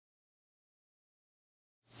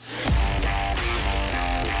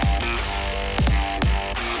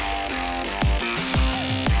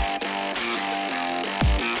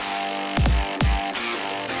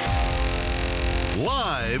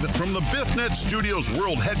Internet Studios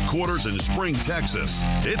World Headquarters in Spring, Texas,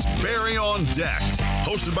 it's Barry on Deck,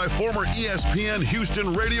 hosted by former ESPN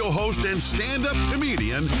Houston radio host and stand-up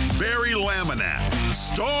comedian Barry Laminack,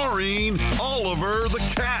 starring Oliver the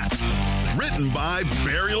Cat. Written by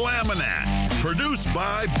Barry Laminack, produced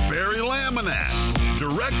by Barry Laminack,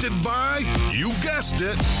 directed by, you guessed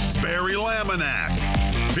it, Barry Laminack,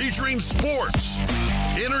 featuring sports,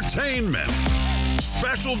 entertainment,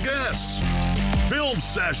 special guests, film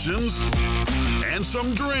sessions, and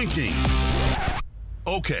some drinking.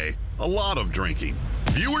 Okay, a lot of drinking.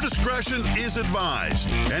 Viewer discretion is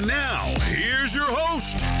advised. And now, here's your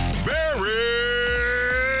host, Barry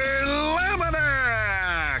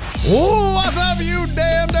Laminack. What's up, you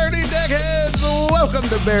damn dirty deckheads? Welcome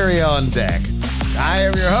to Barry on Deck. I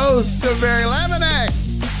am your host, Barry Laminack.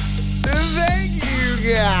 Thank you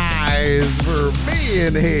guys for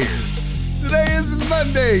being here. Today is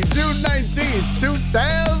Monday, June 19th,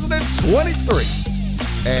 2023.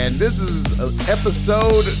 And this is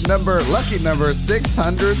lucky number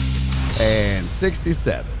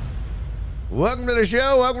 667. Welcome to the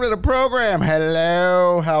show. Welcome to the program.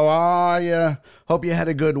 Hello. How are you? Hope you had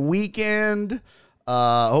a good weekend.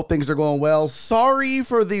 Hope things are going well. Sorry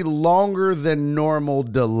for the longer than normal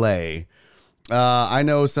delay. I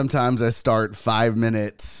know sometimes I start 5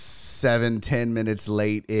 minutes, 10 minutes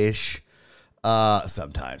late-ish.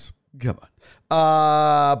 Sometimes. Come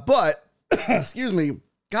on. But, excuse me,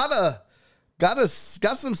 got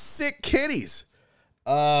some sick kitties.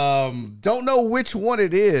 Don't know which one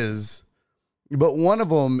it is, but one of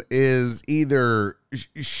them is either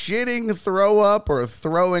shitting throw up or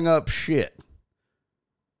throwing up shit.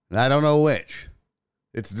 I don't know which.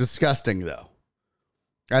 It's disgusting, though.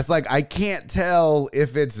 That's like, I can't tell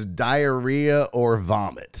if it's diarrhea or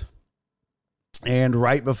vomit. And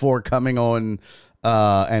right before coming on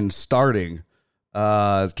and starting,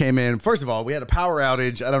 came in. First of all, we had a power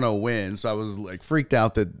outage. I don't know when. So I was like freaked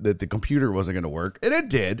out that the computer wasn't going to work. And it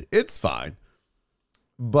did. It's fine.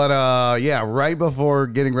 But yeah, right before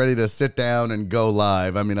getting ready to sit down and go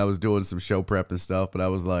live, I mean, I was doing some show prep and stuff, but I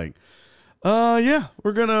was like, yeah,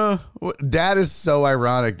 we're going to. That is so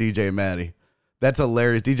ironic, DJ Matty. That's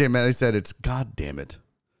hilarious. DJ Matty said it's God damn it.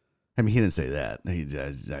 I mean, he didn't say that. I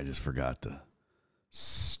just forgot the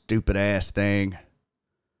stupid ass thing.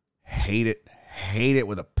 Hate it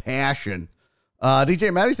with a passion.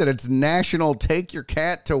 DJ Matty said it's National Take Your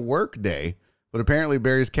Cat to Work Day, but apparently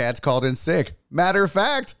Barry's cat's called in sick. Matter of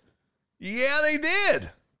fact, yeah, they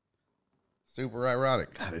did. Super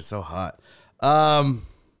ironic. God, it's so hot.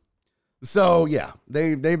 So yeah,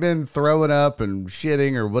 they've been throwing up and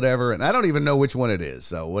shitting or whatever, and I don't even know which one it is.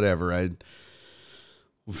 So whatever,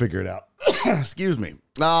 we'll figure it out. Excuse me.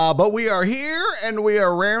 But we are here and we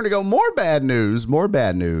are raring to go. More bad news. By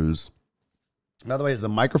the way, is the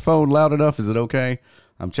microphone loud enough? Is it okay?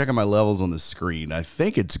 I'm checking my levels on the screen. I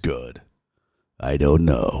think it's good. I don't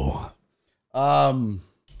know.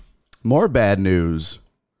 More bad news.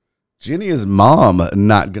 Jennia's mom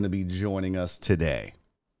not going to be joining us today.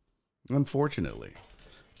 Unfortunately.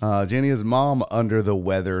 Jennia's mom under the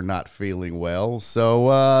weather, not feeling well.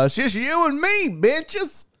 So it's just you and me,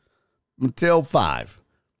 bitches. Until 5.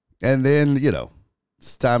 And then,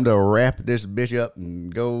 it's time to wrap this bitch up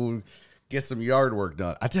and go get some yard work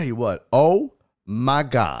done. I tell you what, oh my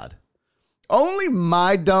God. Only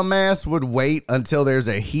my dumbass would wait until there's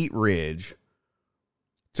a heat ridge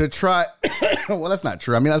to try. Well, that's not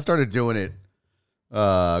true. I mean, I started doing it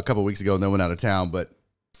a couple weeks ago and then went out of town. But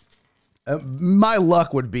my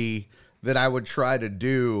luck would be that I would try to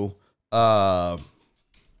do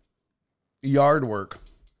yard work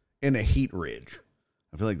in a heat ridge.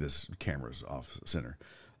 I feel like this camera's off center.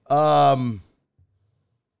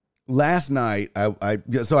 Last night,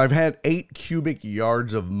 so I've had 8 cubic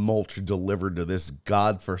yards of mulch delivered to this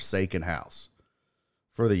godforsaken house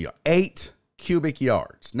for the yard. 8 cubic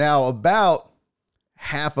yards. Now, about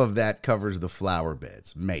half of that covers the flower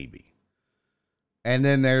beds, maybe. And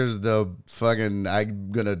then there's the fucking,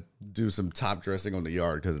 I'm going to do some top dressing on the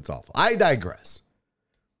yard because it's awful. I digress.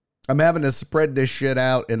 I'm having to spread this shit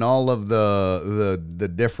out in all of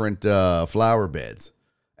the different flower beds.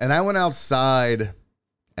 And I went outside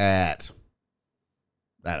at,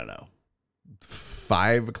 I don't know,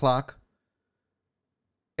 5 o'clock.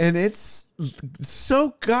 And it's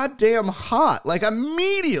so goddamn hot. Like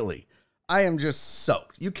immediately, I am just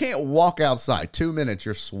soaked. You can't walk outside. 2 minutes,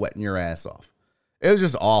 you're sweating your ass off. It was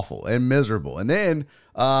just awful and miserable. And then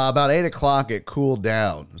about 8 o'clock, it cooled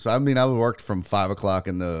down. So, I mean, I worked from 5 o'clock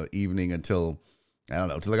in the evening until, I don't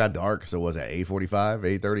know, until it got dark. So, was it 8:45,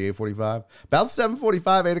 8:30, 8:45? About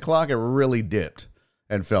 7:45, 8 o'clock, it really dipped.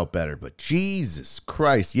 and felt better. But Jesus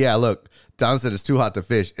Christ. Yeah, look, Don said it's too hot to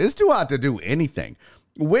fish. It's too hot to do anything.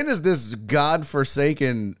 When is this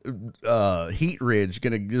godforsaken heat ridge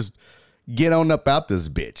going to just get on up out this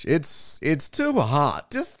bitch? It's too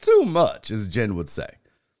hot. Just too much, as Jen would say.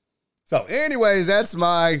 So anyways,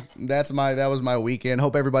 that was my weekend.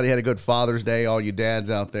 Hope everybody had a good Father's Day, all you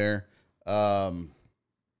dads out there.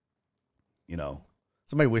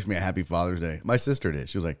 Somebody wished me a happy Father's Day. My sister did.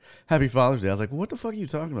 She was like, Happy Father's Day. I was like, what the fuck are you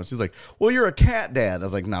talking about? She's like, well, you're a cat dad. I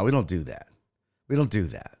was like, no, we don't do that. We don't do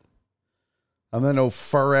that. I'm not no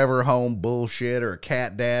forever home bullshit or a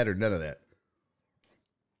cat dad or none of that.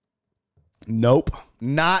 Nope.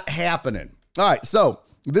 Not happening. All right. So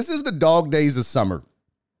this is the dog days of summer.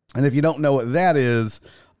 And if you don't know what that is,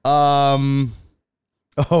 oh,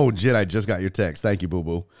 Jen, I just got your text. Thank you,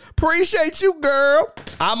 boo-boo. Appreciate you, girl.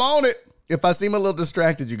 I'm on it. If I seem a little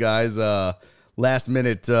distracted, you guys, last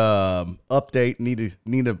minute update. Need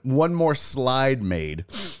one more slide made.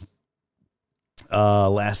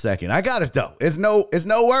 Last second. I got it though. It's no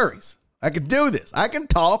worries. I can do this. I can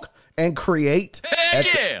talk and create. Heck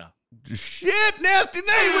yeah. Shit, Nasty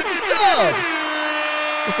Nate with the sub.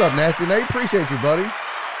 What's up, Nasty Nate? Appreciate you, buddy.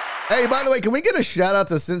 Hey, by the way, can we get a shout out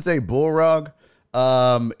to Sensei Bullrog?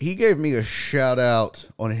 He gave me a shout out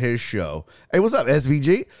on his show. Hey, what's up,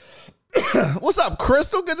 SVG? What's up,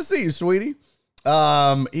 Crystal? Good to see you, sweetie.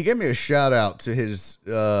 He gave me a shout out to his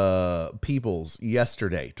peoples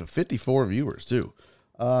yesterday to 54 viewers too.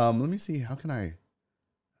 Let me see. How can I?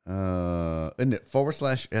 Isn't it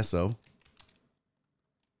 /SO?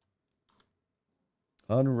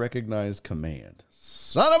 Unrecognized command.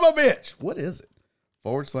 Son of a bitch. What is it?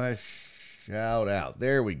 /shout out.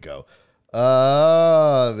 There we go.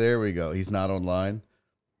 There we go. He's not online.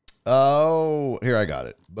 Oh, here I got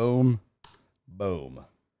it. Boom. Boom.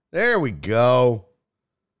 There we go.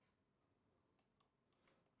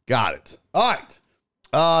 Got it. All right.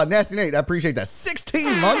 Nasty Nate, I appreciate that.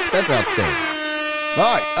 16 months? That's outstanding.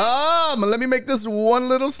 All right. Let me make this one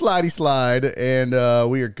little slidey slide, and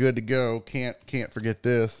we are good to go. Can't forget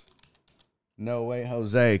this. No way,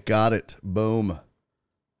 Jose. Got it. Boom.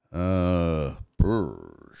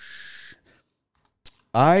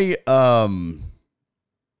 I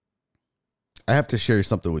have to share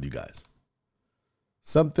something with you guys.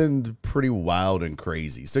 Something pretty wild and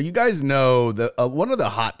crazy. So you guys know that one of the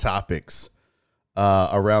hot topics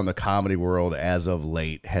around the comedy world as of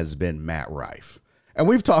late has been Matt Rife. And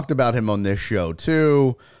we've talked about him on this show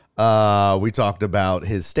too. We talked about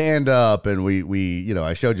his stand-up, and we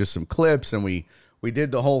I showed you some clips, and we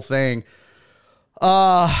did the whole thing.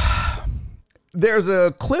 There's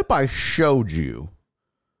a clip I showed you.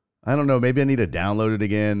 I don't know. Maybe I need to download it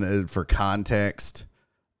again for context.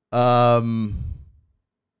 Do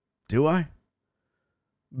I?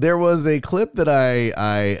 There was a clip that I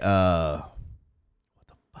what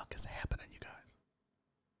the fuck is happening, you guys?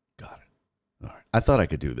 Got it. All right. I thought I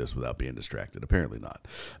could do this without being distracted. Apparently not.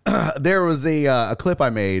 There was a clip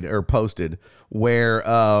I made or posted where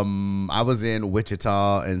I was in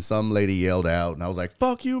Wichita and some lady yelled out, and I was like,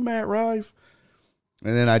 "Fuck you, Matt Rife."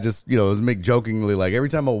 And then I just, was jokingly like, every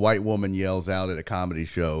time a white woman yells out at a comedy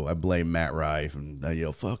show, I blame Matt Rife and I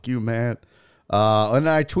yell, "Fuck you, Matt." And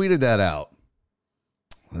I tweeted that out.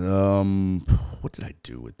 What did I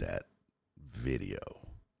do with that video?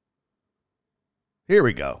 Here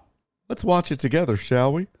we go. Let's watch it together,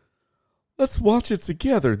 shall we? Let's watch it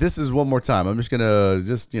together. This is one more time. I'm just going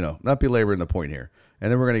to not be laboring the point here.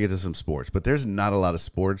 And then we're going to get to some sports. But there's not a lot of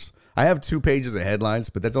sports. I have 2 pages of headlines,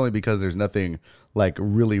 but that's only because there's nothing like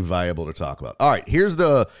really viable to talk about. All right, here's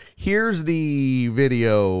the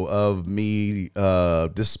video of me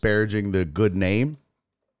disparaging the good name,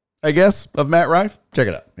 I guess, of Matt Rife. Check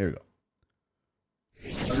it out. Here we go.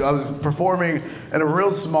 I was performing in a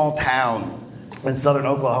real small town in southern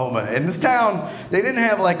Oklahoma. In this town, they didn't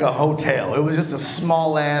have like a hotel. It was just a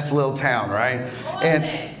small ass little town, right? And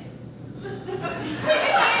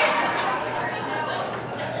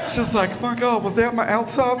she's like, "My God, was that my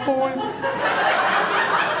outside voice?"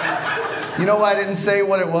 You know why I didn't say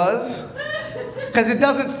what it was? Because it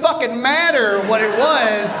doesn't fucking matter what it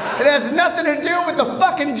was. It has nothing to do with the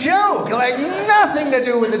fucking joke. Like, nothing to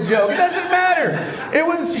do with the joke. It doesn't matter. It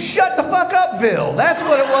was Shut the Fuck Upville. That's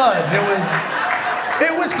what it was.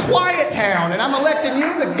 It was Quiet Town, and I'm electing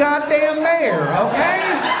you the goddamn mayor, okay?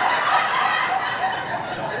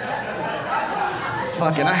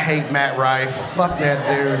 Fucking, I hate Matt Rife. Fuck that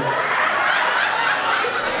dude.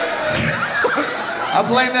 I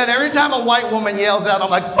blame that every time a white woman yells out, I'm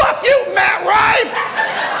like, "Fuck you, Matt Rife!"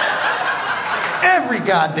 Every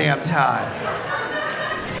goddamn time.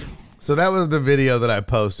 So that was the video that I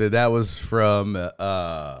posted. That was from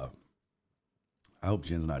I hope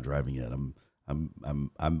Jen's not driving yet.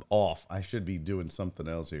 I'm off. I should be doing something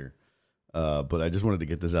else here. But I just wanted to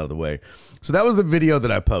get this out of the way. So that was the video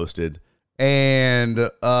that I posted. And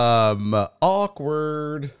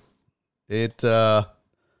awkward. It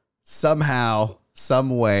somehow,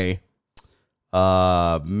 some way,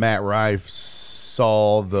 Matt Rife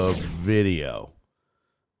saw the video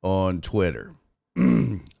on Twitter.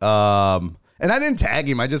 And I didn't tag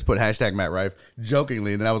him. I just put hashtag Matt Rife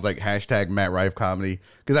jokingly. And then I was like hashtag Matt Rife comedy.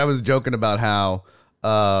 Because I was joking about how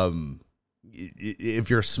if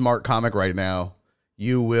you're a smart comic right now,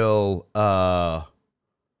 you will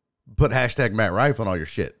put hashtag Matt Rife on all your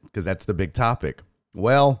shit. Because that's the big topic.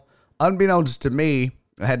 Well, unbeknownst to me,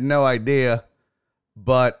 I had no idea.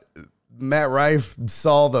 But Matt Rife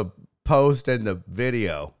saw the post and the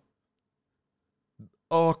video.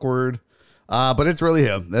 Awkward. But it's really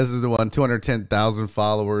him. This is the one, 210,000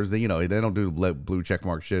 followers. They don't do blue check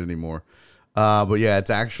mark shit anymore. But yeah, it's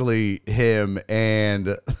actually him.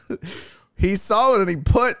 And he saw it and he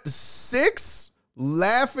put 6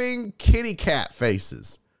 laughing kitty cat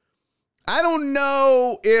faces. I don't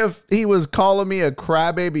know if he was calling me a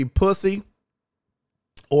crybaby pussy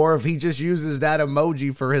or if he just uses that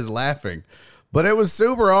emoji for his laughing. But it was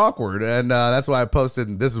super awkward. And that's why I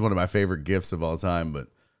posted, this is one of my favorite GIFs of all time, but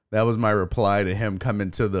that was my reply to him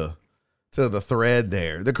coming to the thread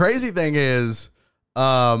there. The crazy thing is,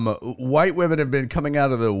 white women have been coming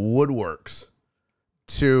out of the woodworks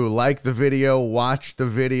to like the video, watch the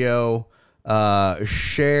video,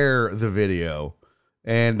 share the video.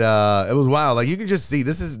 And it was wild. Like, you can just see,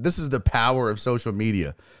 this is the power of social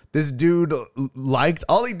media. This dude liked,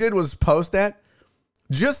 all he did was post that.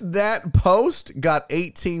 Just that post got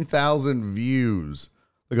 18,000 views.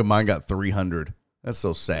 Look at mine, got 300. That's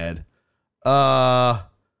so sad. And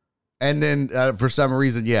then for some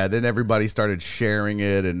reason, then everybody started sharing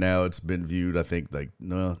it, and now it's been viewed. I think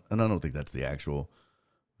no, and I don't think that's the actual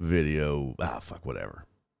video. Fuck, whatever.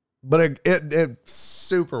 But it's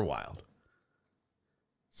super wild.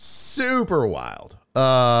 Super wild.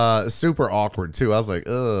 Super awkward too. I was like,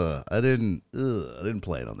 I didn't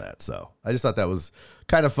plan on that. So I just thought that was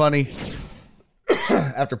kind of funny.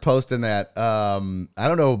 After posting that, I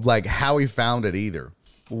don't know like how he found it either.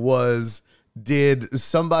 Did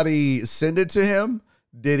somebody send it to him?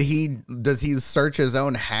 Does he search his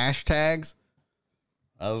own hashtags?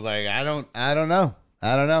 I was like, I don't know.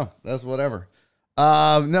 That's whatever.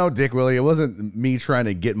 No, Dick Willie, it wasn't me trying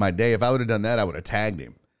to get my day. If I would have done that, I would have tagged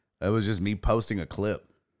him. It was just me posting a clip.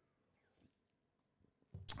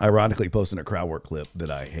 Ironically, posting a crowd work clip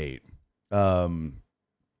that I hate.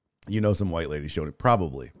 Some white lady showed it.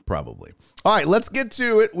 Probably. All right, let's get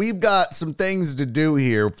to it. We've got some things to do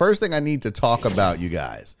here. First thing I need to talk about, you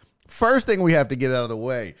guys. First thing we have to get out of the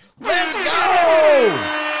way. Let's go!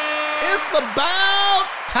 It's about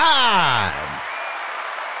time.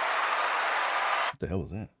 What the hell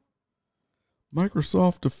was that?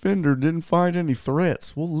 Microsoft Defender didn't find any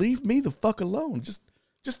threats. Well, leave me the fuck alone. Just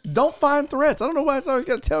don't find threats. I don't know why it's always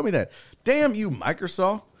got to tell me that. Damn you,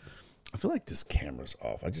 Microsoft. I feel like this camera's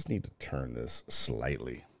off. I just need to turn this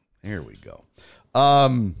slightly. There we go.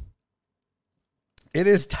 It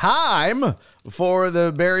is time for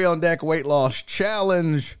the Barry on Deck Weight Loss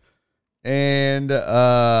Challenge. And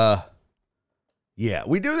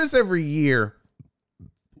we do this every year.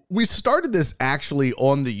 We started this actually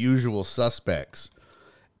on The Usual Suspects.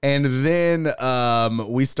 And then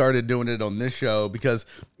we started doing it on this show because,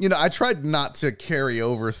 I tried not to carry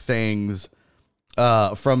over things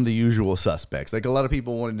from The Usual Suspects. Like, a lot of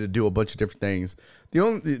people wanted to do a bunch of different things. The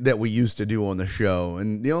only that we used to do on the show,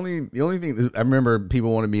 and the only thing that I remember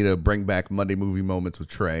people wanted me to bring back Monday Movie Moments with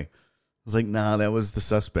Trey. I was like, nah, that was The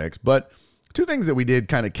Suspects. But 2 things that we did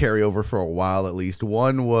kind of carry over for a while at least.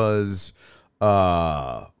 One was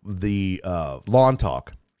the lawn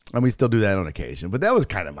talk, and we still do that on occasion, but that was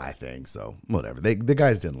kind of my thing, so whatever. The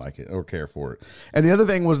guys didn't like it or care for it. And the other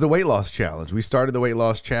thing was the weight loss challenge. We started the weight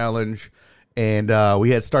loss challenge, and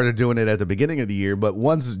we had started doing it at the beginning of the year, but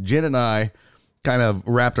once Jen and I kind of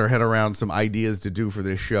wrapped our head around some ideas to do for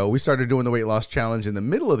this show, we started doing the weight loss challenge in the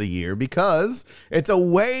middle of the year because it's a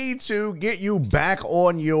way to get you back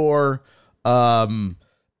on your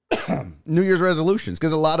New Year's resolutions,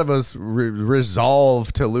 because a lot of us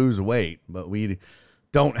resolve to lose weight, but we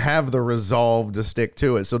don't have the resolve to stick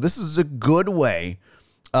to it. So this is a good way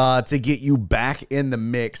to get you back in the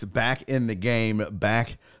mix, back in the game,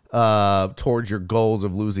 back towards your goals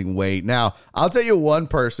of losing weight. Now, I'll tell you one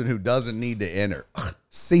person who doesn't need to enter.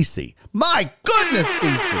 Cece. My goodness,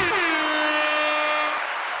 Cece.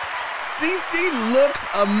 Cece looks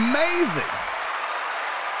amazing.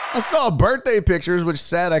 I saw birthday pictures, which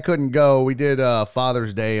sad I couldn't go. We did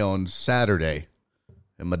Father's Day on Saturday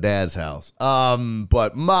at my dad's house.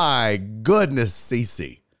 But my goodness,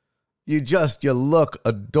 Cece, you look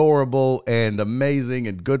adorable and amazing,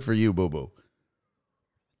 and good for you, boo-boo.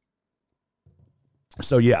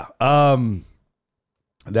 So yeah,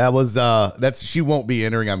 she won't be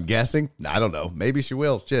entering, I'm guessing. I don't know. Maybe she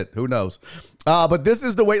will. Shit, who knows? But this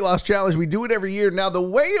is the weight loss challenge. We do it every year. Now, the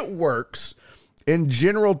way it works in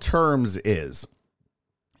general terms is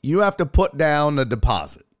you have to put down a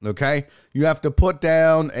deposit, okay? You have to put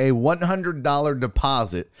down a $100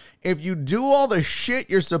 deposit. If you do all the shit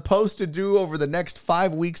you're supposed to do over the next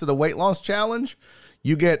 5 weeks of the weight loss challenge,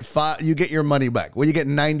 you get your money back. Well, you get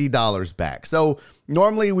 $90 back. So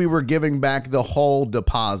normally we were giving back the whole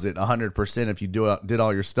deposit, 100%, if you did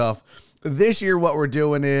all your stuff. This year, what we're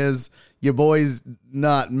doing is your boy's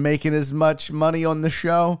not making as much money on the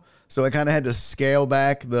show, so I kind of had to scale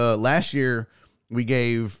back. Last year we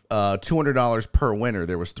gave $200 per winner.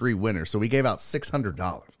 There was 3 winners, so we gave out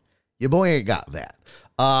 $600. Your boy ain't got that.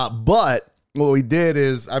 But what we did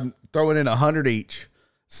is I'm throwing in $100 each.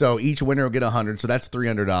 So each winner will get $100, so that's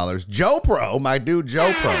 $300. Joe Pro, my dude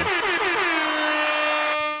Joe Pro,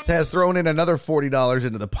 has thrown in another $40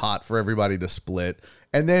 into the pot for everybody to split.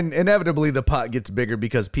 And then inevitably the pot gets bigger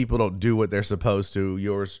because people don't do what they're supposed to.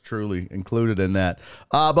 Yours truly included in that.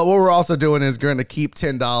 But what we're also doing is going to keep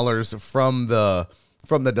 $10 from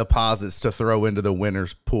the deposits to throw into the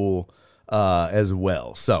winner's pool as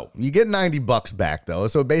well. So you get $90 back though.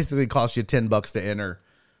 So it basically costs you $10 to enter.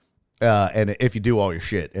 And if you do all your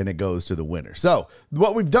shit, and it goes to the winner. So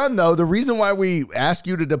what we've done, though, the reason why we ask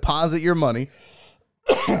you to deposit your money,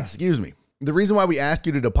 excuse me, the reason why we ask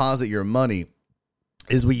you to deposit your money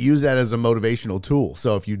is we use that as a motivational tool.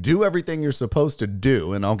 So if you do everything you're supposed to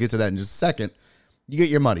do, and I'll get to that in just a second, you get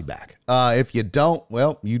your money back. If you don't,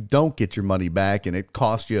 well, you don't get your money back, and it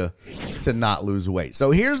costs you to not lose weight. So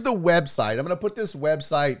here's the website. I'm going to put this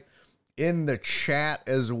website in the chat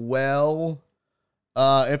as well.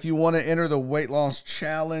 If you want to enter the weight loss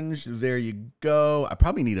challenge, there you go. I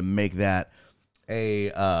probably need to make that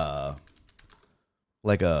a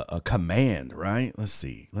command, right? Let's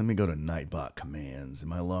see. Let me go to Nightbot commands.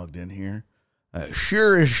 Am I logged in here?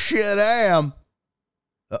 Sure as shit am.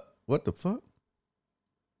 What the fuck?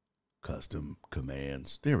 Custom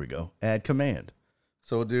commands. There we go. Add command.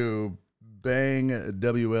 So we'll do bang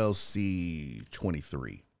WLC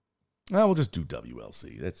 23. We'll just do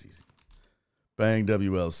WLC. That's easy. Bang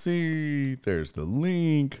WLC. There's the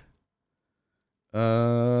link.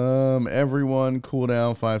 Everyone cool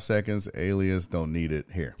down 5 seconds. Alias don't need it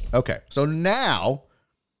here. Okay. So now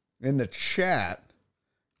in the chat,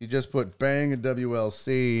 you just put bang and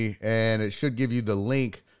WLC and it should give you the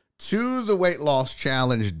link to the weight loss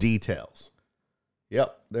challenge details.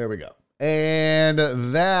 Yep. There we go. And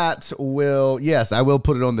that will, yes, I will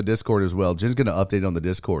put it on the Discord as well. Jen's going to update on the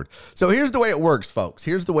Discord. So here's the way it works, folks.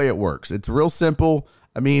 Here's the way it works. It's real simple.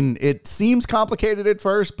 I mean, it seems complicated at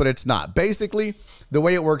first, but it's not. Basically, the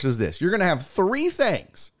way it works is this. You're going to have 3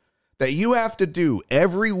 things that you have to do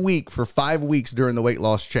every week for 5 weeks during the weight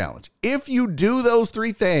loss challenge. If you do those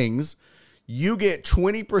 3 things, you get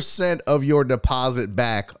 20% of your deposit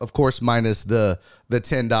back, of course, minus the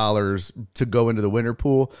 $10 to go into the winner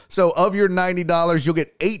pool. So of your $90, you'll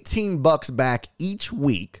get $18 back each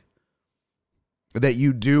week that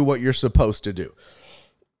you do what you're supposed to do.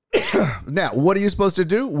 Now, what are you supposed to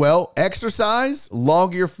do? Well, exercise,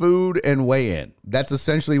 log your food, and weigh in. That's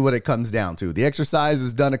essentially what it comes down to. The exercise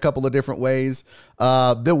is done a couple of different ways.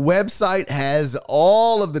 The website has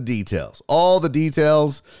all the details.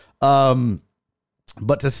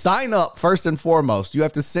 But to sign up, first and foremost, you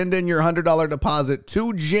have to send in your $100 deposit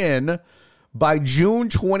to Jen by June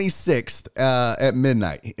 26th at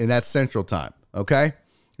midnight, and that's Central Time, okay?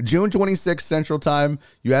 June 26th Central Time,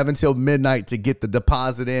 you have until midnight to get the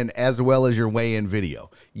deposit in as well as your weigh-in video.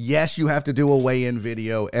 Yes, you have to do a weigh-in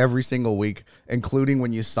video every single week, including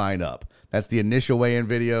when you sign up. That's the initial weigh-in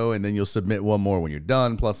video, and then you'll submit one more when you're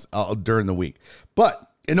done, plus during the week. But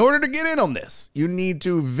in order to get in on this, you need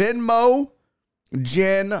to Venmo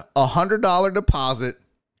Jen $100 deposit.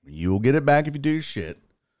 You'll get it back if you do your shit.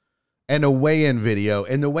 And a weigh-in video.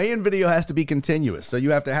 And the weigh-in video has to be continuous. So you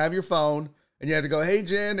have to have your phone and you have to go, hey,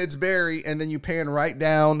 Jen, it's Barry. And then you pan right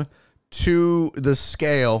down to the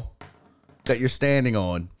scale that you're standing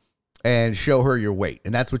on and show her your weight.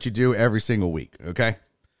 And that's what you do every single week. Okay.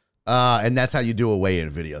 And that's how you do a weigh-in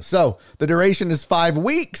video. So the duration is 5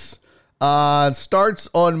 weeks. Starts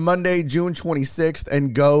on Monday, June 26th,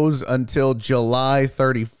 and goes until July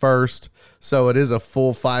 31st. So it is a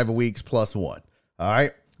full 5 weeks plus one. All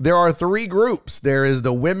right. There are 3 groups. There is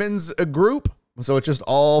the women's group. So it's just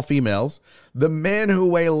all females. The men who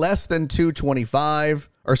weigh less than 225,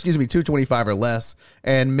 225 or less,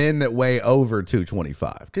 and men that weigh over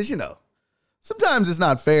 225. Because, sometimes it's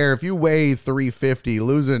not fair. If you weigh 350,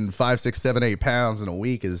 losing 5, 6, 7, 8 pounds in a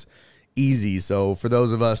week is easy. So for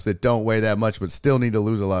those of us that don't weigh that much but still need to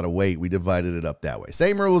lose a lot of weight, we divided it up that way.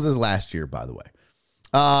 Same rules as last year, by the way.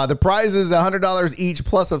 The prize is $100 each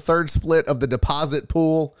plus a third split of the deposit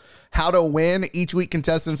pool. How to win. Each week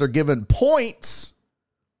contestants are given points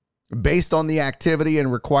based on the activity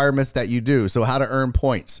and requirements that you do. So how to earn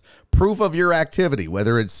points. Proof of your activity,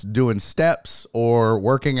 whether it's doing steps or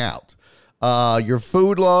working out. Your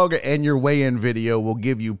food log and your weigh-in video will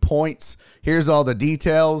give you points. Here's all the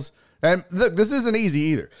details. And look, this isn't easy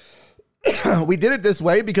either. We did it this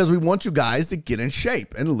way because we want you guys to get in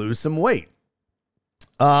shape and lose some weight.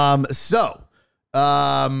 In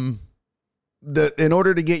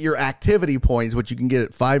order to get your activity points, which you can get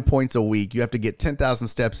at 5 points a week, you have to get 10,000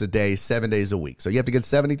 steps a day, 7 days a week. So you have to get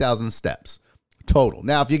 70,000 steps total.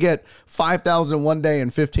 Now, if you get 5,000 one day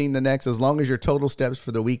and 15 the next, as long as your total steps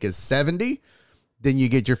for the week is 70, then you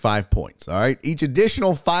get your 5 points. All right. Each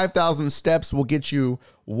additional 5,000 steps will get you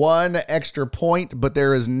 1 extra point, but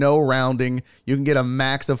there is no rounding. You can get a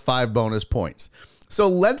max of 5 bonus points. So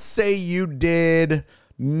let's say you did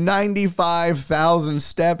 95,000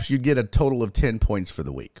 steps, you'd get a total of 10 points for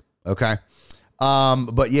the week. Okay.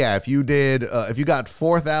 But yeah, if you got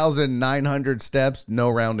 4,900 steps,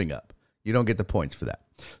 no rounding up. You don't get the points for that.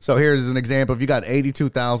 So here's an example. If you got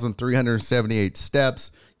 82,378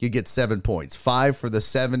 steps, you get 7 points, 5 for the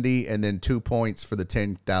 70, and then 2 points for the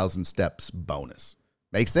 10,000 steps bonus.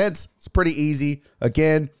 Makes sense? It's pretty easy.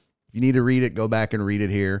 Again, if you need to read it, go back and read it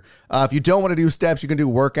here. If you don't want to do steps, you can do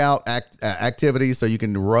workout activities. So you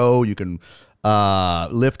can row, you can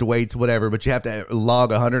lift weights, whatever, but you have to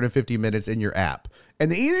log 150 minutes in your app.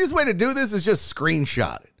 And the easiest way to do this is just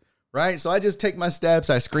screenshot it, right? So I just take my steps,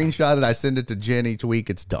 I screenshot it, I send it to Jen each week,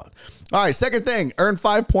 it's done. All right, second thing, earn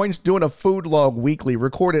 5 points doing a food log weekly.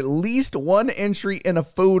 Record at least 1 entry in a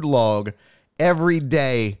food log every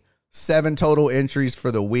day. 7 total entries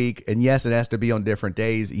for the week. And yes, it has to be on different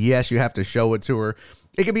days. Yes, you have to show it to her.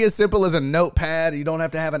 It can be as simple as a notepad. You don't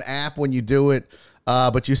have to have an app when you do it,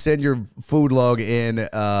 but you send your food log in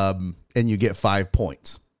and you get 5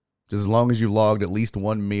 points. Just as long as you logged at least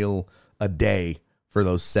 1 meal a day for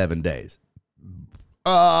those 7 days.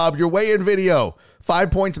 Your weigh-in video,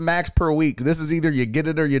 5 points max per week. This is either you get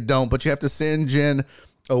it or you don't, but you have to send Jen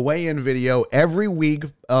a weigh-in video every week,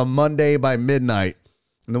 Monday by midnight.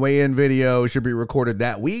 And the weigh-in video should be recorded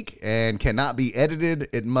that week and cannot be edited.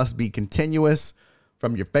 It must be continuous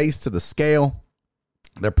from your face to the scale.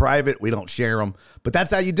 They're private. We don't share them, but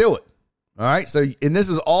that's how you do it. All right. So, and this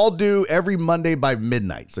is all due every Monday by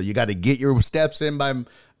midnight. So you got to get your steps in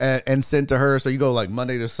and send to her. So you go like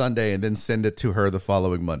Monday to Sunday and then send it to her the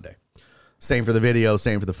following Monday. Same for the video,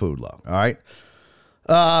 same for the food log. All right.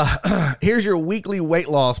 Here's your weekly weight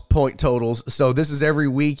loss point totals. So this is every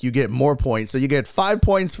week you get more points. So you get 5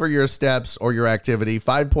 points for your steps or your activity,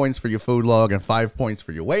 5 points for your food log, and 5 points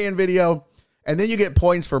for your weigh-in video. And then you get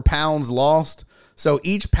points for pounds lost. So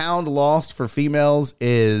each pound lost for females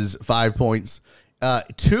is 5 points.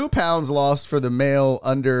 2 pounds lost for the male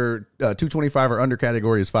under 225 or under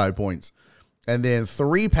category is 5 points. And then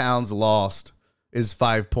 3 pounds lost is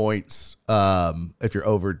 5 points if you're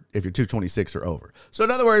 226 or over. So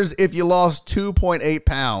in other words, if you lost 2.8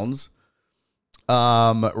 pounds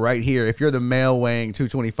right here, if you're the male weighing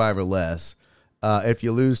 225 or less, if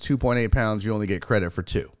you lose 2.8 pounds, you only get credit for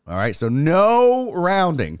 2. All right. So no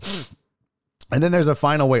rounding. And then there's a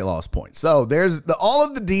final weight loss point. So there's all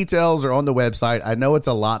of the details are on the website. I know it's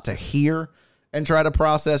a lot to hear and try to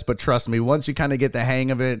process, but trust me, once you kind of get the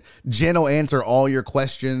hang of it, Jen will answer all your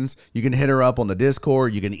questions. You can hit her up on the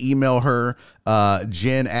Discord. You can email her,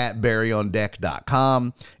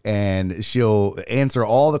 jen@barryondeck.com, and she'll answer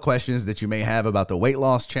all the questions that you may have about the weight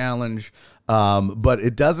loss challenge. But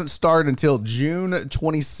it doesn't start until June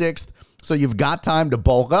 26th. So you've got time to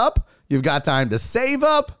bulk up. You've got time to save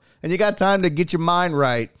up. And you got time to get your mind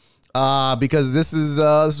right, because this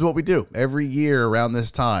is what we do every year around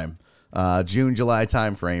this time, June, July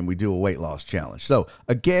timeframe. We do a weight loss challenge. So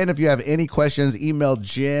again, if you have any questions, email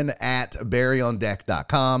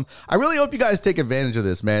jen@barryondeck.com. I really hope you guys take advantage of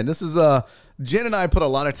this, man. This is Jen and I put a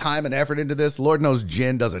lot of time and effort into this. Lord knows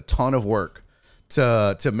Jen does a ton of work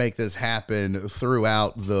to make this happen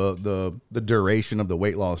throughout the duration of the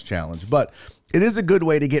weight loss challenge. But it is a good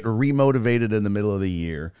way to get remotivated in the middle of the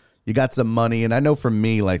year. You got some money, and I know for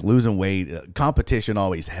me, like losing weight, competition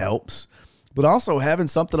always helps, but also having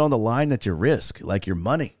something on the line that you risk, like your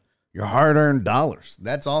money, your hard-earned dollars.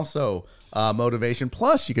 That's also motivation.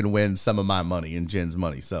 Plus, you can win some of my money and Jen's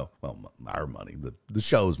money. So, well, our money, the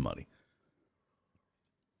show's money.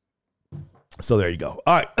 So there you go.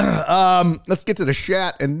 All right, let's get to the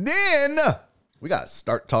chat, and then we got to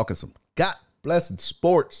start talking some God-blessed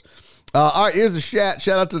sports. All right, here's the chat.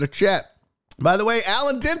 Shout out to the chat. By the way,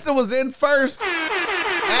 Alan Denson was in first.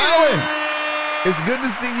 Alan, it's good to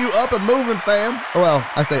see you up and moving, fam. Well,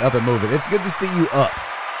 I say up and moving. It's good to see you up.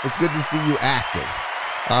 It's good to see you active.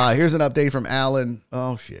 Here's an update from Alan.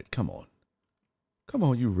 Oh, shit. Come on. Come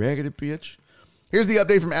on, you raggedy bitch. Here's the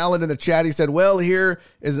update from Alan in the chat. He said, well, here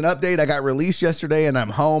is an update. I got released yesterday, and I'm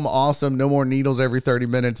home. Awesome. No more needles every 30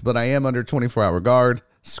 minutes, but I am under 24-hour guard.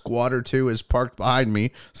 Squatter 2 is parked behind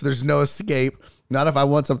me, so there's no escape. Not if I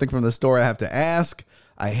want something from the store, I have to ask.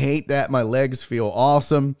 I hate that. My legs feel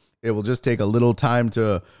awesome. It will just take a little time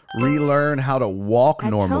to relearn how to walk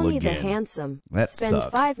normal Tony again. The handsome. That Spend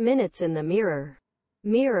sucks. 5 minutes in the mirror.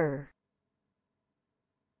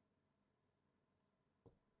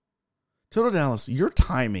 Total Dallas, your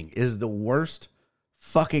timing is the worst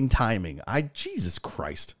fucking timing. Jesus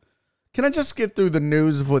Christ. Can I just get through the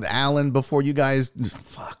news with Alan before you guys?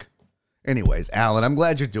 Fuck. Anyways, Alan, I'm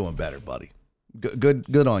glad you're doing better, buddy.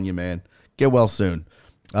 Good on you, man. Get well soon.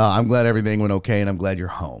 I'm glad everything went okay, and I'm glad you're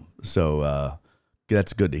home. So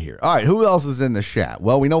that's good to hear. All right, who else is in the chat?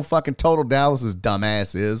 Well, we know fucking Total Dallas's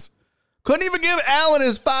dumbass is. Couldn't even give Alan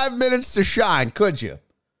his 5 minutes to shine, could you?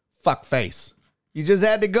 Fuck face. You just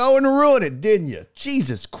had to go and ruin it, didn't you?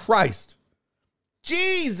 Jesus Christ.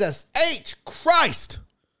 Jesus H. Christ.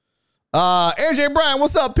 Aaron J. Bryan,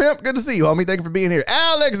 what's up, pimp? Good to see you, homie. Thank you for being here.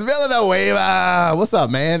 Alex Villanueva, what's up,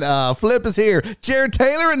 man? Flip is here. Jared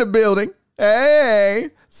Taylor in the building. Hey,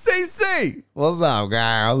 CC. What's up,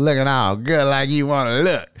 girl? Looking all good like you want to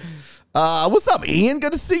look. What's up, Ian?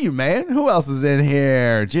 Good to see you, man. Who else is in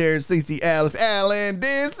here? Jared, CC, Alex, Alan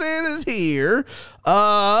Denson is here.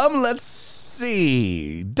 Let's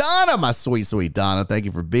see. Donna, my sweet, sweet Donna. Thank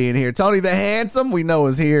you for being here. Tony the Handsome, we know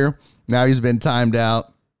is here. Now he's been timed out.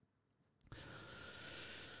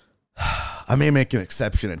 I may make an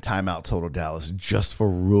exception and time out Total Dallas just for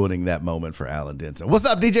ruining that moment for Alan Denson. What's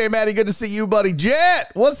up, DJ Matty? Good to see you, buddy.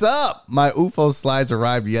 Jet, what's up? My UFO slides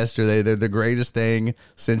arrived yesterday. They're the greatest thing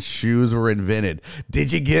since shoes were invented.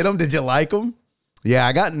 Did you get them? Did you like them? Yeah,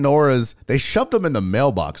 I got Nora's. They shoved them in the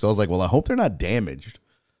mailbox. So I was like, well, I hope they're not damaged.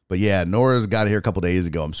 But yeah, Nora's got it here a couple days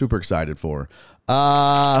ago. I'm super excited for her.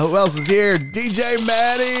 Who else is here? DJ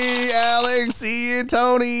Maddie, Alex, Ian,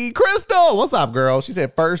 Tony, Crystal. What's up, girl? She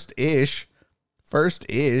said first-ish.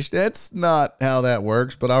 First-ish. That's not how that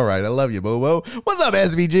works, but all right. I love you, boo-boo. What's up,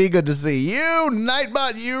 SVG? Good to see you.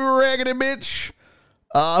 Nightbot, you raggedy bitch.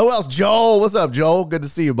 Who else? Joel. What's up, Joel? Good to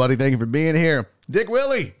see you, buddy. Thank you for being here. Dick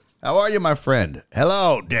Willie. How are you, my friend?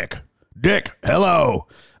 Hello, Dick. Dick, hello.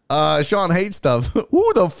 Sean hates stuff.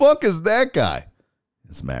 Who the fuck is that guy?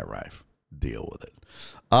 It's Matt Rife. Deal with it.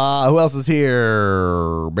 Who else is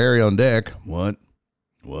here? Barry on deck. What?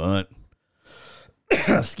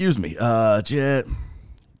 Excuse me. Jet.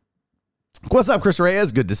 What's up, Chris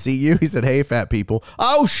Reyes? Good to see you. He said, hey, fat people.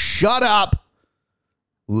 Oh, shut up.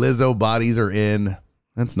 Lizzo bodies are in.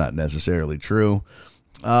 That's not necessarily true.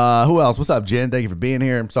 Who else? What's up, Jen? Thank you for being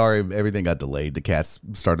here. I'm sorry everything got delayed. The cats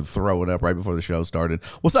started throwing up right before the show started.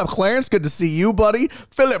 What's up, Clarence? Good to see you, buddy.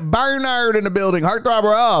 Philip Bernard in the building. Heartthrob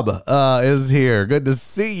Rob is here. Good to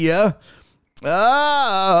see you.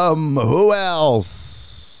 Who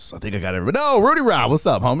else? I think I got everybody. No, Rudy Rob. What's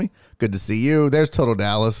up, homie? Good to see you. There's Total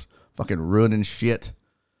Dallas. Fucking ruining shit.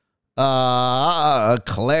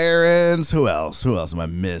 Clarence. Who else? Who else am I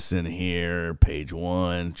missing here? Page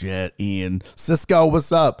one. Jet, Ian, Cisco.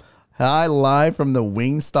 What's up? Hi, live from the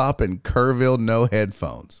Wingstop in Kerrville. No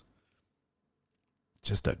headphones.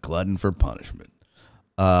 Just a glutton for punishment.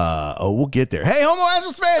 We'll get there. Hey, Homo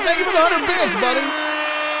Astros fan, thank you for the 100 bits, buddy.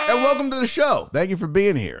 And welcome to the show. Thank you for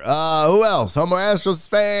being here. Who else? Homo Astros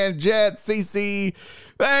fan, Jet, CC.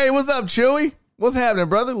 Hey, what's up, Chewy? What's happening,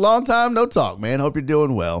 brother? Long time no talk, man. Hope you're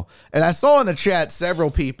doing well. And I saw in the chat several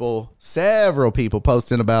people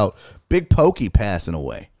posting about Big Pokey passing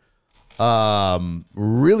away.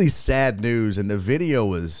 Really sad news, and the video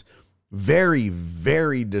was very,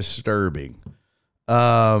 very disturbing.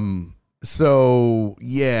 So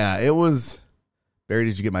yeah, it was. Barry,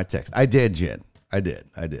 did you get my text? I did, Jen. I did.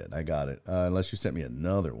 I got it. Unless you sent me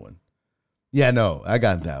another one. Yeah, no, I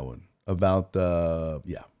got that one. about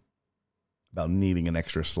about needing an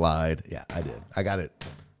extra slide. Yeah, I did. I got it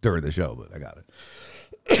during the show, but I got it.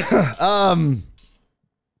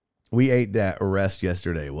 We ate that arrest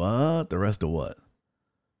yesterday. What? The rest of what?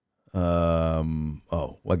 I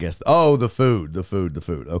guess. The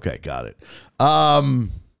food. Okay, got it.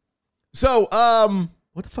 So,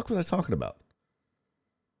 what the fuck was I talking about?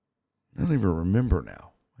 I don't even remember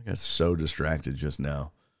now. I got so distracted just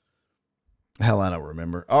now. Hell, I don't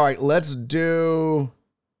remember. All right, let's do.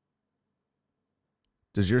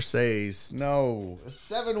 Does yours say no?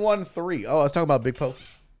 713. Oh, I was talking about Big Poke.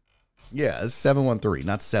 Yeah, it's 713,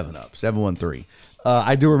 not 7-Up. 713.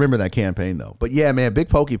 I do remember that campaign though. But yeah, man, Big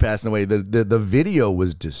Pokey passing away. The video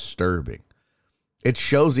was disturbing. It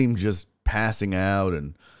shows him just passing out,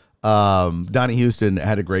 and Donnie Houston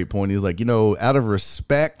had a great point. He was like, out of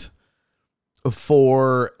respect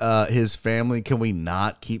for his family, can we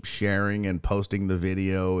not keep sharing and posting the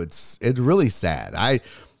video? It's really sad. I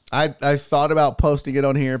thought about posting it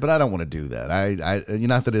on here, but I don't want to do that.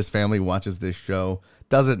 Not that his family watches this show.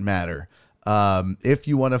 Doesn't matter. If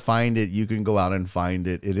you want to find it, you can go out and find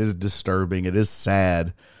it. It is disturbing. It is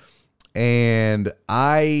sad. And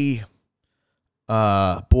it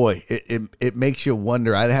makes you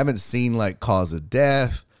wonder. I haven't seen like cause of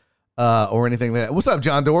death or anything like that. What's up,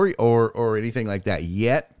 John Dory? Or anything like that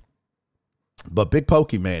yet. But Big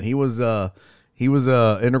Pokey, man, he was a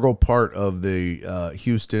integral part of the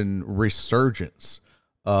Houston resurgence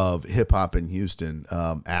of hip hop in Houston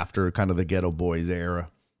after kind of the Ghetto Boys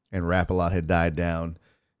era and Rap-A-Lot had died down.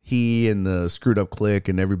 He and the Screwed Up Clique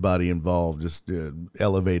and everybody involved just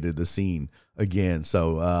elevated the scene again.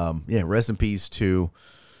 So rest in peace to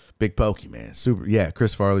Big Pokey, man. Super, yeah,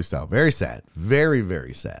 Chris Farley style. Very sad, very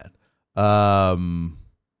very sad. Have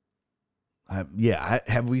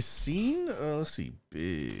we seen? Let's see,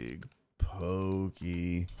 Big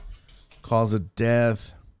Pokey cause of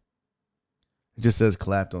death. It just says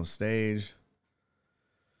collapsed on stage.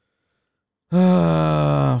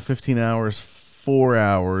 15 hours, 4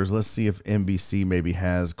 hours. Let's see if NBC maybe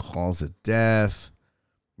has cause of death.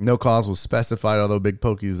 No cause was specified, although Big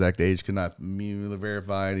Pokey's exact age could not be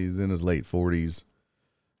verified. He's in his late 40s.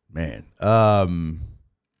 Man,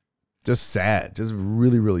 just sad. Just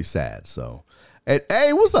really, really sad. So,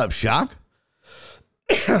 hey, what's up, Shock?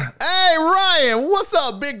 Hey, Ryan, what's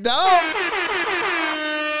up, big dog?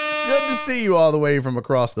 Good to see you all the way from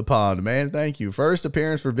across the pond, man. Thank you. First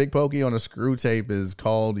appearance for Big Pokey on a screw tape is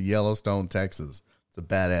called Yellowstone, Texas. It's a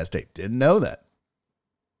badass tape. Didn't know that.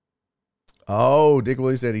 Oh, Dick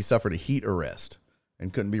Willie said he suffered a heat arrest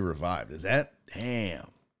and couldn't be revived. Is that? Damn.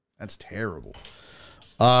 That's terrible.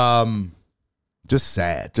 Just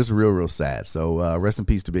sad. Just real, real sad. So rest in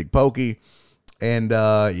peace to Big Pokey. And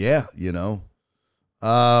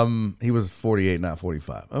he was 48, not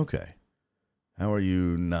 45. Okay. How are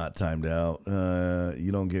you not timed out?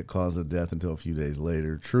 You don't get cause of death until a few days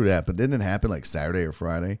later. True that, but didn't it happen like Saturday or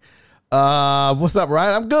Friday? What's up,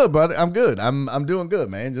 Ryan? I'm good, bud. I'm good. I'm doing good,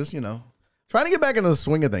 man. Just, trying to get back into the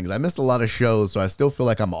swing of things. I missed a lot of shows, so I still feel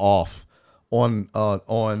like I'm off on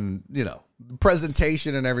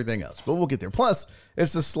presentation and everything else. But we'll get there. Plus,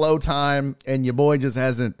 it's a slow time, and your boy just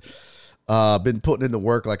hasn't been putting in the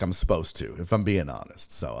work like I'm supposed to, if I'm being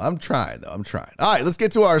honest. So I'm trying, though. I'm trying. All right, let's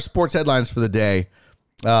get to our sports headlines for the day.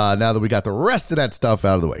 Now that we got the rest of that stuff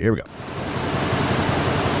out of the way. Here we go.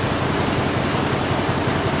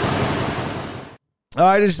 All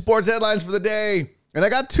right, it's sports headlines for the day. And I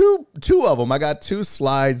got two of them. I got 2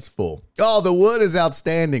 slides full. Oh, the wood is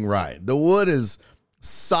outstanding, Ryan. The wood is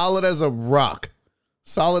solid as a rock.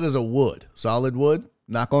 Solid as a wood. Solid wood.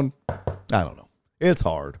 Knock on. I don't know. It's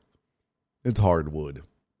hard. It's hardwood.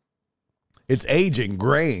 It's aging,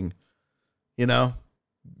 graying,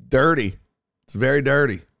 dirty. It's very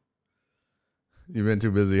dirty. You've been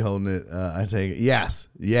too busy holding it. I take it. Yes,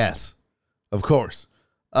 of course.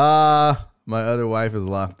 My other wife is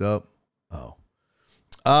locked up. Oh.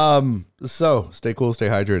 So stay cool, stay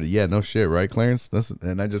hydrated. Yeah, no shit, right, Clarence?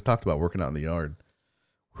 And I just talked about working out in the yard.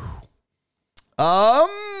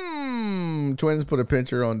 Twins put a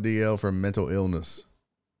picture on DL for mental illness.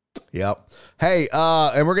 Yep. Hey,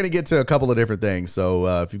 and we're going to get to a couple of different things.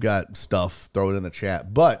 So if you've got stuff, throw it in the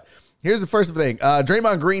chat. But here's the first thing.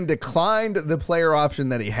 Draymond Green declined the player option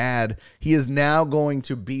that he had. He is now going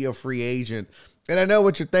to be a free agent. And I know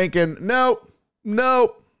what you're thinking. Nope.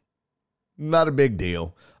 Not a big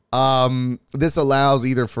deal. This allows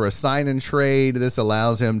either for a sign and trade. This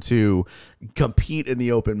allows him to compete in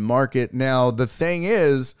the open market. Now, the thing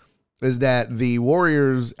is that the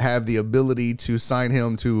Warriors have the ability to sign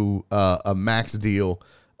him to a max deal.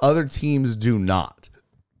 Other teams do not.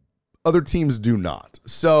 Other teams do not.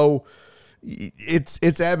 So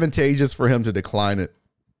it's advantageous for him to decline it.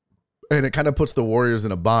 And it kind of puts the Warriors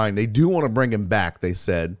in a bind. They do want to bring him back, they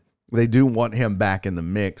said. They do want him back in the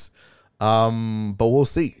mix. But we'll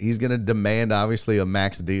see. He's going to demand, obviously, a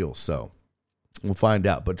max deal. So we'll find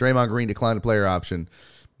out. But Draymond Green declined a player option.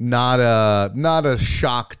 Not a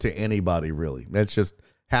shock to anybody, really. That's just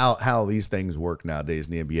how these things work nowadays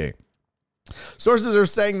in the NBA. Sources are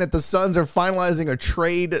saying that the Suns are finalizing a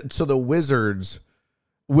trade to the Wizards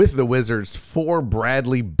with the Wizards for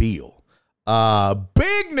Bradley Beal.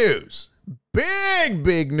 Big news.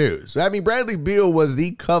 Big news. I mean, Bradley Beal was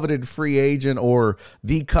the coveted free agent or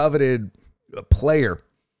the coveted player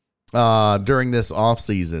during this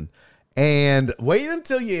offseason. And wait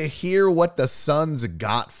until you hear what the Suns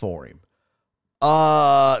got for him.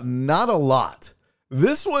 Not a lot.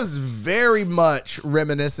 This was very much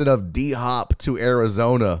reminiscent of D-Hop to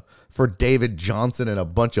Arizona for David Johnson and a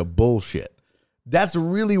bunch of bullshit. That's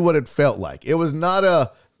really what it felt like. It was not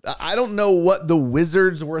I don't know what the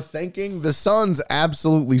Wizards were thinking. The Suns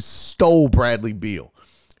absolutely stole Bradley Beal.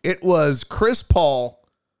 It was Chris Paul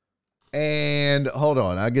and hold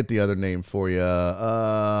on, I'll get the other name for you.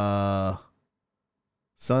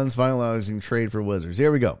 Suns finalizing trade for Wizards.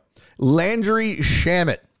 Here we go. Landry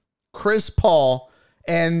Shamet, Chris Paul,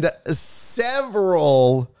 and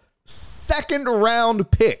several second-round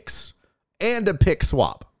picks and a pick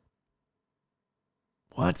swap.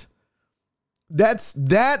 What? That's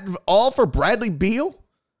that all for Bradley Beal?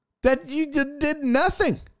 That you did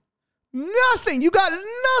nothing. Nothing. You got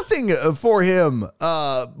nothing for him,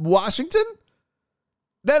 Washington.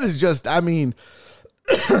 That is just, I mean,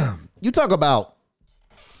 you talk about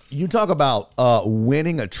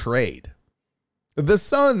winning a trade. The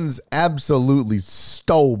Suns absolutely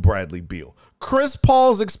stole Bradley Beal. Chris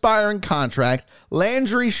Paul's expiring contract,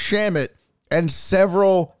 Landry Shamet, and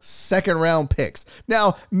several second-round picks.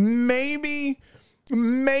 Now, maybe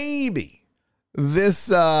this,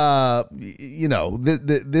 this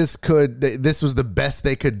was the best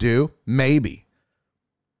they could do. Maybe.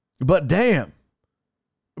 But damn,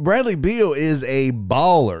 Bradley Beal is a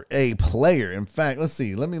baller, a player. In fact, let's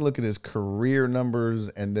see. Let me look at his career numbers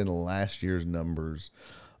and then last year's numbers.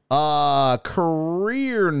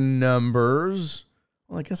 Career numbers.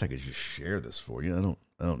 Well, I guess I could just share this for you. I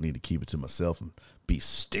don't need to keep it to myself and be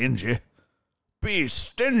stingy. Be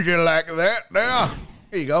stingy like that. Now,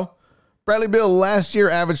 here you go. Bradley Beal last year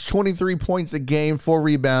averaged 23 points a game, 4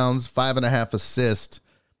 rebounds, 5.5 assists.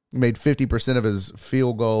 Made 50% of his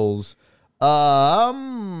field goals.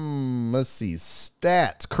 Let's see.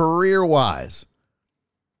 Stats, career-wise.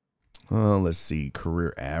 Let's see.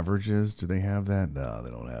 Career averages. Do they have that? No,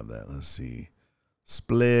 they don't have that. Let's see.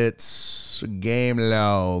 Splits, game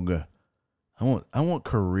log. I want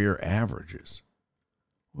career averages.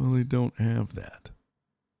 Well, they don't have that.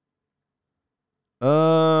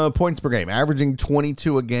 Points per game, averaging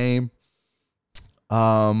 22 a game.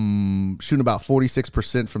 Shooting about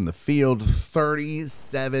 46% from the field,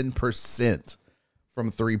 37%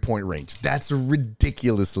 from 3-point range. That's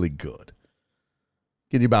ridiculously good.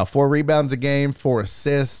 Getting about 4 rebounds a game, 4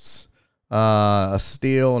 assists, a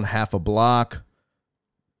steal, and half a block.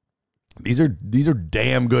 These are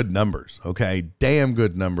damn good numbers, okay? Damn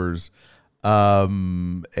good numbers.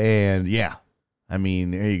 And yeah, I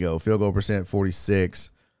mean, there you go. Field goal percent,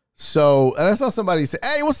 46. So, and I saw somebody say,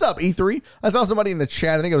 hey, what's up, E3? I saw somebody in the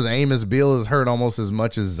chat. I think it was Amos Beal is hurt almost as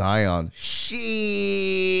much as Zion. Shit.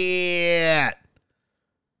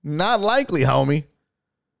 Not likely, homie.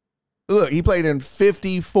 Look, he played in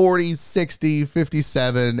 50, 40, 60,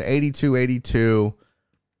 57, 82, 82.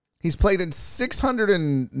 He's played in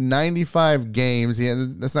 695 games. Yeah,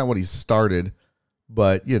 that's not what he started,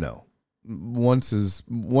 but you know, once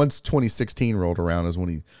 2016 rolled around is when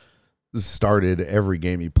he started every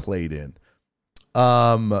game he played in.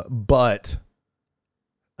 But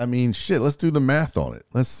I mean, shit, let's do the math on it.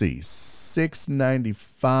 Let's see.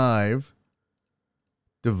 695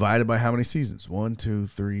 divided by how many seasons? 1, 2,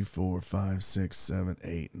 3, 4, 5, 6, 7,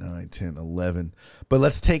 8, 9, 10, 11. But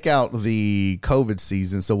let's take out the COVID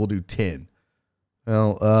season, so we'll do 10.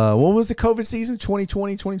 Well, what was the COVID season?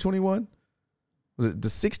 2020, 2021? Was it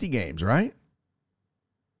the 60 games, right?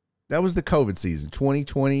 That was the COVID season,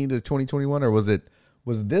 2020 to 2021, or was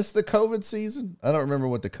this the COVID season? I don't remember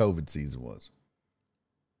what the COVID season was.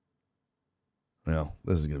 Well,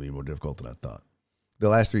 this is going to be more difficult than I thought. The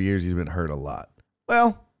last 3 years, he's been hurt a lot.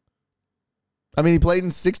 Well, I mean, he played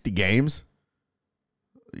in 60 games.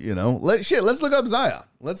 You know, let's look up Zion.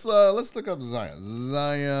 Let's look up Zion.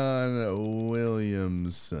 Zion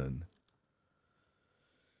Williamson.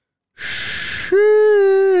 Shit.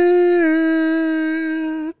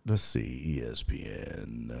 Let's see,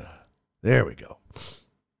 ESPN. There we go.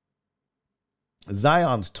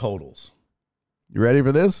 Zion's totals. You ready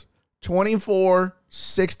for this? 24,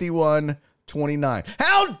 61, 29.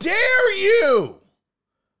 How dare you?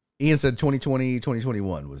 Ian said 2020,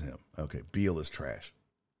 2021 was him. Okay, Beal is trash.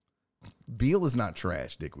 Beal is not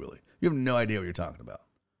trash, Dick Willie. You have no idea what you're talking about.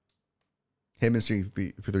 Him and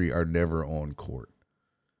CP3 are never on court.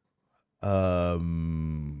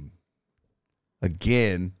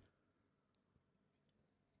 Again,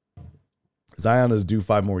 Zion is due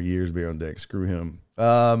 5 more years. Be on deck. Screw him.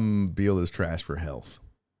 Beal is trash for health.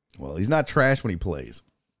 Well, he's not trash when he plays.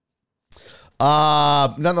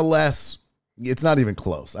 Nonetheless, it's not even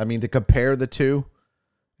close. I mean, to compare the two,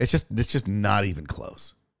 it's just not even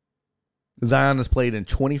close. Zion has played in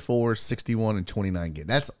 24, 61, and 29 games.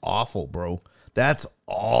 That's awful, bro. That's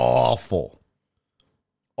awful.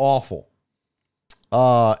 Awful.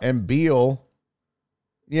 And Beal,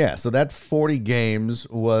 yeah, so that 40 games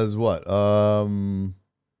was what? A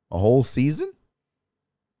whole season?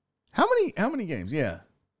 How many games? Yeah.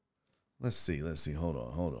 Let's see. Hold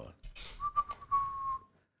on.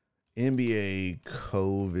 NBA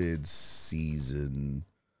COVID season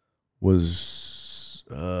was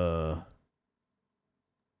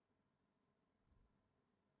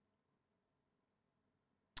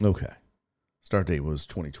okay. Start date was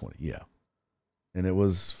 2020. Yeah. And it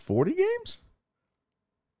was 40 games?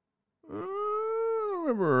 I don't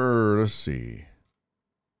remember. Let's see.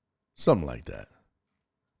 Something like that.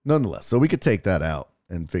 Nonetheless, so we could take that out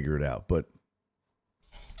and figure it out. But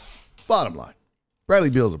bottom line, Bradley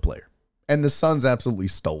Beal's a player. And the Suns absolutely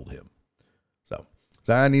stole him. So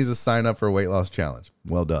Zion needs to sign up for a weight loss challenge.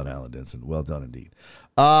 Well done, Alan Denson. Well done indeed.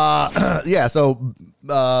 Yeah, so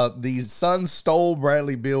the Suns stole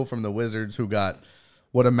Bradley Beal from the Wizards, who got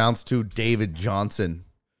what amounts to David Johnson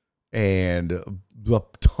and a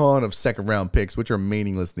ton of second-round picks, which are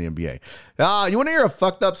meaningless in the NBA. You want to hear a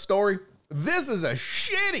fucked up story? This is a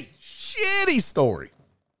shitty story.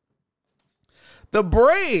 The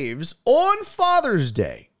Braves, on Father's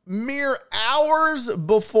Day, mere hours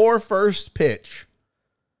before first pitch,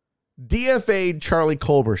 DFA'd Charlie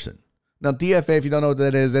Culberson. Now, DFA, if you don't know what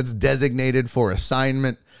that is, that's designated for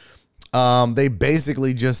assignment. They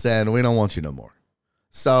basically just said, we don't want you no more.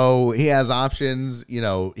 So he has options. You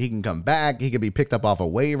know, he can come back. He can be picked up off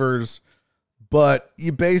of waivers. But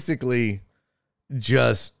you basically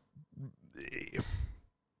just,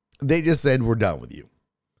 they just said, we're done with you.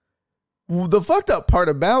 The fucked up part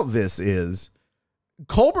about this is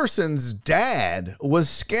Culberson's dad was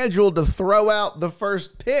scheduled to throw out the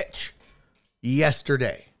first pitch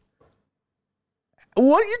yesterday.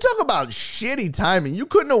 What you talk about shitty timing? You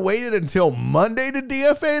couldn't have waited until Monday to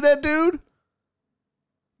DFA that dude?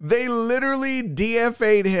 They literally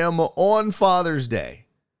DFA'd him on Father's Day.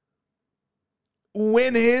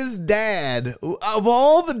 When his dad, of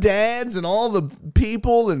all the dads and all the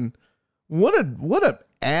people, and what an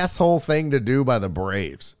asshole thing to do by the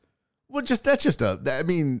Braves. Well,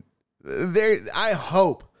 I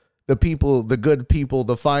hope the people, the good people,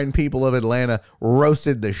 the fine people of Atlanta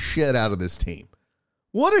roasted the shit out of this team.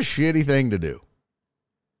 What a shitty thing to do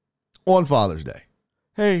on Father's Day.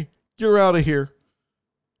 Hey, you're out of here.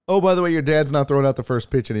 Oh, by the way, your dad's not throwing out the first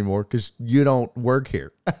pitch anymore because you don't work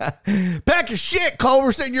here. Pack your shit,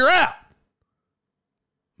 Culberson, you're out.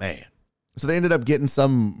 Man. So they ended up getting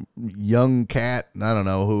some young cat, I don't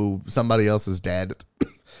know who, somebody else's dad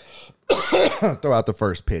to throw out the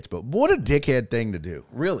first pitch. But what a dickhead thing to do,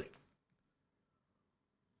 really.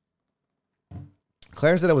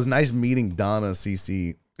 Clarence said it was nice meeting Donna,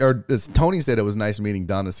 CC, or as Tony said, it was nice meeting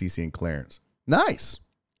Donna, CC, and Clarence. Nice.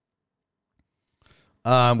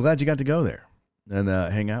 I'm glad you got to go there and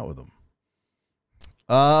hang out with them.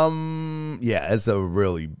 Yeah, it's a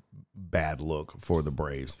really bad look for the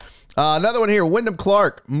Braves. Another one here. Wyndham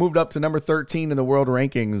Clark moved up to number 13 in the world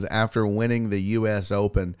rankings after winning the U.S.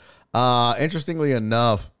 Open. Interestingly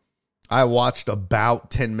enough, I watched about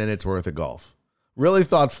 10 minutes worth of golf. Really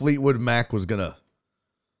thought Fleetwood Mac was going to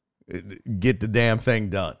get the damn thing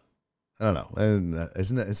done. I don't know. And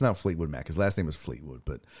it's not Fleetwood Mac. His last name is Fleetwood.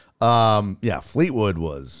 But yeah, Fleetwood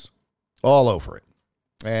was all over it.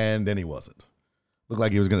 And then he wasn't. Looked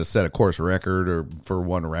like he was going to set a course record or for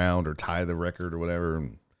one round or tie the record or whatever.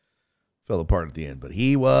 And fell apart at the end. But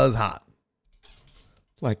he was hot.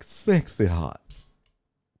 Like sexy hot.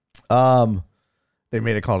 They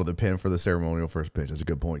made a call to the pin for the ceremonial first pitch. That's a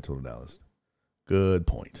good point, Total Dallas. Good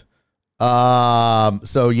point.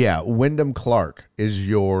 So yeah, Wyndham Clark is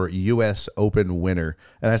your U.S. Open winner.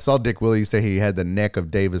 And I saw Dick Willie say he had the neck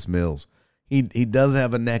of Davis Mills. He does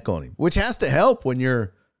have a neck on him, which has to help when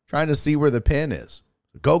you're trying to see where the pin is.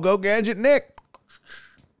 Go Gadget Nick.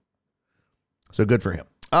 So good for him.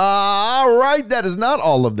 All right, that is not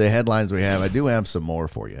all of the headlines we have. I do have some more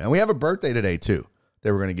for you. And we have a birthday today, too,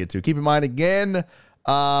 that we're going to get to. Keep in mind, again,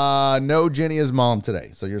 no Jenny is mom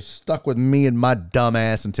today. So you're stuck with me and my dumb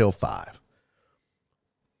ass until 5.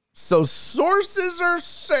 So sources are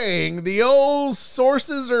saying, the old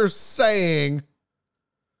sources are saying,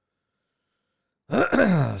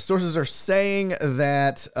 that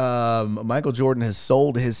Michael Jordan has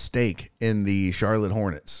sold his stake in the Charlotte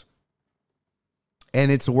Hornets. And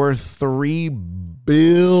it's worth $3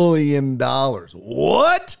 billion.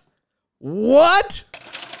 What?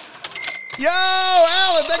 Yo,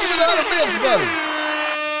 Alan, thank you for the 100 bits, buddy.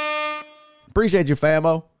 Appreciate you,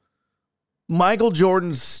 famo. Michael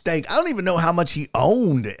Jordan's stake. I don't even know how much he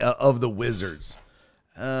owned of the Wizards.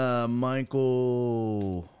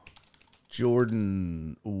 Michael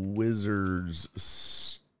Jordan Wizards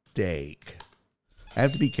stake. I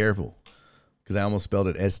have to be careful because I almost spelled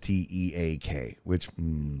it S-T-E-A-K, which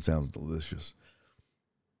sounds delicious.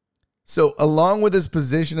 So along with his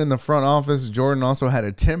position in the front office, Jordan also had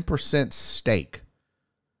a 10% stake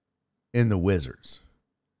in the Wizards.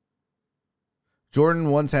 Jordan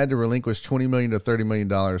once had to relinquish $20 million to $30 million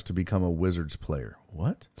to become a Wizards player.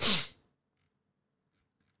 What?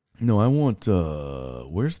 No, I want,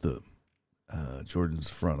 where's the Jordan's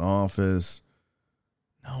front office?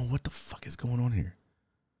 No, what the fuck is going on here?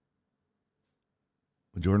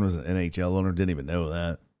 Jordan was an NHL owner, didn't even know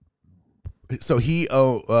that. So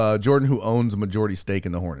Jordan, who owns a majority stake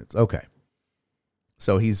in the Hornets. Okay.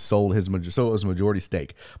 So he's sold his so it was majority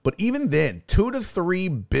stake. But even then, $2 to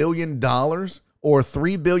 $3 billion or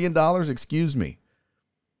 $3 billion, excuse me.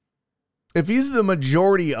 If he's the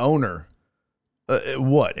majority owner,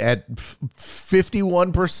 what, at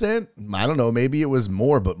 51%? I don't know, maybe it was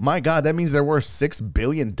more, but my God, that means they're worth $6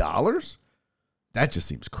 billion? That just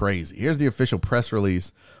seems crazy. Here's the official press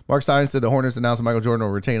release. Mark Stein said the Hornets announced Michael Jordan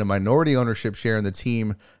will retain a minority ownership share in the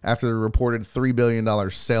team after the reported $3 billion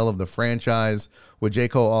sale of the franchise, with J.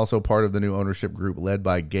 Cole also part of the new ownership group led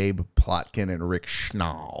by Gabe Plotkin and Rick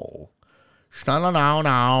Schnall.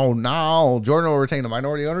 No. Jordan will retain a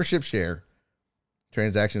minority ownership share.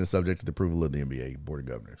 Transaction is subject to the approval of the NBA Board of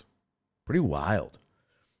Governors. Pretty wild.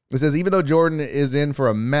 It says, even though Jordan is in for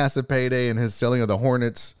a massive payday in his selling of the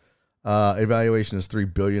Hornets, evaluation is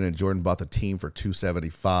 $3 billion, and Jordan bought the team for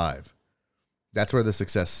 $275. That's where the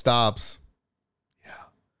success stops. Yeah.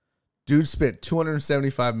 Dude spent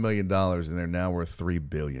 $275 million, and they're now worth $3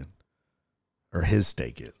 billion. Or his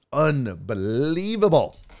stake is.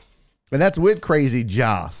 Unbelievable. And that's with Crazy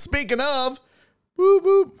Ja. Speaking of, boop,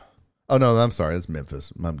 boop. Oh, no, I'm sorry. That's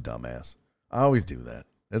Memphis. I'm dumbass. I always do that.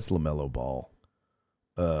 It's LaMelo Ball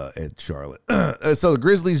at Charlotte. So the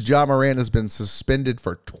Grizzlies' Ja Morant has been suspended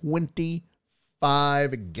for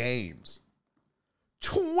 25 games.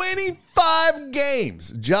 25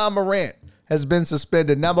 games. Ja Morant has been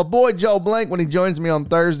suspended. Now, my boy Joe Blank, when he joins me on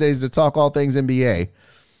Thursdays to talk all things NBA,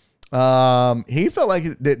 he felt like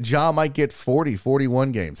that Ja might get 40,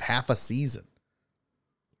 41 games, half a season.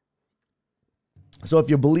 So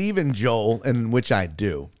if you believe in Joel, and which I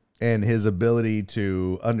do, and his ability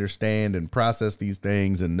to understand and process these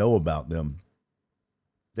things and know about them,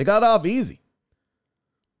 they got off easy.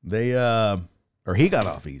 He got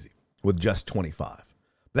off easy with just 25.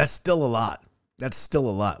 That's still a lot.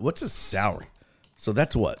 What's his salary? So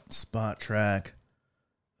that's what? Spot track.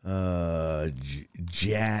 Ja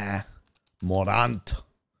Morant.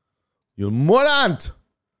 Morant.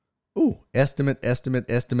 Ooh, estimate.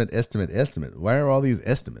 Why are all these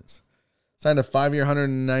estimates? Signed a 5-year,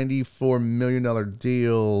 $194 million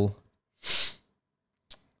deal.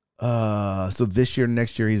 So this year,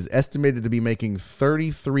 next year, he's estimated to be making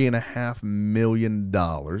 $33.5 million.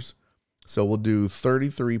 So we'll do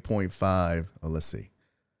 33.5. Oh, let's see.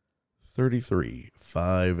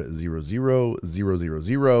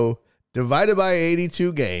 33,500,000 divided by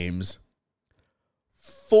 82 games.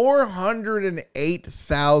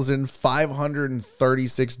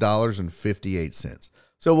 $408,536.58.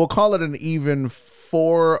 So we'll call it an even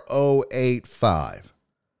 4,085.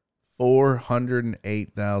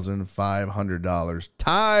 $408,500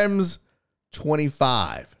 times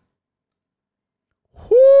 25.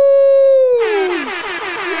 Whoo!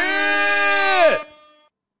 Yeah!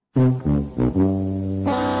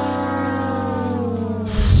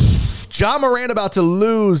 Ja Morant about to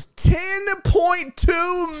lose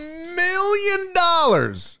 $10.2 million.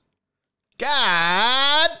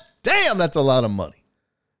 God damn, that's a lot of money.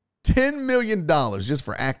 $10 million just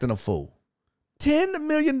for acting a fool. $10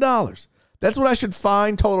 million. That's what I should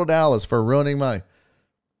fine Total Dallas for ruining my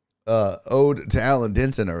ode to Alan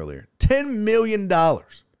Denson earlier. $10 million.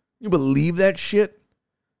 You believe that shit?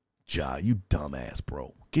 Ja, you dumbass,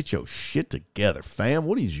 bro. Get your shit together, fam.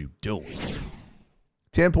 What is you doing?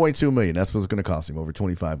 $10.2 million. That's what's going to cost him over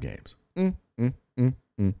 25 games.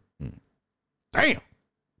 Damn.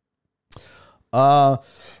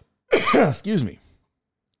 Excuse me.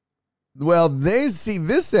 Well, this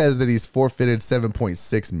says that he's forfeited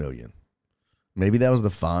 $7.6 million. Maybe that was the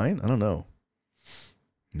fine? I don't know.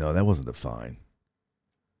 No, that wasn't the fine.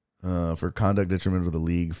 For conduct detrimental to the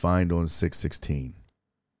league, fined on 6/16.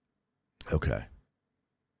 Okay.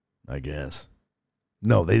 I guess.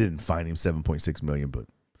 No, they didn't fine him $7.6 million, but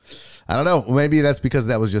I don't know. Maybe that's because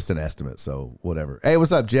that was just an estimate, so whatever. Hey,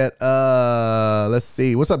 what's up, Jet? Let's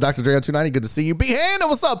see. What's up, Dr. Dre on 290? Good to see you. B-Hand,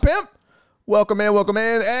 what's up, pimp? Welcome in, welcome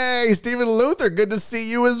in. Hey, Stephen Luther, good to see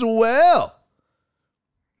you as well.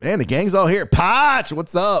 Man, the gang's all here. Potch,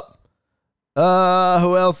 what's up?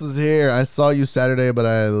 Who else is here? I saw you Saturday, but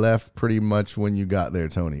I left pretty much when you got there,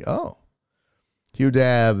 Tony. Oh. Hugh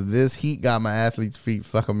Dab, this heat got my athlete's feet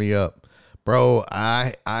fucking me up. Bro,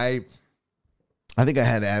 I think I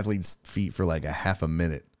had athlete's feet for like a half a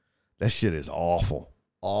minute. That shit is awful.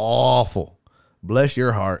 Awful. Bless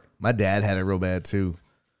your heart. My dad had it real bad too.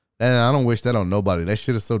 And I don't wish that on nobody. That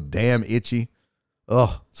shit is so damn itchy.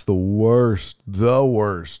 Oh, it's the worst. The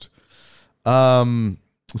worst.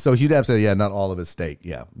 So Hugh Dab said, yeah, not all of his stake.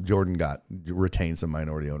 Yeah, Jordan retained some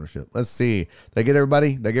minority ownership. Let's see. Did I get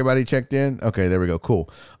everybody? Did I get everybody checked in? Okay, there we go. Cool.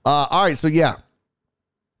 All right, so yeah.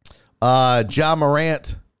 Ja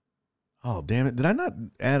Morant. Oh, damn it. Did I not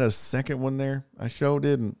add a second one there? I sure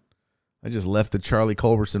didn't. I just left the Charlie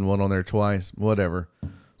Culberson one on there twice. Whatever.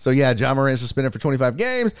 So, yeah, Ja Morant suspended for 25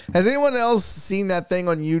 games. Has anyone else seen that thing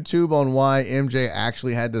on YouTube on why MJ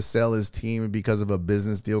actually had to sell his team because of a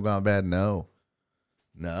business deal gone bad? No.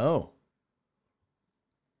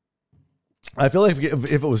 I feel like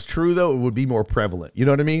if it was true, though, it would be more prevalent. You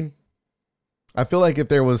know what I mean? I feel like if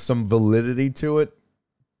there was some validity to it,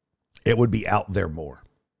 it would be out there more.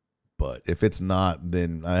 But if it's not,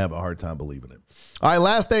 then I have a hard time believing it. All right,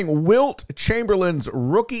 last thing. Wilt Chamberlain's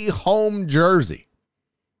rookie home jersey.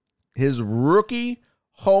 His rookie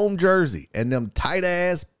home jersey and them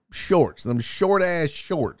tight-ass shorts, them short-ass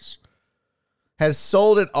shorts, has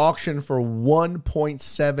sold at auction for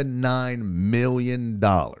 $1.79 million.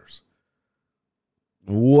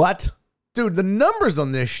 What? Dude, the numbers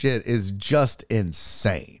on this shit is just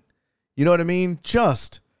insane. You know what I mean?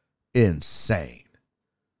 Just insane.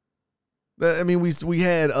 I mean, we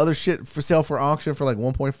had other shit for sale for auction for like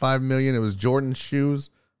 $1.5 million. It was Jordan's shoes,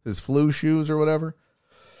 his flu shoes or whatever.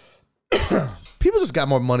 People just got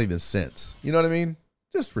more money than sense. You know what I mean?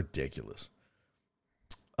 Just ridiculous.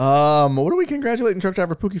 What are we congratulating truck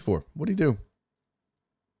driver Pookie for? What did he do?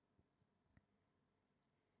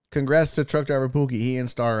 Congrats to truck driver Pookie. He and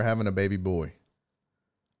Star are having a baby boy.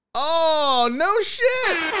 Oh, no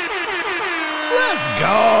shit. Let's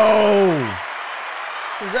go.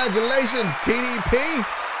 Congratulations, TDP.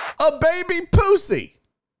 A baby pussy.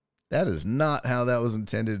 That is not how that was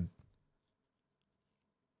intended.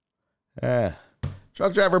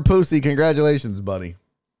 Truck driver Pussy, congratulations, buddy.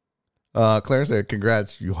 Claire said,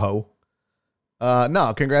 congrats, you hoe.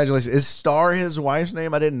 No, congratulations. Is Star his wife's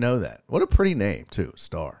name? I didn't know that. What a pretty name, too,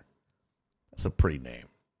 Star. That's a pretty name.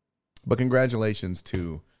 But congratulations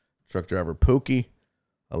to truck driver Pookie.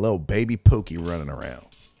 A little baby Pookie running around.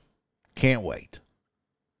 Can't wait.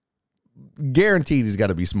 Guaranteed he's got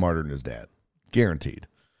to be smarter than his dad. Guaranteed.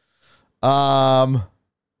 Oh,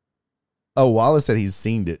 Wallace said he's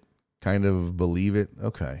seen it. Kind of believe it.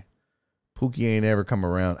 Okay. Pookie ain't ever come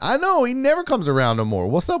around. I know, he never comes around no more.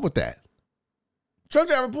 What's up with that? Truck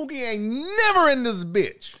driver Pookie ain't never in this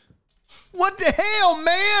bitch. What the hell,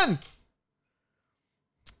 man?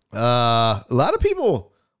 A lot of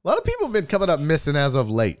people have been coming up missing as of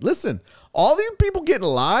late. Listen, all these people getting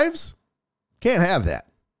lives, can't have that.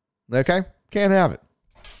 Okay? Can't have it.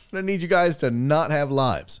 I need you guys to not have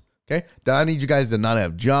lives. Okay? I need you guys to not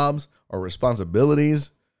have jobs or responsibilities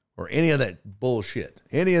or any of that bullshit.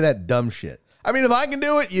 Any of that dumb shit. I mean, if I can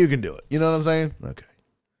do it, you can do it. You know what I'm saying? Okay.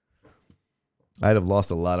 I'd have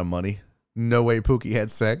lost a lot of money. No way Pookie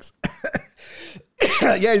had sex.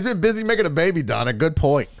 Yeah, he's been busy making a baby, Donna. Good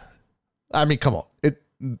point. I mean, come on.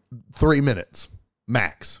 3 minutes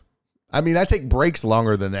max. I mean, I take breaks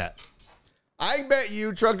longer than that. I bet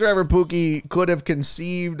you truck driver Pookie could have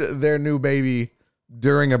conceived their new baby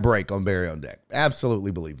during a break on Barry on Deck.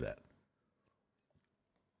 Absolutely believe that.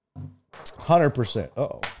 100%.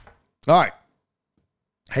 Uh-oh. All right.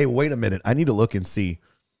 Hey, wait a minute. I need to look and see.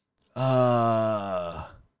 I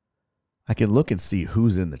can look and see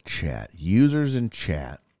who's in the chat. Users in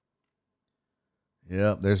chat.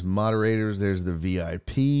 Yep, there's moderators. There's the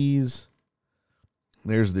VIPs.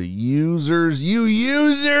 There's the users. You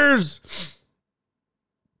users!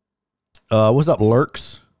 What's up,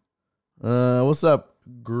 Lurks? What's up,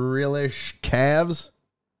 Grillish Calves?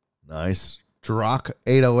 Nice. Drock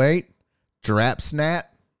 808. Drapsnat.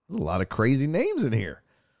 There's a lot of crazy names in here.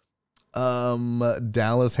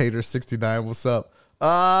 Dallas Hater 69. What's up?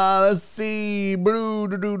 Let's see.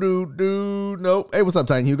 Nope. Hey, what's up,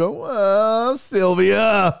 Titan Hugo?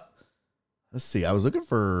 Sylvia. Let's see. I was looking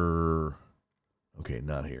for. Okay,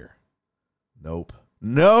 not here. Nope.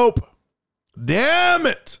 Damn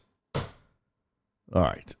it. All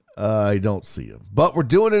right. I don't see him, but we're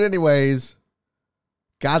doing it anyways.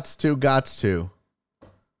 Gots to.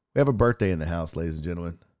 We have a birthday in the house, ladies and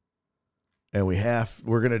gentlemen. And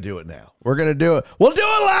we're going to do it now. We're going to do it. We'll do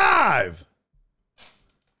it live.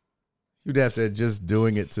 You'd have said just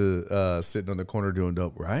doing it to sitting on the corner doing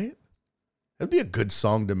dope, right? That'd be a good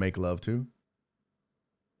song to make love to.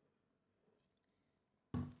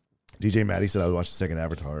 DJ Maddie said I was watching the second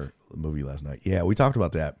Avatar movie last night. Yeah, we talked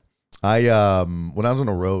about that. I when I was on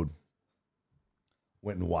the road,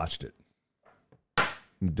 went and watched it.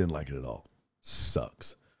 Didn't like it at all.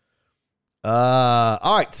 Sucks. All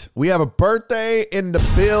right. We have a birthday in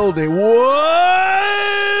the building. What?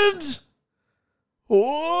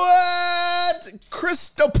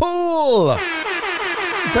 Crystal Pool.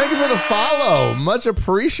 Thank you for the follow. Much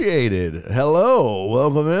appreciated. Hello.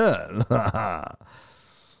 Welcome in.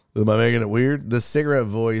 Am I making it weird? The cigarette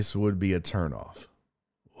voice would be a turnoff.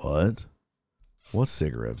 What? What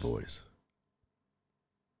cigarette voice?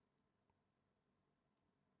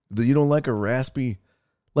 You don't like a raspy?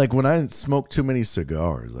 Like when I smoke too many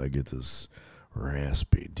cigars, I get this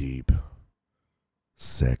raspy, deep,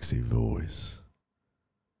 sexy voice.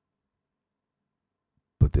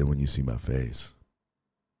 But then when you see my face,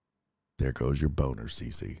 there goes your boner,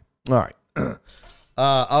 CC. All right.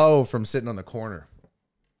 From sitting on the corner.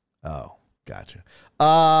 Oh, gotcha.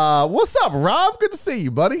 What's up, Rob? Good to see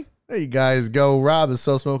you, buddy. There you guys go. Rob is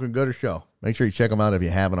So Smoking Gooder Show. Make sure you check him out if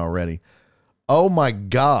you haven't already. Oh, my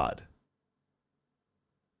God.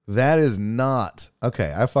 That is not.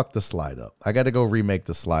 Okay, I fucked the slide up. I got to go remake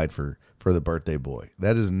the slide for the birthday boy.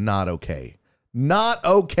 That is not okay. Not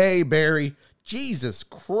okay, Barry. Jesus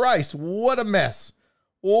Christ, what a mess.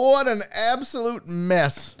 What an absolute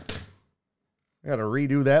mess. I got to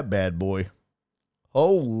redo that bad boy.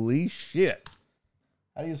 Holy shit.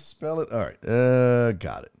 How do you spell it? All right.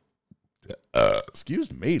 Got it.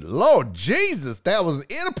 Excuse me. Lord Jesus, that was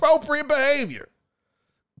inappropriate behavior.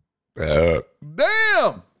 Damn.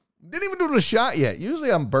 Didn't even do the shot yet.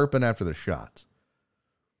 Usually I'm burping after the shots.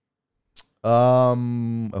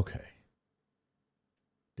 Okay.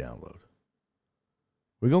 Download.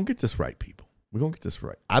 We're going to get this right, people. We're going to get this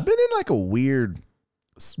right. I've been in like a weird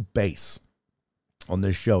space on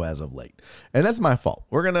this show as of late. And that's my fault.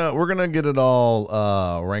 We're gonna get it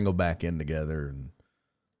all wrangled back in together and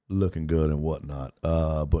looking good and whatnot.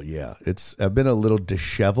 But yeah, I've been a little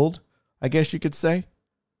disheveled, I guess you could say,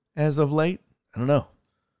 as of late. I don't know.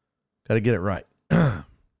 Got to get it right.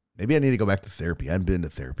 Maybe I need to go back to therapy. I haven't been to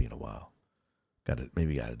therapy in a while. Got to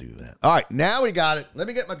do that. All right, now we got it. Let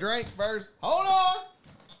me get my drink first. Hold on,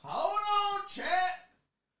 chat.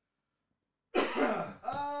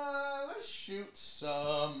 Let's shoot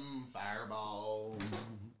some Fireball.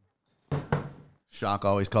 Shock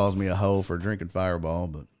always calls me a hoe for drinking Fireball,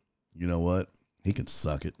 but you know what? He can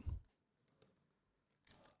suck it.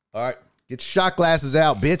 All right, get your shot glasses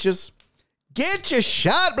out, bitches. Get your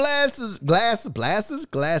shot glasses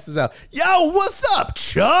out. Yo, what's up,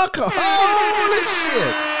 Chuck?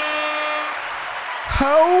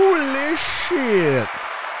 Holy shit.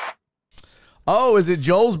 Oh, is it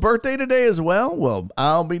Joel's birthday today as well? Well,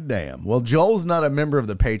 I'll be damned. Well, Joel's not a member of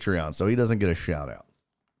the Patreon, so he doesn't get a shout out.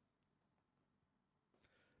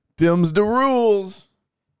 Dim's the rules.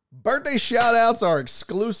 Birthday shout outs are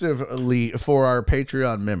exclusively for our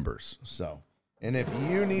Patreon members. So, and if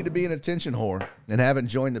you need to be an attention whore and haven't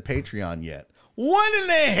joined the Patreon yet, what in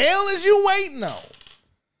the hell is you waiting on?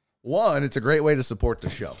 One, it's a great way to support the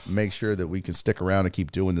show. Make sure that we can stick around and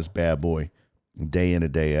keep doing this bad boy day in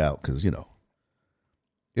and day out. Because, you know,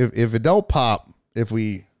 if it don't pop, if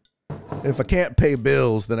I can't pay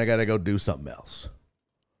bills, then I got to go do something else.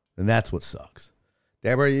 And that's what sucks.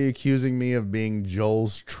 Deborah, are you accusing me of being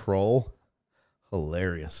Joel's troll?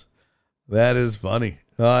 Hilarious. That is funny.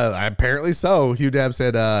 Apparently so. Hugh Dab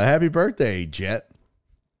said, happy birthday, Jet.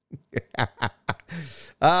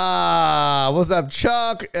 What's up,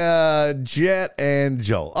 Chuck, Jet, and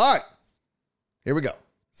Joel? All right. Here we go.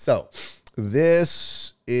 So,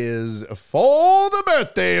 this is for the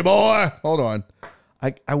birthday boy. Hold on.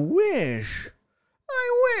 I wish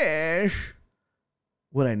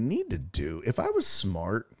what I need to do, if I was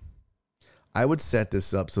smart, I would set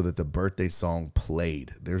this up so that the birthday song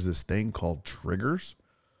played. There's this thing called triggers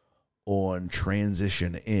on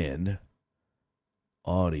transition in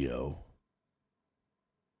audio.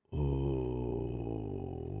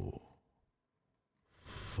 Oh,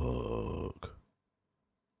 fuck.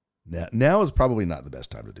 Now is probably not the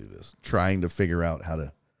best time to do this. Trying to figure out how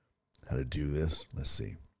to do this. Let's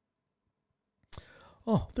see.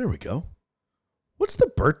 Oh, there we go. What's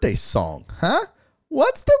the birthday song? Huh?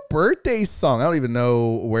 What's the birthday song? I don't even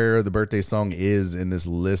know where the birthday song is in this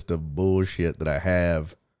list of bullshit that I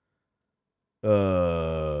have.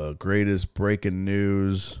 Greatest breaking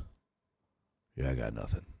news. Yeah, I got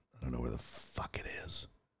nothing. I don't know where the fuck it is.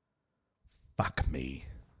 Fuck me.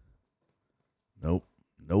 Nope.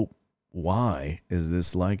 Why is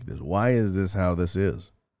this like this? Why is this how this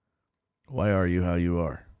is? Why are you how you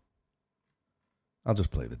are? I'll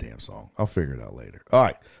just play the damn song. I'll figure it out later. All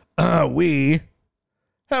right. We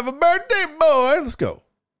have a birthday boy. Let's go.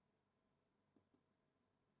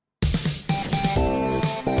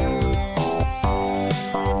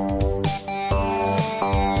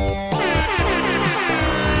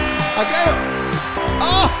 I got it.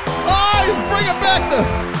 Oh, he's bringing back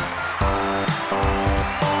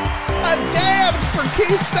a damned for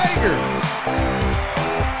Keith Sager.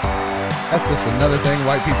 That's just another thing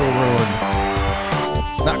white people ruined.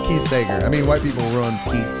 Not Keith Sager. I mean, white people ruined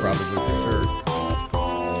Keith probably for sure.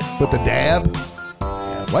 But the dab,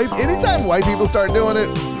 yeah, anytime white people start doing it,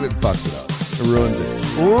 it fucks it up. It ruins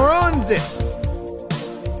it.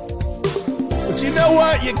 But you know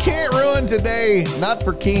what? You can't ruin today. Not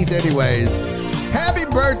for Keith anyways. Happy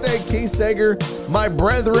birthday, Keith Sager, my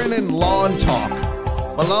brethren in Lawn Talk.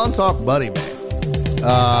 My Lawn Talk buddy, man.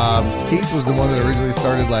 Keith was the one that originally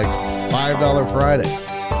started like $5 Fridays.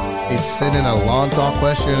 He'd send in a Lawn Talk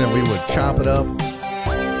question and we would chop it up.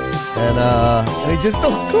 And he just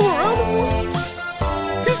don't go around anymore.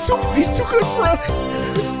 He's too good for us.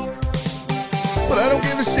 But I don't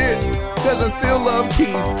give a shit because I still love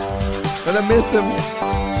Keith and I miss him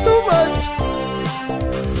so much.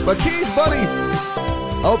 But Keith, buddy,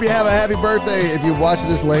 I hope you have a happy birthday. If you watch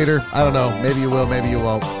this later, I don't know. Maybe you will, maybe you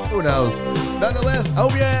won't. Who knows? Nonetheless, I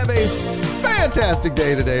hope you have a fantastic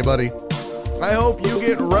day today, buddy. I hope you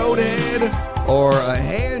get roadhead or a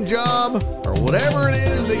hand job or whatever it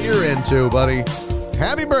is that you're into, buddy.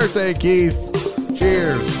 Happy birthday, Keith.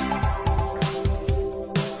 Cheers.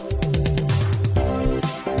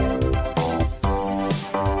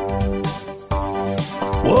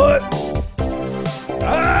 What?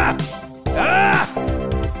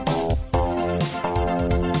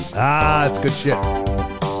 It's good shit.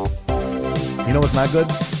 You know what's not good?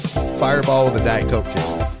 Fireball with a Diet Coke chip.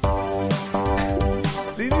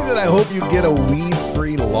 Cece said, I hope you get a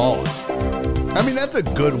weed-free lawn. I mean, that's a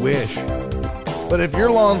good wish. But if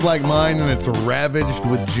your lawn's like mine and it's ravaged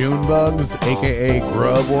with June bugs, a.k.a.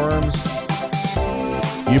 grub worms,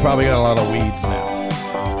 you probably got a lot of weeds now.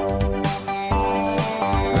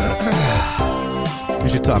 We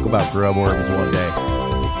should talk about grub worms one day.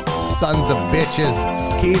 Sons of bitches.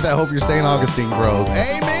 Keith, I hope your St. Augustine grows.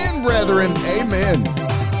 Amen, brethren. Amen.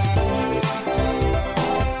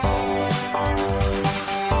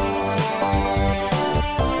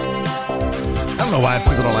 I don't know why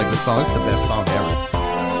people don't like this song. It's the best song ever.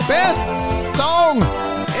 Best song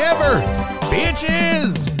ever,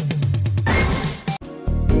 bitches.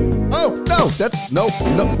 Oh, no, that's, no,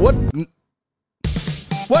 what?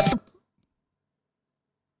 What the?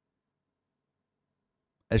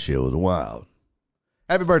 That shit was wild.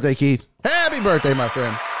 Happy birthday, Keith. Happy birthday, my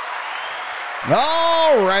friend.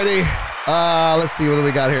 All righty. Let's see, what do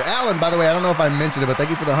we got here? Alan, by the way, I don't know if I mentioned it, but thank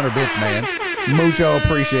you for the 100 bits, man. Mucho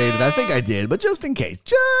appreciated. I think I did, but just in case.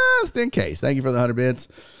 Thank you for the 100 bits.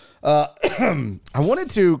 I wanted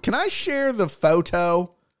to, can I share the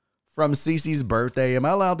photo from Cece's birthday? Am I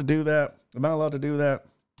allowed to do that? I don't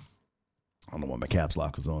know why my caps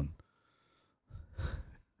lock was on.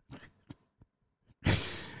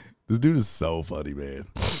 This dude is so funny, man.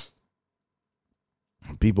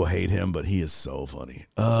 People hate him, but he is so funny.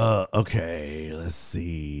 Okay, let's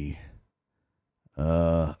see.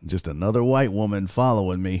 Just another white woman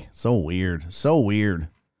following me. So weird.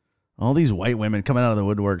 All these white women coming out of the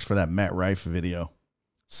woodworks for that Matt Rife video.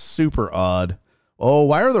 Super odd. Oh,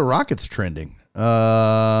 why are the rockets trending?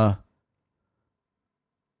 Okay.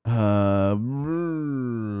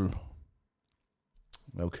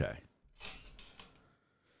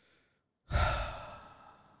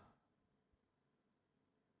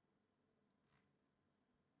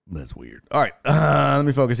 That's weird. All right. Let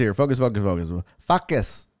me focus here. Focus.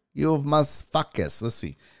 Focus. You must focus. Let's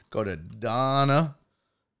see. Go to Donna.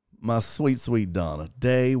 My sweet, sweet Donna.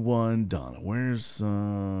 Day one Donna. Where's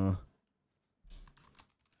trying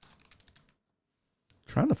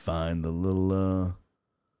to find the little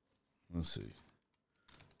let's see.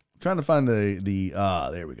 Trying to find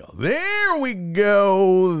there we go. There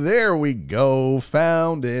we go.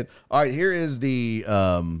 Found it. All right, here is the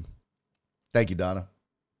thank you, Donna.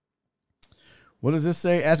 What does this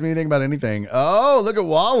say? Ask me anything about anything. Oh, look at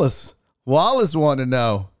Wallace. Wallace wanted to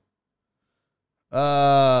know.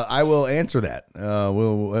 I will answer that.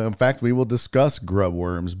 In fact, we will discuss grub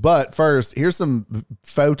worms. But first, here's some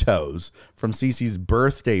photos from Cece's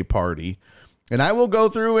birthday party. And I will go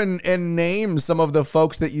through and name some of the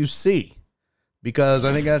folks that you see, because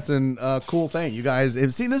I think that's a cool thing. You guys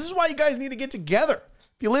have seen, this is why you guys need to get together.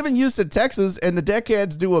 If you live in Houston, Texas, and the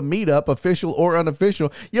Deckheads do a meetup, official or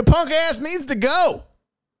unofficial, your punk ass needs to go.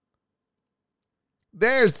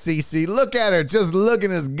 There's Cece. Look at her, just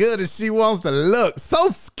looking as good as she wants to look. So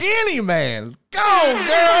skinny, man. Go,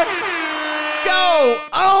 girl. Go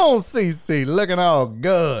on, Cece. Looking all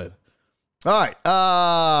good. All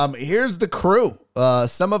right, here's the crew.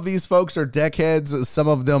 Some of these folks are Deckheads. Some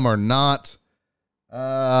of them are not.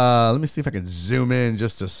 Let me see if I can zoom in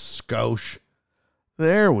just a skosh.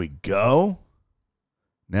 There we go.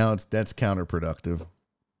 Now that's counterproductive.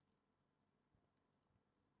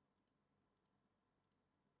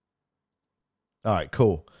 All right,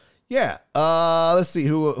 cool. Yeah. Let's see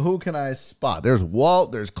who can I spot. There's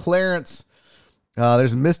Walt. There's Clarence.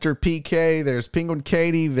 There's Mr. PK. There's Penguin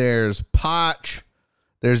Katie. There's Potch.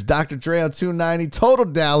 There's Dr. Dre on 290. Total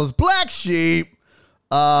Dallas. Black Sheep.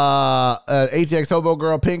 ATX Hobo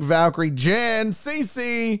Girl. Pink Valkyrie. Jen.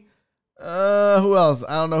 CC. Who else?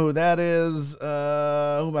 I don't know who that is. Who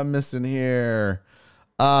am I missing here?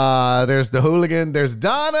 There's the Hooligan. There's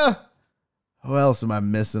Donna. Who else am I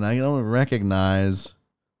missing? I don't recognize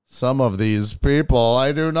some of these people.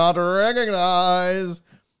 I do not recognize.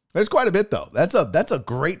 There's quite a bit, though. That's a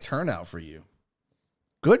great turnout for you.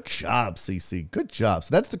 Good job, CC. Good job.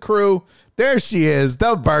 So that's the crew. There she is,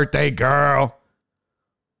 the birthday girl.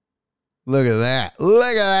 Look at that. Look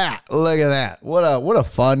at that. Look at that. What a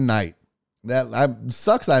fun night.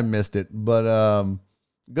 Sucks I missed it, but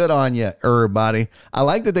good on you, everybody. I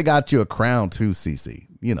like that they got you a crown too, CC.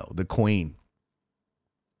 You know, the queen.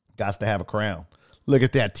 Got to have a crown. Look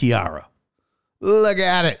at that tiara. Look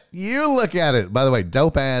at it. You look at it. By the way,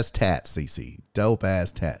 dope ass tat, CC. Dope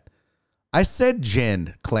ass tat. I said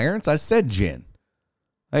Jen, Clarence. I said Jen.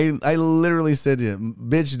 I literally said Jen.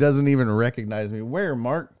 Bitch doesn't even recognize me. Where,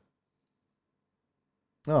 Mark?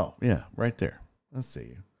 Oh, yeah, right there. Let's see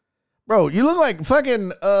you. Bro, you look like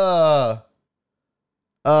fucking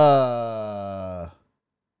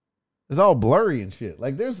it's all blurry and shit.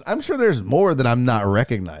 Like I'm sure there's more that I'm not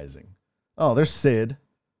recognizing. Oh, there's Sid.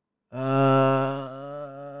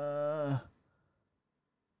 I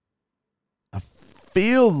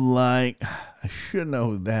feel like I should know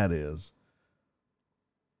who that is.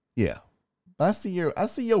 Yeah. I see your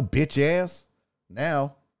bitch ass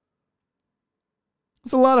now.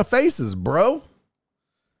 It's a lot of faces, bro.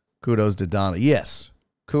 Kudos to Donna. Yes.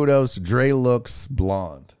 Kudos to Dre looks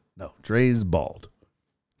blonde. No, Dre's bald.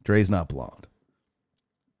 Dre's not blonde.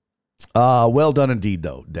 Well done indeed,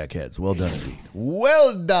 though, Deckheads. Well done indeed.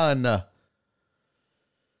 Well done.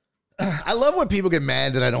 I love when people get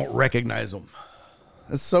mad that I don't recognize them.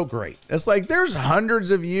 It's so great. It's like there's hundreds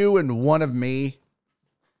of you and one of me.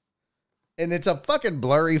 And it's a fucking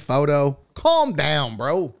blurry photo. Calm down,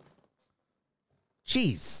 bro.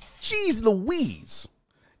 Jeez. Jeez Louise.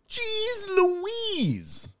 Jeez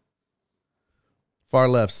Louise. Far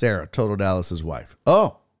left, Sarah, Total Dallas's wife.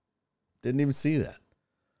 Oh, didn't even see that.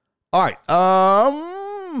 All right.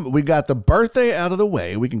 We got the birthday out of the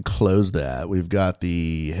way. We can close that. We've got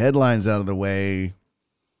the headlines out of the way.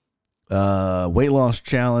 Weight loss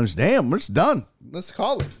challenge. Damn, it's done. Let's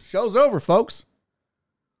call it. Show's over, folks.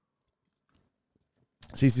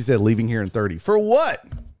 CC said leaving here in 30. For what?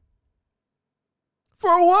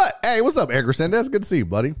 For what? Hey, what's up, Edgar Sendez? Good to see you,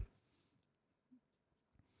 buddy.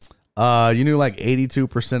 You knew like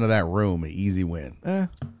 82% of that room. An easy win.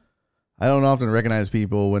 I don't often recognize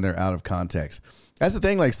people when they're out of context. That's the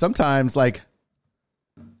thing. Like sometimes, like,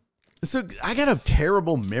 so I got a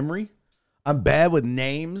terrible memory. I'm bad with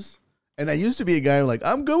names. And I used to be a guy who like,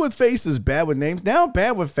 I'm good with faces, bad with names. Now I'm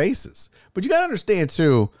bad with faces. But you got to understand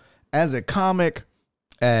too, as a comic,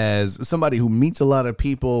 as somebody who meets a lot of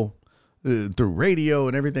people through radio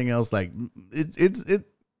and everything else, like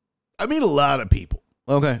I meet a lot of people.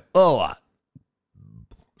 Okay. A lot.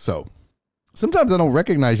 So Sometimes I don't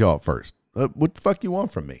recognize y'all at first. What the fuck you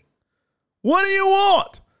want from me? What do you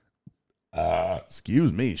want?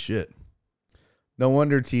 Excuse me, shit. No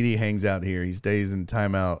wonder TD hangs out here. He stays in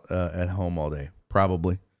timeout at home all day.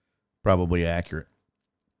 Probably accurate.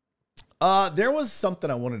 There was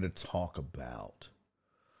something I wanted to talk about.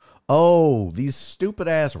 Oh, these stupid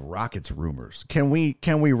ass Rockets rumors. Can we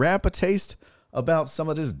wrap a taste about some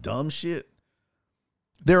of this dumb shit?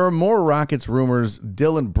 There are more Rockets rumors.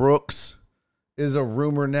 Dylan Brooks is a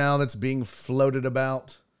rumor now that's being floated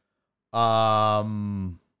about.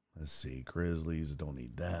 Let's see. Grizzlies, don't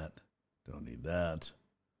need that. Don't need that.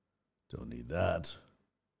 Don't need that.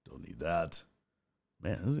 Don't need that.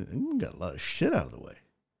 Man, we got a lot of shit out of the way.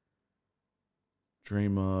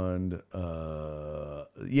 Draymond,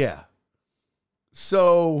 yeah.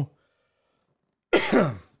 So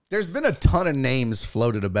there's been a ton of names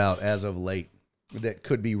floated about as of late that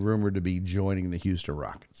could be rumored to be joining the Houston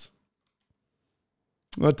Rockets.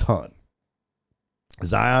 A ton.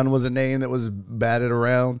 Zion was a name that was batted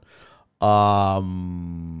around.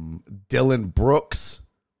 Dylan Brooks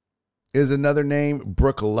is another name.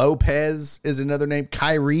 Brook Lopez is another name.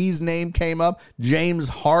 Kyrie's name came up. James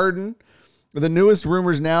Harden. The newest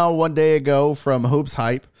rumors now, one day ago from Hoops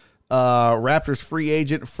Hype, Raptors free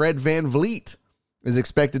agent Fred VanVleet is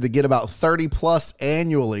expected to get about 30 plus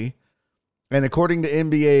annually. And according to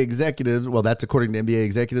NBA executives, well, that's according to NBA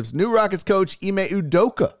executives, new Rockets coach Ime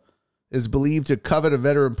Udoka is believed to covet a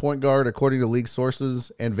veteran point guard, according to league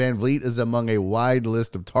sources, and VanVleet is among a wide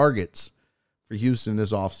list of targets for Houston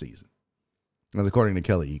this offseason. That's according to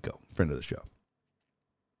Kelly Iko, friend of the show.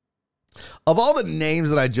 Of all the names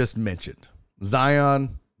that I just mentioned,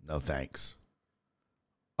 Zion, no thanks.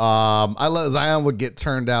 I let Zion would get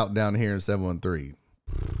turned out down here in 713.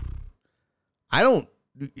 I don't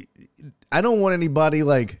want anybody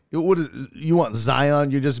like, what is, you want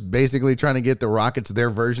Zion? You're just basically trying to get the Rockets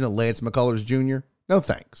their version of Lance McCullers Jr. No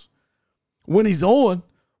thanks. When he's on,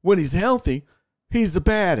 when he's healthy, he's a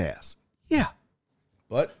badass. Yeah.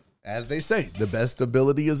 But as they say, the best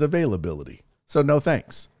ability is availability. So no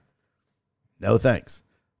thanks. No thanks.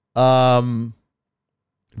 Dylan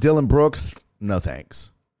Brooks, no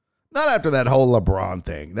thanks. Not after that whole LeBron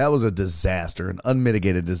thing. That was a disaster, an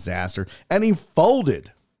unmitigated disaster. And he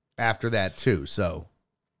folded after that too. So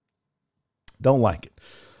don't like it.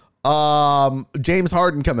 James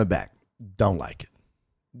Harden coming back. Don't like it.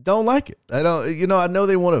 Don't like it. I know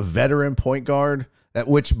they want a veteran point guard,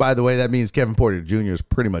 which, by the way, that means Kevin Porter Jr. is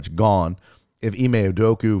pretty much gone. If Ime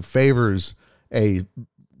Udoka favors a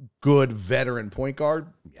good veteran point guard,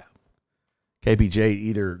 yeah. KPJ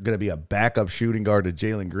either going to be a backup shooting guard to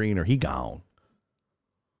Jalen Green or he gone.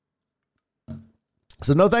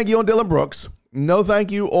 So no thank you on Dylan Brooks. No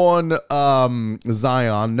thank you on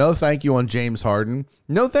Zion. No thank you on James Harden.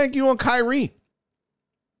 No thank you on Kyrie.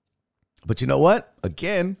 But you know what?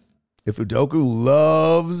 Again, if Udoka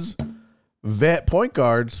loves vet point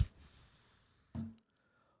guards,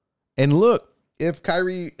 and look, if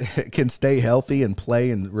Kyrie can stay healthy and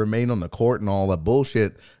play and remain on the court and all that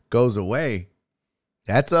bullshit goes away,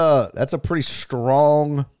 that's a pretty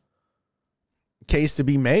strong case to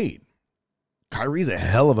be made. Kyrie's a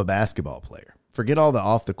hell of a basketball player. Forget all the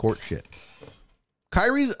off the court shit.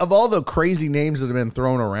 Kyrie's, of all the crazy names that have been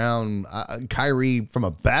thrown around, Kyrie from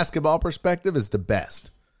a basketball perspective is the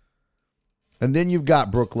best. And then you've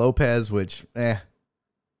got Brook Lopez, which,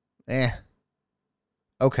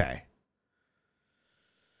 okay.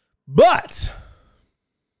 But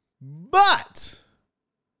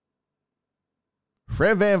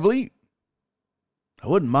Fred VanVleet, I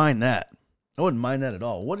wouldn't mind that. I wouldn't mind that at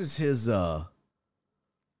all. What is his, let's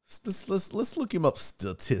look him up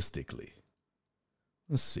statistically.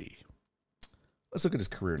 Let's see. Let's look at his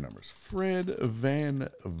career numbers. Fred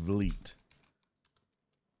VanVleet.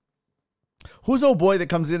 Who's old boy that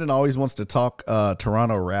comes in and always wants to talk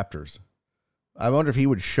Toronto Raptors? I wonder if he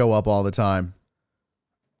would show up all the time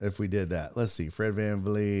if we did that. Let's see. Fred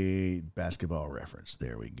VanVleet, basketball reference.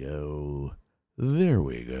 There we go. There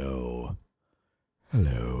we go.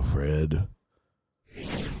 Hello, Fred.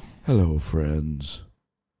 Hello, friends.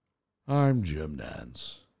 I'm Jim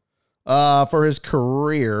Nance. For his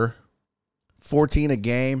career, 14 a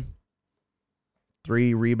game,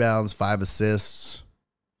 3 rebounds, 5 assists,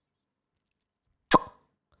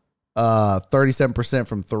 37%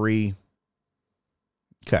 from 3.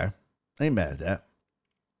 Okay. I ain't mad at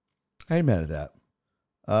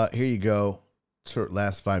that. Here you go.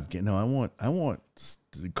 Last 5 games. No, I want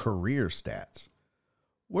career stats.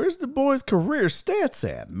 Where's the boys' career stats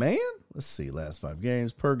at, man? Let's see. Last 5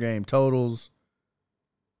 games, per game totals,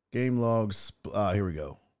 game logs. Here we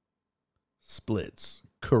go. Splits,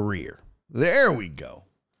 career. There we go.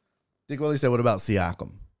 Dick Willie said, what about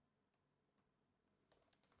Siakam?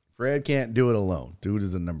 Fred can't do it alone. Dude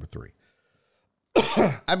is a number 3.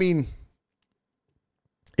 I mean,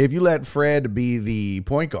 if you let Fred be the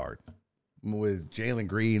point guard with Jalen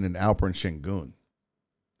Green and Alperen Sengun, it's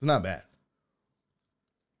not bad.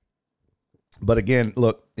 But again,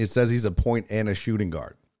 look, it says he's a point and a shooting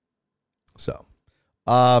guard. So,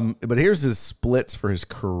 but here's his splits for his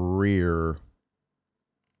career.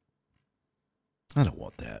 I don't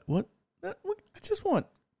want that. What? I just want.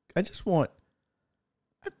 I just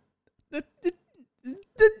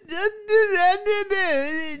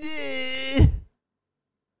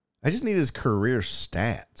need his career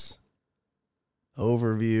stats.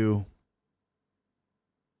 Overview.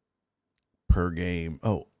 Per game.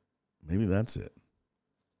 Oh, maybe that's it.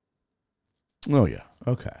 Oh, yeah.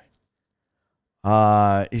 Okay.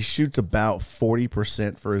 He shoots about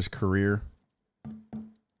 40% for his career.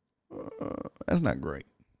 That's not great.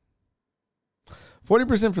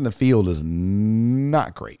 40% from the field is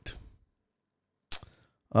not great.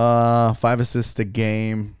 5 assists a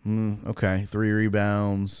game. Okay. 3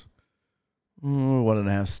 rebounds.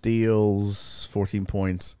 1.5 steals. 14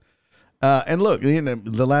 points. And look,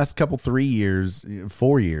 the last couple 4 years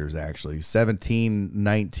actually, 17,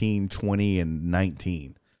 19, 20, and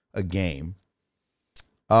 19 a game.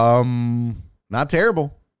 Not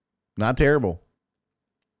terrible. Not terrible.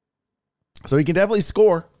 So he can definitely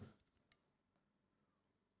score.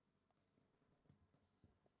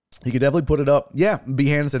 He could definitely put it up. Yeah,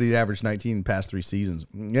 Behan said he averaged 19 past 3 seasons.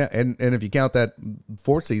 Yeah, and if you count that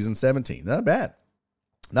 4th season, 17. Not bad.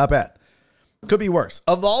 Not bad. Could be worse.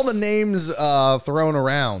 Of all the names thrown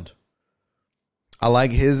around, I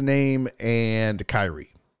like his name and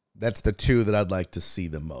Kyrie. That's the 2 that I'd like to see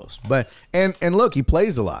the most. But and look, he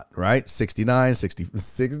plays a lot, right? 69, 60,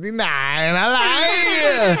 69. I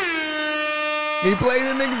like it. He played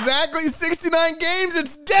in exactly 69 games.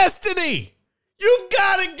 It's destiny. You've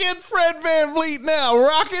got to get Fred VanVleet now,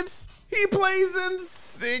 Rockets. He plays in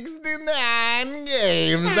 69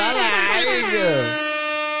 games. I like it.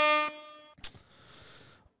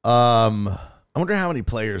 I wonder how many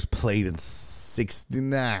players played in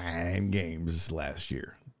 69 games last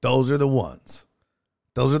year. Those are the ones.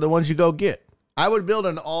 Those are the ones you go get. I would build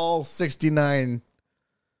an all 69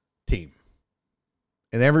 team.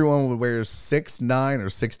 And everyone would wear 6'9" or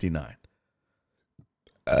 69.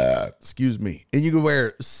 Excuse me. And you could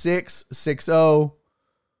wear 6, 6'0".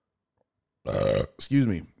 Excuse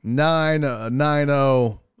me. 9,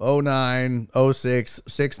 9'0", 09, 06,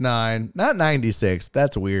 6'9". Not 96.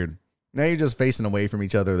 That's weird. Now you're just facing away from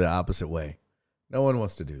each other the opposite way. No one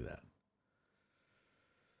wants to do that.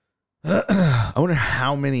 I wonder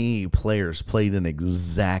how many players played in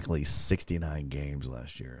exactly 69 games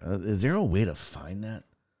last year. Is there a way to find that?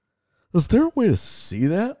 Is there a way to see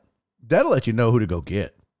that? That'll let you know who to go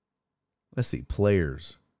get. Let's see.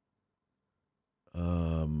 Players.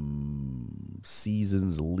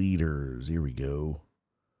 Seasons leaders. Here we go.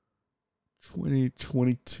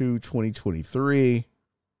 2022, 2023.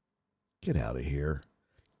 Get out of here.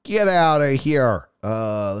 Get out of here.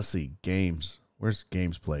 Let's see. Games. Where's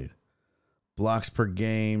games played? Blocks per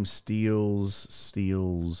game, steals.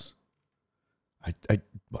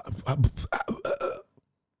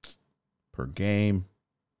 Per game.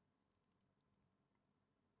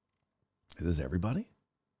 Is this everybody?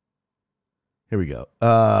 Here we go.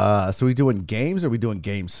 So we doing games or we doing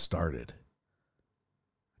games started?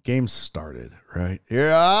 Games started, right?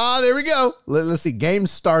 Yeah, there we go. Let's see.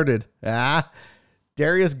 Games started.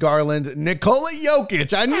 Darius Garland, Nikola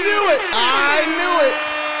Jokic. I knew it.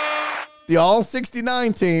 The all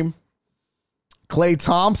 69 team. Klay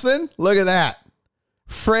Thompson. Look at that.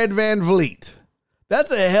 Fred VanVleet.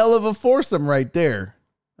 That's a hell of a foursome right there.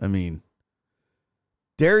 I mean,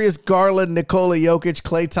 Darius Garland, Nikola Jokic,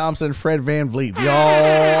 Klay Thompson, Fred VanVleet. The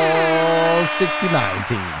all 69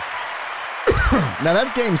 team. Now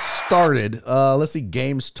that's games started. Let's see.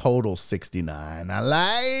 Games total 69. I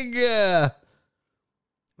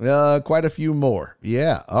like quite a few more.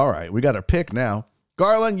 Yeah. All right. We got our pick now.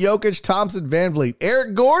 Garland, Jokic, Thompson, VanVleet,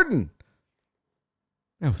 Eric Gordon.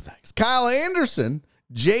 Oh, thanks. Kyle Anderson,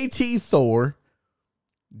 JT Thor,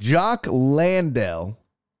 Jock Landale.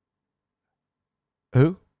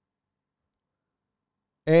 Who?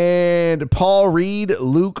 And Paul Reed,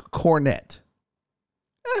 Luke Cornett.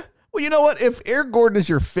 Well, you know what? If Eric Gordon is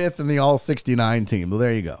your 5th in the all 69 team, well,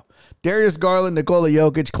 there you go. Darius Garland, Nikola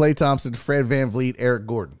Jokic, Klay Thompson, Fred VanVleet, Eric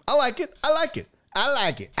Gordon. I like it.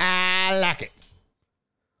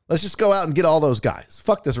 Let's just go out and get all those guys.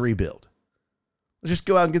 Fuck this rebuild. Let's just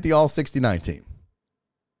go out and get the all 69 team.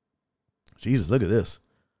 Jesus, look at this.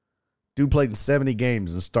 Dude played in 70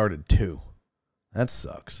 games and started 2. That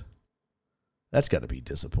sucks. That's got to be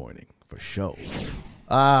disappointing for sure.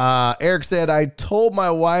 Eric said, I told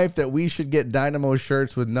my wife that we should get Dynamo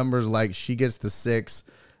shirts with numbers like she gets the 6,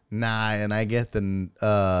 9, and I get the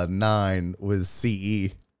 9 with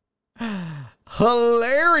CE.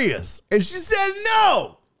 Hilarious. And she said,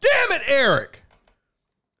 no. Damn it, Eric.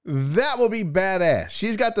 That will be badass.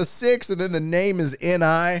 She's got the 6 and then the name is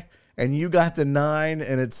NI and you got the 9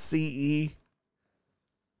 and it's CE.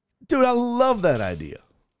 Dude, I love that idea.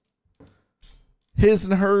 His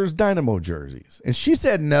and hers Dynamo jerseys. And she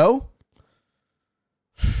said no.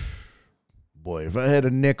 Boy, if I had a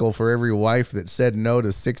nickel for every wife that said no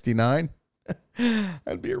to 69,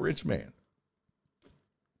 I'd be a rich man.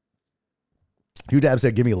 UDAB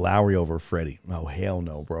said, give me Lowry over Freddie. Oh, hell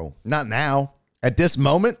no, bro. Not now. At this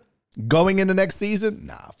moment, going into next season?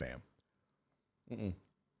 Nah, fam. Mm-mm.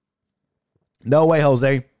 No way,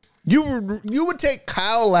 Jose. You would take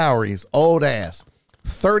Kyle Lowry's old ass,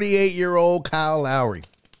 38-year-old Kyle Lowry,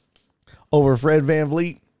 over Fred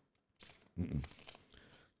VanVleet? Mm-mm.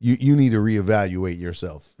 You need to reevaluate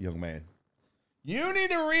yourself, young man. You need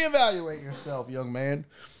to reevaluate yourself, young man.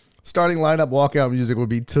 Starting lineup walkout music would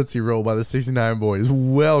be Tootsie Roll by the 69 Boys.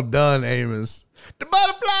 Well done, Amos. The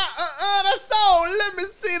butterfly, the soul. Let me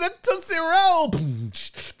see the Tootsie Roll.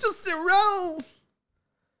 Tootsie Roll.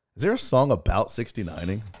 Is there a song about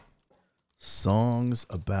 69ing? Songs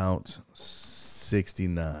about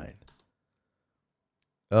 69.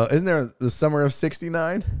 Isn't there the summer of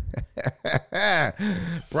 69?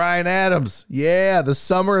 Bryan Adams. Yeah, the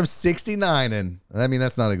summer of 69. And I mean,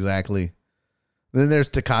 that's not exactly. Then there's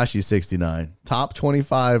Tekashi 69. Top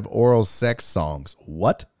 25 oral sex songs.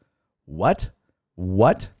 What?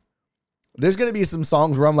 There's going to be some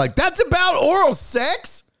songs where I'm like, that's about oral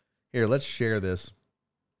sex? Here, let's share this.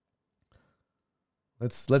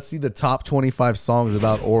 Let's see the top 25 songs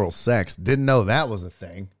about oral sex. Didn't know that was a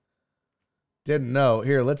thing. Didn't know.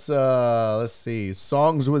 Here, let's see.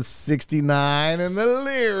 Songs with 69 in the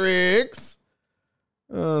lyrics.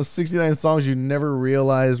 69 songs you never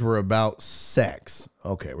realized were about sex.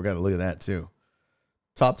 Okay, we're going to look at that too.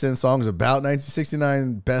 Top 10 songs about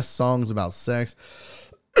 1969. Best songs about sex.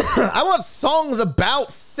 I want songs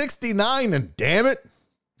about 69, and damn it.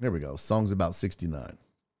 There we go. Songs about 69.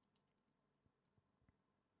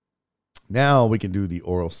 Now we can do the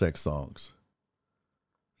oral sex songs.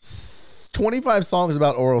 25 songs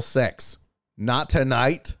about oral sex. Not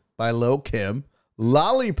Tonight by Lil' Kim.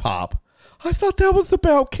 Lollipop. I thought that was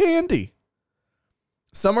about candy.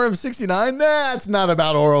 Summer of 69? Nah, it's not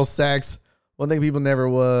about oral sex. One thing people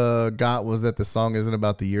never got was that the song isn't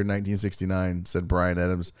about the year 1969, said Bryan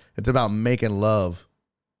Adams. It's about making love.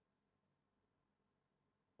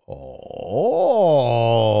 Oh.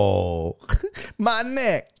 My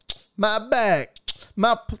neck, my back,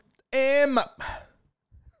 and my...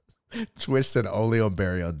 Twitch said only on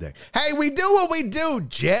Barry on deck. Hey, we do what we do,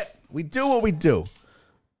 Jet. We do what we do.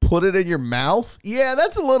 Put it in your mouth? Yeah,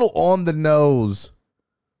 that's a little on the nose.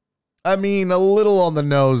 I mean, a little on the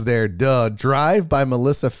nose there. Duh. Drive by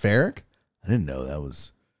Melissa Farrick? I didn't know that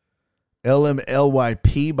was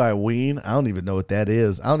LMLYP by Ween. I don't even know what that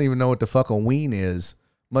is. I don't even know what the fuck a Ween is,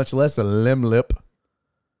 much less a limb lip.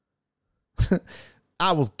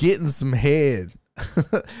 I was getting some head.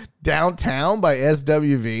 Downtown by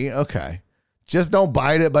SWV. Okay. Just Don't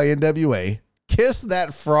Bite It by NWA. Kiss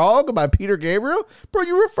That Frog by Peter Gabriel? Bro,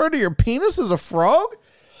 you refer to your penis as a frog?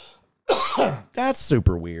 That's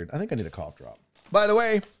super weird. I think I need a cough drop. By the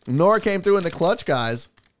way, Nora came through in the clutch, guys.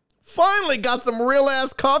 Finally got some real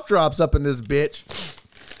ass cough drops up in this bitch.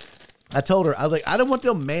 I told her, I was like, I don't want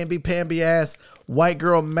them mamby-pamby ass white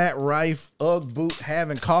girl Matt Rife Ugg boot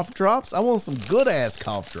having cough drops. I want some good ass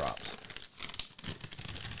cough drops.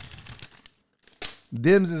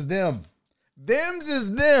 Dims is them. Dims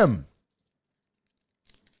is them.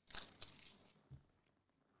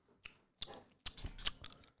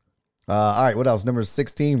 All right, what else? Number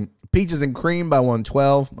 16, Peaches and Cream by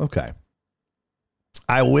 112. Okay.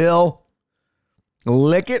 I Will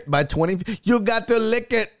Lick It by 20. You got to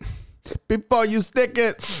lick it before you stick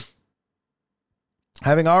it.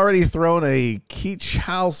 Having already thrown a Keach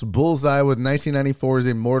House bullseye with 1994's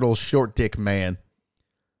Immortal Short Dick Man,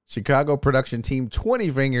 Chicago production team 20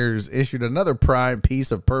 Fingers issued another prime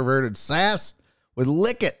piece of perverted sass with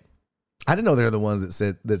Lick It. I didn't know they're the ones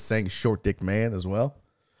that sang Short Dick Man as well.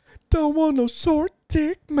 Don't want no short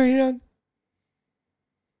dick man.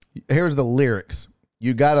 Here's the lyrics.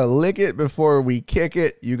 You got to lick it before we kick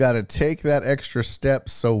it. You got to take that extra step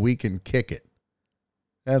so we can kick it.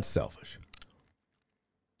 That's selfish.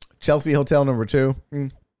 Chelsea Hotel number 2.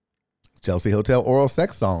 Chelsea Hotel oral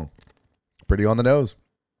sex song. pretty on the nose.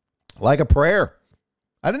 Like a Prayer.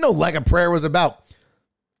 I didn't know Like a Prayer was about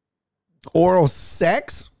oral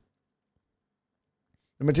sex.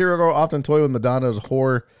 The Material Girl often toyed with Madonna's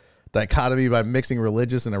horror dichotomy by mixing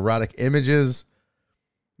religious and erotic images.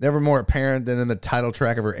 Never more apparent than in the title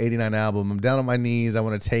track of her 89 album. I'm down on my knees. I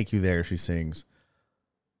want to take you there, she sings.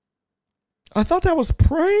 I thought that was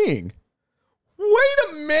praying. Wait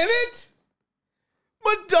a minute.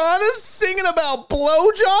 Madonna's singing about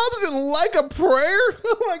blowjobs and Like a Prayer?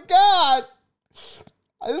 Oh my God.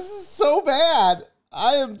 This is so bad.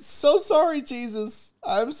 I am so sorry, Jesus.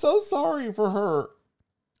 I'm so sorry for her.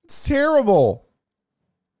 It's terrible.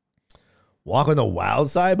 Walk on the Wild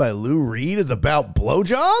Side by Lou Reed is about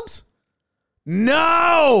blowjobs?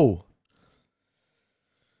 No!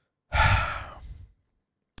 I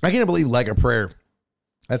can't believe Like a Prayer.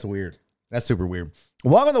 That's weird. That's super weird.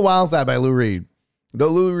 Walk on the Wild Side by Lou Reed. Though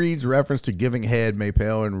Lou Reed's reference to giving head may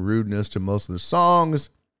pale in rudeness to most of the songs,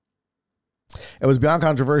 it was beyond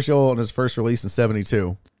controversial on his first release in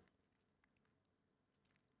 1972.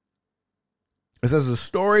 It says the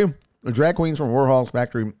story of drag queens from Warhol's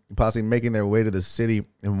factory posse making their way to the city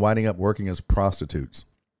and winding up working as prostitutes.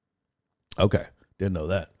 Okay, didn't know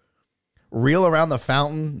that. Reel Around the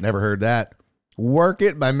Fountain, never heard that. Work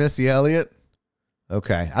It by Missy Elliott.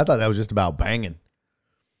 Okay, I thought that was just about banging.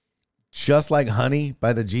 Just Like Honey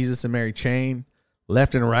by the Jesus and Mary Chain.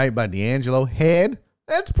 Left and Right by D'Angelo. Head,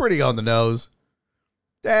 that's pretty on the nose.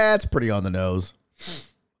 That's pretty on the nose.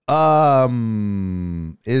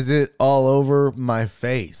 Is It All Over My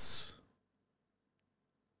Face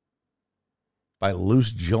by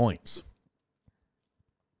Loose Joints.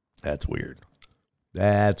 That's weird.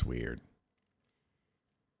 That's weird.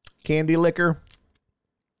 Candy Liquor.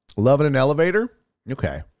 Love in an Elevator.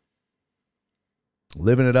 Okay.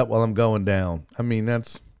 Living It Up While I'm Going Down. I mean,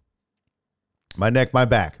 that's My Neck, My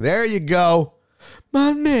Back. There you go.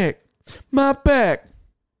 My neck, my back.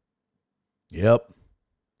 Yep.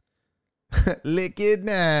 Lick it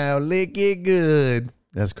now. Lick it good.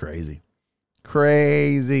 That's crazy.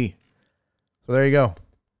 Crazy. So there you go.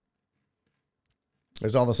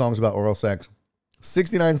 There's all the songs about oral sex.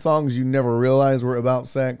 69 songs you never realized were about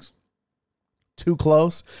sex. Too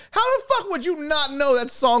Close. How the fuck would you not know that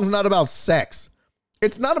song's not about sex?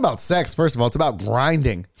 It's not about sex, first of all. It's about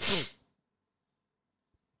grinding.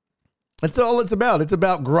 That's all it's about. It's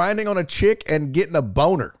about grinding on a chick and getting a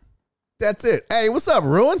boner. That's it. Hey, what's up,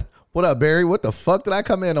 Ruin? What up, Barry? What the fuck did I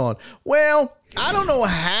come in on? Well, I don't know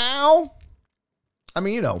how. I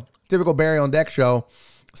mean, you know, typical Barry on Deck show.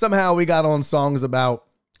 Somehow we got on songs about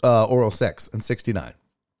oral sex in 69.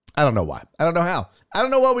 I don't know why. I don't know how. I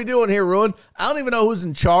don't know what we doing here, Ruin. I don't even know who's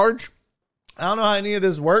in charge. I don't know how any of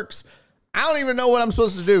this works. I don't even know what I'm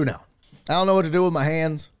supposed to do now. I don't know what to do with my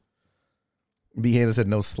hands. B. Hannah said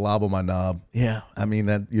no slob on my knob. Yeah, I mean,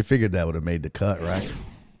 that you figured that would have made the cut, right?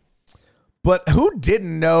 But who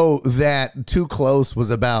didn't know that Too Close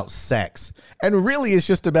was about sex? And really, it's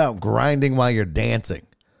just about grinding while you're dancing.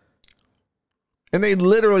 And they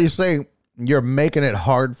literally say, you're making it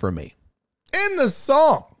hard for me. In the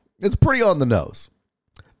song. It's pretty on the nose.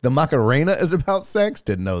 The Macarena is about sex.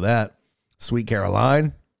 Didn't know that. Sweet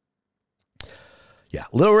Caroline. Yeah,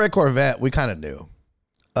 Little Red Corvette, we kind of knew.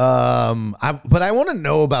 But I want to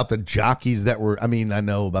know about the jockeys that were, I mean, I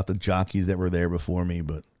know about the jockeys that were there before me,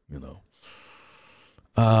 but, you know.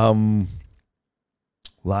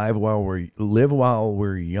 Live While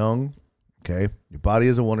We're Young. Okay. Your Body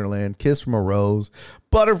is a Wonderland. Kiss from a Rose.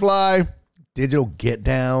 Butterfly. Digital Get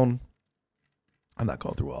Down. I'm not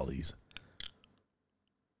going through all these.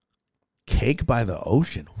 Cake by the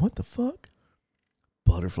Ocean. What the fuck?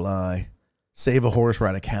 Butterfly. Save a Horse,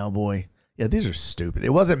 Ride a Cowboy. Yeah, these are stupid. It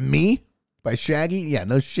Wasn't Me by Shaggy. Yeah,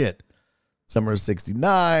 no shit. Summer of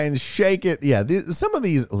 69. Shake It. Yeah, some of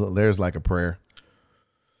these. There's Like a Prayer.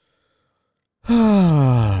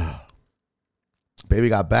 Baby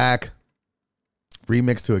Got Back.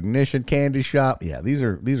 Remix to Ignition. Candy Shop. Yeah, these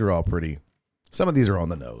are all pretty. Some of these are on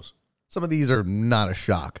the nose. Some of these are not a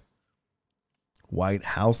shock. White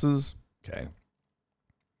Houses. Okay.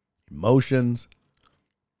 Emotions.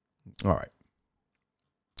 All right.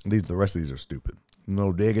 The rest of these are stupid.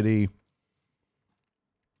 No Diggity.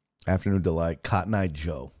 Afternoon Delight. Cotton Eye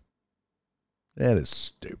Joe. That is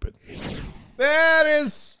stupid. That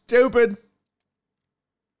is stupid.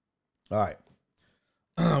 All right.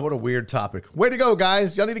 What a weird topic. Way to go,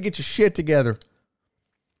 guys. Y'all need to get your shit together.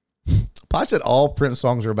 Potch said all Prince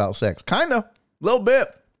songs are about sex. Kind of. A little bit.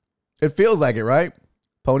 It feels like it, right?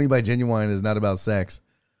 Pony by Genuine is not about sex.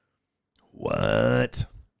 What?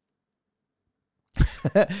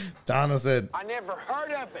 Donna said, I never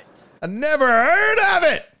heard of it. I never heard of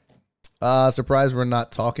it. Surprised we're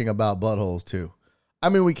not talking about buttholes too. I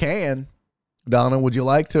mean, we can. Donna, would you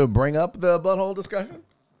like to bring up the butthole discussion?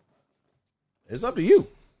 It's up to you.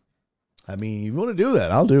 I mean, if you want to do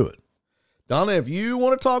that, I'll do it. Donna, if you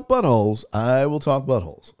want to talk buttholes, I will talk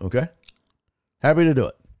buttholes. Okay? Happy to do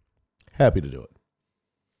it. Happy to do it.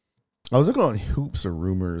 I was looking on Hoops or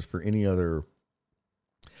Rumors for any other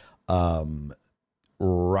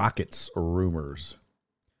Rockets or rumors.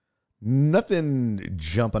 Nothing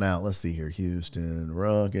jumping out. Let's see here. Houston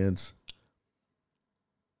Rockets.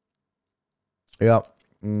 Yep.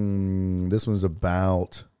 This one's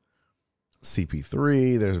about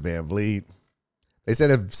CP3. There's Van Vliet. They said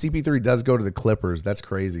if CP3 does go to the Clippers, that's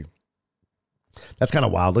crazy. That's kind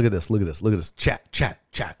of wild. Look at this. Look at this. Look at this. Chat.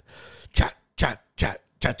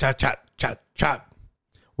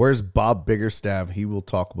 Where's Bob Biggerstaff? He will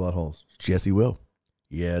talk buttholes. Yes, he will.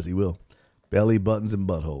 Yes, he will. Belly buttons and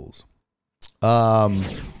buttholes.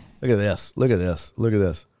 Look at this. Look at this. Look at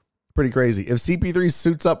this. Pretty crazy. If CP3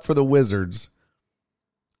 suits up for the Wizards,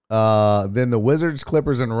 then the Wizards,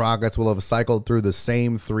 Clippers, and Rockets will have cycled through the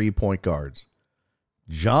same 3 point guards.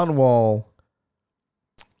 John Wall.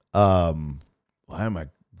 Why am I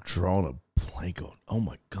drawing a blank on? Oh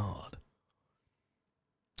my God.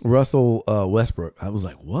 Russell Westbrook. I was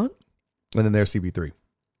like, what? And then there's CP3.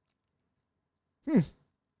 Pretty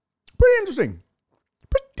interesting.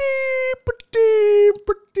 Pretty.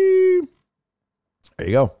 There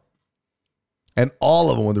you go. And all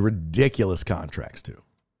of them with ridiculous contracts too.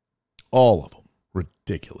 All of them.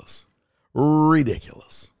 Ridiculous.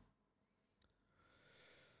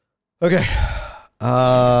 Okay.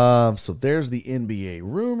 So there's the NBA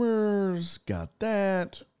rumors. Got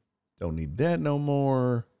that. Don't need that no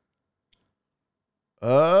more.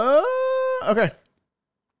 Okay.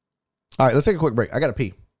 All right, let's take a quick break. I got to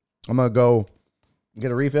pee. I'm going to go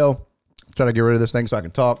get a refill. Try to get rid of this thing so I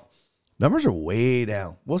can talk. Numbers are way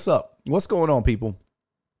down. What's up? What's going on, people?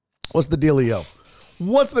 What's the dealio?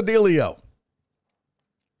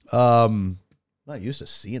 I'm not used to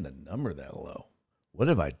seeing the number that low. What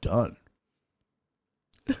have I done?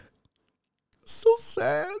 So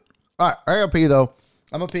sad. All right, I got to pee, though.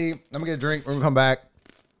 I'm going to pee. I'm going to get a drink. We're going to come back.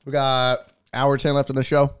 We got hour 10 left in the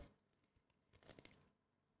show.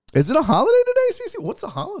 Is it a holiday today, CC? What's a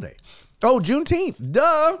holiday? Oh, Juneteenth.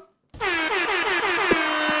 Duh.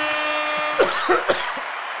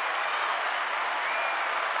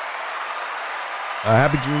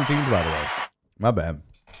 Happy Juneteenth, by the way. My bad.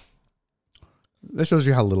 That shows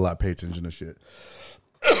you how little I pay attention to shit.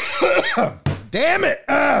 Damn it.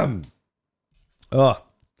 I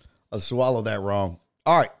swallowed that wrong.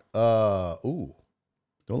 All right. Don't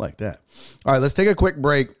like that. All right, let's take a quick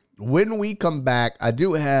break. When we come back, I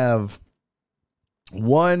do have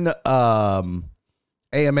one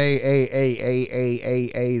AMA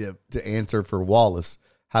to answer for Wallace.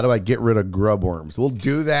 How do I get rid of grub worms? We'll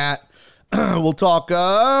do that. We'll talk. We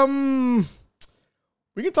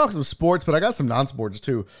can talk some sports, but I got some non-sports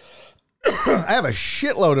too. I have a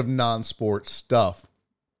shitload of non-sports stuff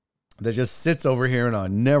that just sits over here, and I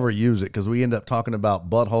never use it because we end up talking about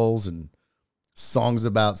buttholes and songs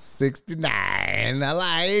about 69. I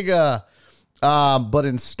like. But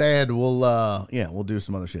instead, we'll do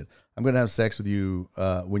some other shit. I'm gonna have sex with you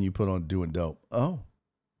when you put on Doing Dope. Oh,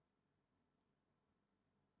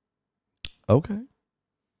 okay.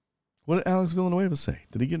 What did Alex Villanueva say?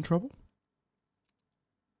 Did he get in trouble?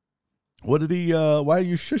 What did he? Why are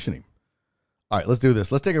you shushing him? All right, let's do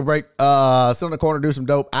this. Let's take a break. Sit on the corner, do some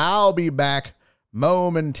dope. I'll be back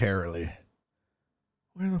momentarily.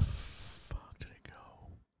 Where the fuck did it go?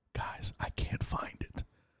 Guys, I can't find it.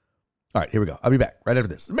 All right, here we go. I'll be back right after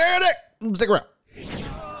this. Meredith, stick around.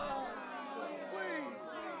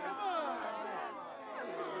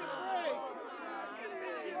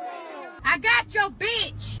 I got your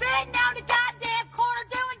bitch sitting down the goddamn corner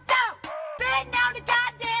doing dope. Sitting down the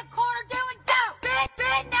goddamn corner doing dope.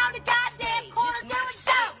 Sitting down the goddamn corner doing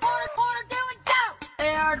dope. Corner doing dope.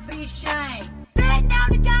 They are to be ashamed. Sitting down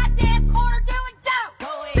the goddamn corner doing dope.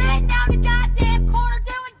 Sitting down the goddamn corner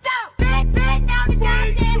doing dope. Sitting down the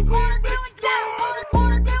goddamn corner doing dope.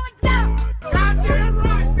 Corner doing dope. Goddamn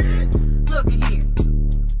right, bitch. Look at here.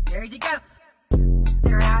 There you go.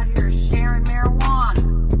 They're out here sharing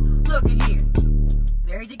marijuana. Look at here.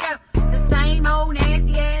 There you go. The same old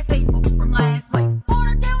nasty ass people from last week.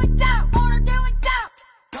 Corner doing dope. Corner doing dope.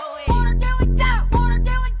 Corner doing dope. Corner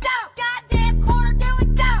doing dope. Goddamn corner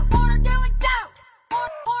doing dope. Corner doing dope.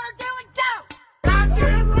 Corner doing dope.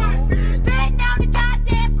 Goddamn right, bitch. Sitting down the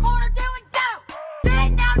goddamn corner doing dope.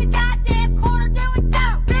 Sitting down the goddamn corner doing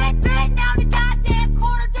dope. Sitting down the goddamn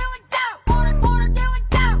corner doing dope. Corner doing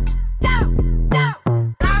dope. Dope.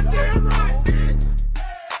 Goddamn right.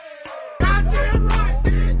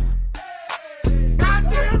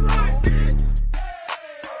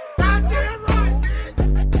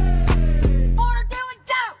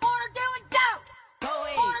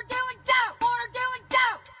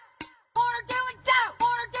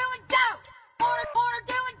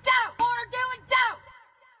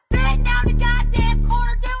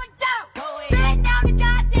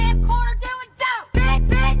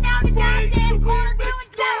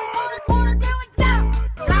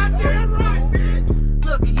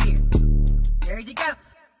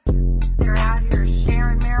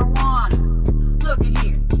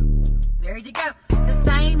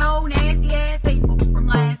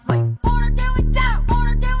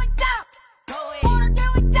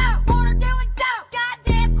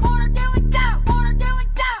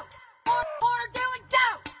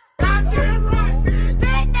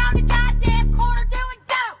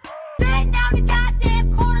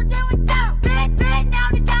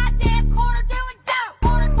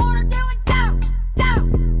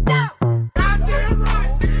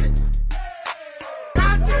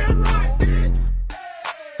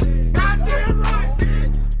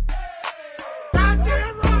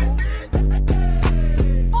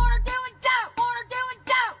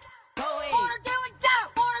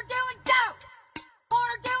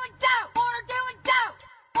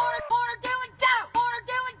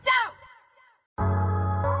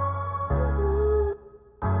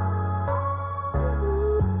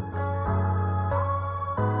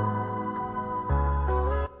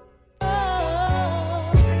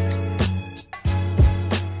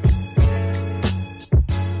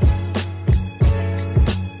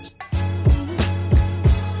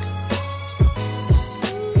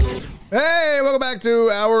 Hey, welcome back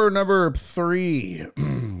to hour number 3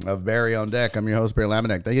 of Barry on Deck. I'm your host, Barry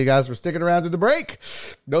Laminack. Thank you guys for sticking around through the break.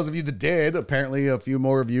 Those of you that did, apparently a few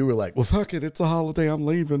more of you were like, well, fuck it. It's a holiday. I'm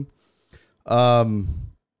leaving.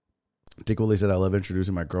 Dick Willie said, I love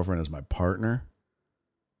introducing my girlfriend as my partner.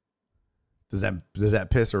 Does that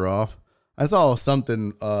piss her off? I saw something,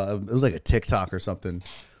 it was like a TikTok or something,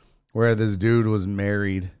 where this dude was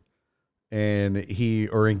married and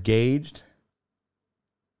or engaged.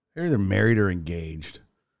 They're either married or engaged.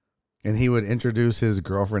 And he would introduce his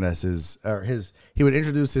girlfriend as he would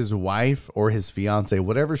introduce his wife or his fiance,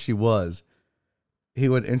 whatever she was. He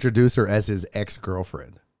would introduce her as his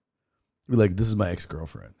ex-girlfriend. He'd be like, this is my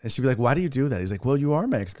ex-girlfriend. And she'd be like, why do you do that? He's like, well, you are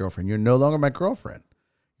my ex-girlfriend. You're no longer my girlfriend.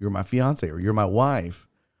 You're my fiance, or you're my wife.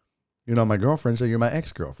 You're not my girlfriend, so you're my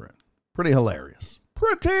ex-girlfriend. Pretty hilarious.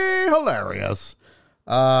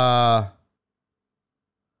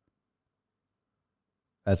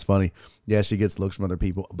 That's funny. Yeah, she gets looks from other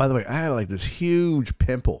people. By the way, I had like this huge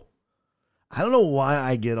pimple. I don't know why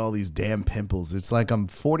I get all these damn pimples. It's like I'm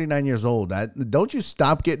 49 years old. Don't you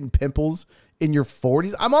stop getting pimples in your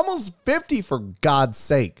 40s? I'm almost 50, for God's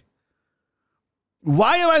sake.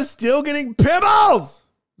 Why am I still getting pimples?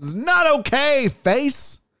 It's not okay,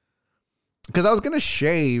 face. Because I was going to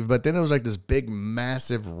shave, but then it was like this big,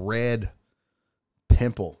 massive red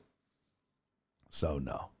pimple. So,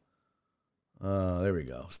 no. There we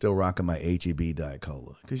go. Still rocking my HEB Diet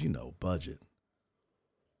Cola. Because, budget.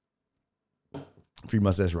 Free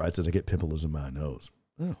Mustache Ride says I get pimples in my nose.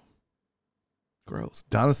 Oh. Gross.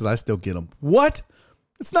 Donna says I still get them. What?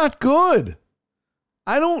 It's not good.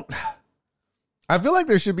 I feel like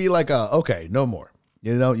there should be like okay, no more.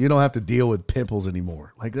 You don't have to deal with pimples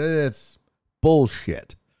anymore. Like, it's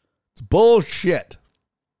bullshit. It's bullshit.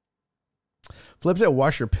 Flip said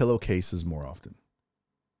wash your pillowcases more often.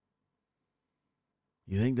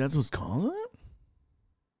 You think that's what's causing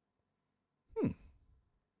it?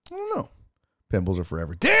 I don't know. Pimples are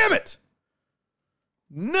forever. Damn it!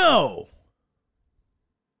 No!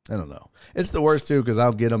 I don't know. It's the worst, too, because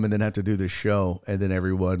I'll get them and then have to do this show, and then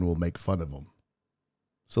everyone will make fun of them.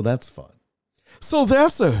 So that's fun. So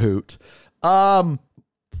that's a hoot. Let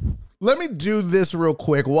me do this real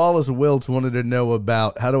quick. Wallace Wilts wanted to know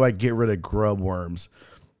about how do I get rid of grub worms.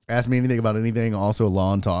 Ask me anything about anything. Also,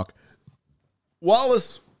 lawn talk.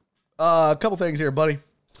 Wallace, a couple things here, buddy.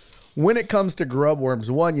 When it comes to grub worms,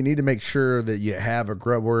 one, you need to make sure that you have a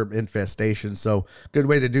grub worm infestation. So good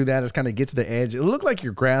way to do that is kind of get to the edge. It looked like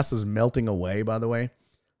your grass is melting away, by the way.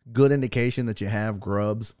 Good indication that you have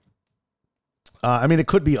grubs. It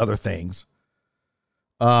could be other things.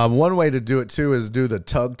 One way to do it, too, is do the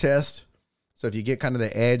tug test. So if you get kind of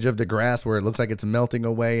the edge of the grass where it looks like it's melting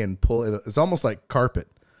away and pull it, it's almost like carpet,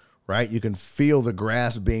 right? You can feel the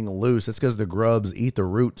grass being loose. It's because the grubs eat the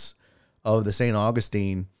roots of the St.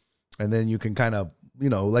 Augustine. And then you can kind of,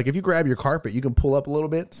 like if you grab your carpet, you can pull up a little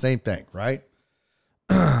bit. Same thing, right?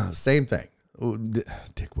 Same thing. Ooh,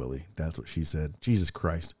 Dick Willie, that's what she said. Jesus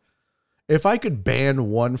Christ. If I could ban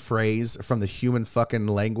one phrase from the human fucking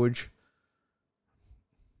language,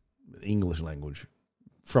 English language,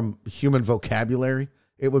 from human vocabulary,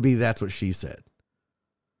 it would be that's what she said.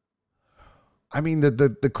 I mean,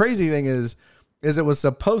 the crazy thing is it was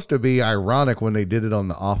supposed to be ironic when they did it on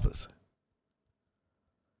The Office.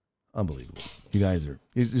 Unbelievable. You guys are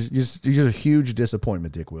you're just a huge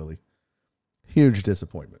disappointment, Dick Willie. Huge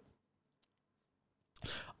disappointment.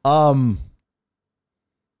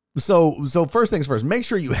 So first things first, make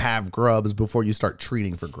sure you have grubs before you start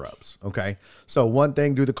treating for grubs. Okay. So one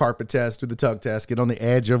thing, do the carpet test, do the tug test, get on the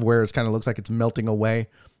edge of where it's kind of looks like it's melting away,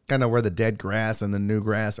 kind of where the dead grass and the new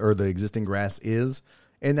grass or the existing grass is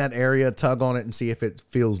in that area. Tug on it and see if it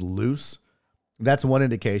feels loose. That's one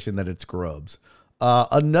indication that it's grubs.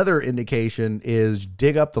 Another indication is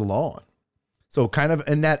dig up the lawn. So kind of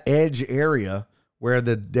in that edge area where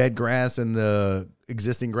the dead grass and the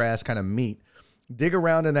existing grass kind of meet, dig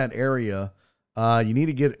around in that area. You need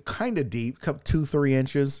to get kind of deep, 2-3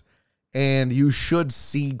 inches, and you should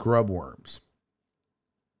see grub worms.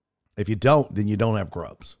 If you don't, then you don't have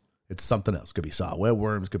grubs. It's something else. Could be saw web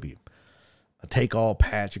worms, could be a take-all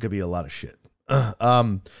patch. It could be a lot of shit.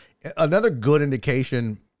 Another good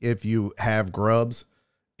indication if you have grubs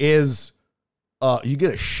is you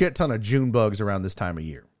get a shit ton of June bugs around this time of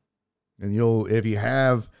year. And if you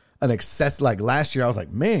have an excess, like last year, I was like,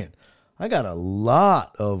 man, I got a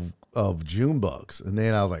lot of June bugs. And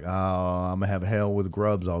then I was like, oh, I'm going to have hell with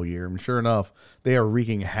grubs all year. And sure enough, they are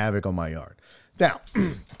wreaking havoc on my yard. Now,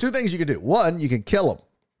 two things you can do. One, you can kill them.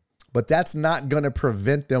 But that's not going to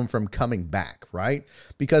prevent them from coming back, right?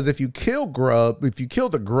 Because if you kill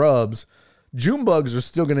the grubs, June bugs are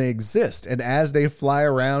still going to exist. And as they fly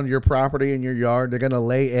around your property and your yard, they're going to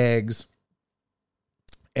lay eggs.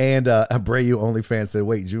 And Abreu OnlyFans said,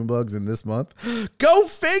 wait, June bugs in this month? Go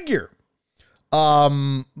figure.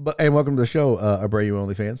 And welcome to the show, Abreu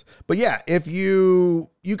OnlyFans. But yeah, if you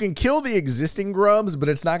can kill the existing grubs, but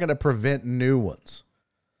it's not going to prevent new ones.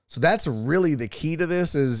 So that's really the key to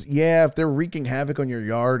this is, yeah, if they're wreaking havoc on your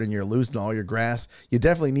yard and you're losing all your grass, you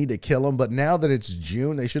definitely need to kill them. But now that it's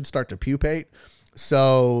June, they should start to pupate.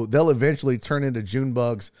 So they'll eventually turn into June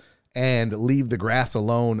bugs and leave the grass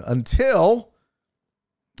alone until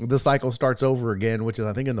the cycle starts over again, which is,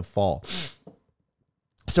 I think, in the fall.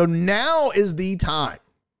 So now is the time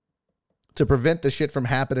to prevent the shit from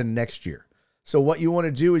happening next year. So what you want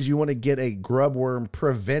to do is you want to get a grub worm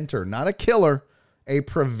preventer, not a killer, a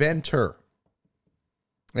preventer.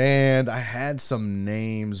 And I had some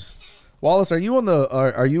names. Wallace, are you on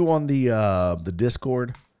the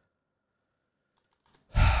Discord?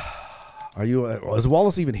 Is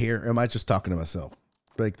Wallace even here? Or am I just talking to myself?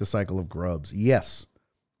 Break the cycle of grubs. Yes.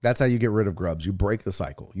 That's how you get rid of grubs. You break the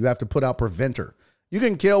cycle. You have to put out preventer. You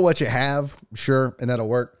can kill what you have, sure, and that'll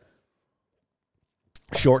work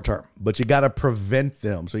short term, but you got to prevent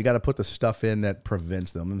them. So you got to put the stuff in that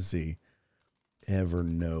prevents them. Let me see.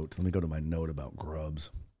 Evernote. Let me go to my note about grubs.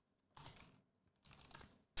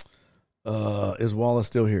 Is Wallace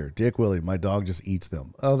still here? Dick Willie, my dog just eats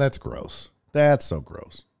them. Oh, that's gross. That's so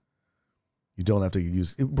gross. You don't have to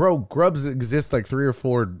use... Bro, grubs exist like 3 or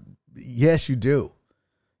 4... Yes, you do.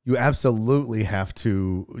 You absolutely have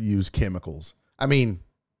to use chemicals. I mean,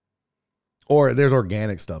 or there's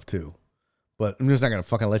organic stuff too, but I'm just not going to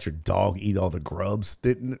fucking let your dog eat all the grubs.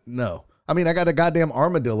 No. I mean, I got a goddamn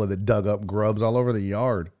armadillo that dug up grubs all over the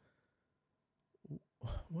yard.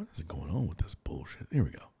 What is going on with this bullshit? Here we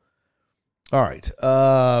go. All right.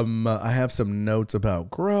 I have some notes about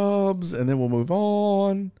grubs and then we'll move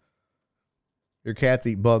on. Your cats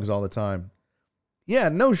eat bugs all the time. Yeah,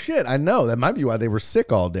 no shit. I know. That might be why they were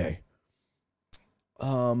sick all day.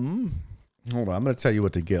 Hold on, I'm going to tell you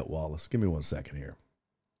what to get, Wallace. Give me 1 second here.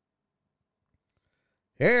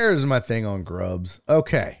 Here's my thing on grubs.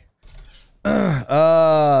 Okay.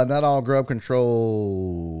 Not all grub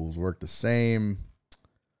controls work the same.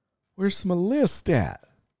 Where's my list at?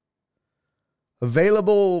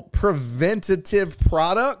 Available preventative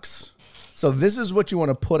products. So this is what you want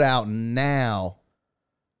to put out now.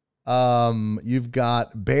 You've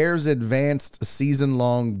got Bayer's Advanced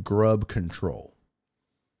Season-Long Grub Control.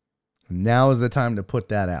 Now is the time to put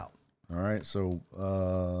that out. All right, so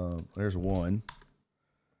there's one.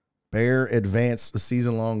 Bayer Advanced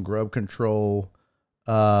Season-Long Grub Control.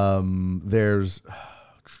 There's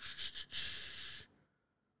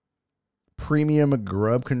Premium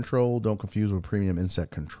Grub Control. Don't confuse with Premium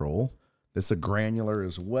Insect Control. This is a granular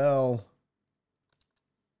as well.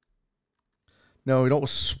 No, you don't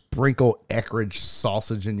sprinkle Eckrich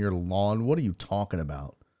sausage in your lawn. What are you talking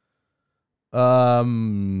about?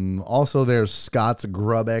 Also there's Scott's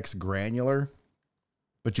Grub X granular,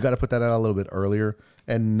 but you got to put that out a little bit earlier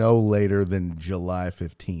and no later than July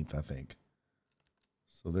 15th, I think.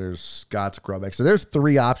 So there's Scott's Grub X. So there's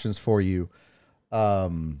 3 options for you.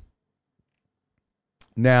 Now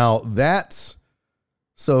that's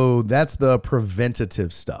the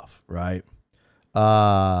preventative stuff, right?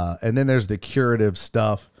 And then there's the curative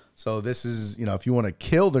stuff. So this is, if you want to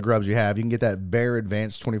kill the grubs you have, you can get that Bayer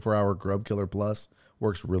Advanced 24-Hour Grub Killer Plus.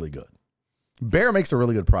 Works really good. Bayer makes a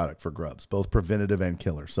really good product for grubs, both preventative and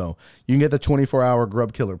killer. So you can get the 24-Hour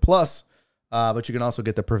Grub Killer Plus, but you can also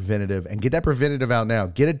get the preventative and get that preventative out now.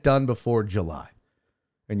 Get it done before July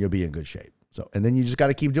and you'll be in good shape. So, and then you just got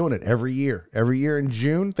to keep doing it every year. Every year in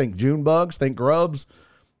June, think June bugs, think grubs,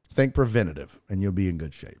 think preventative, and you'll be in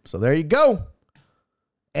good shape. So there you go.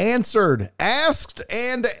 Answered, asked,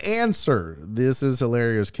 and answered. This is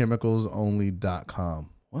hilarious. Chemicalsonly.com.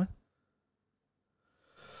 What?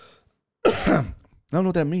 I don't know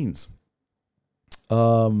what that means.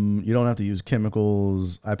 You don't have to use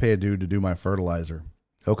chemicals. I pay a dude to do my fertilizer.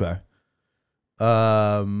 Okay.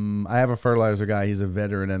 I have a fertilizer guy. He's a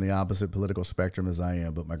veteran in the opposite political spectrum as I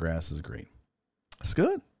am, but my grass is green. That's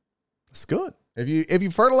good. That's good. If you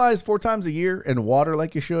fertilize 4 times a year and water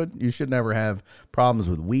like you should never have problems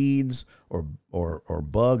with weeds or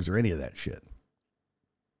bugs or any of that shit.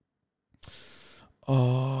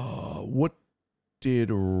 What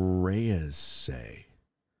did Reyes say?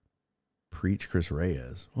 Preach Chris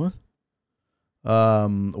Reyes. What?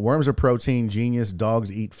 Worms are protein genius.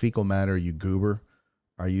 Dogs eat fecal matter, you goober.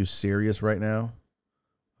 Are you serious right now?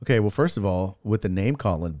 Okay, well, first of all, with the name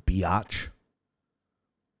calling, biatch.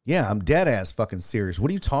 Yeah, I'm dead ass fucking serious. What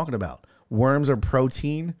are you talking about? Worms are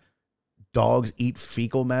protein? dogs eat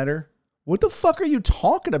fecal matter. What the fuck are you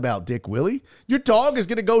talking about, Dick Willie? Your dog is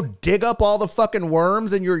going to go dig up all the fucking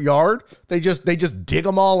worms in your yard? They just dig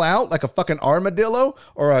them all out like a fucking armadillo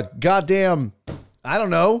or a goddamn, I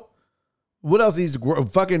don't know. What else? He's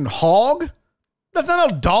fucking hog? That's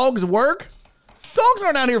not how dogs work. Dogs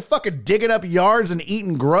aren't out here fucking digging up yards and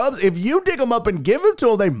eating grubs. If you dig them up and give them to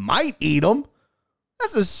them, they might eat them.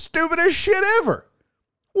 That's the stupidest shit ever.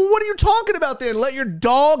 Well, what are you talking about then? Let your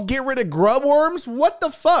dog get rid of grub worms? What the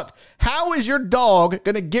fuck? How is your dog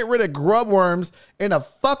going to get rid of grub worms in a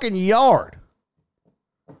fucking yard?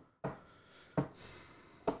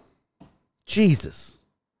 Jesus.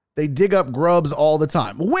 They dig up grubs all the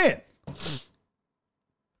time. When?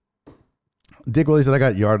 Dick Willie said, I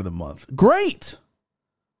got yard of the month. Great.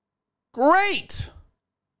 Great.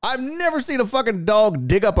 I've never seen a fucking dog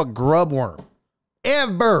dig up a grub worm.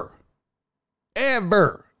 Ever.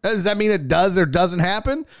 Does that mean it does or doesn't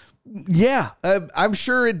happen? Yeah, I'm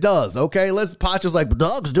sure it does. Okay, Pacha's like,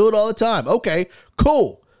 dogs do it all the time. Okay,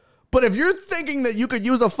 cool. But if you're thinking that you could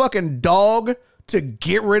use a fucking dog to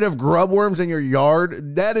get rid of grub worms in your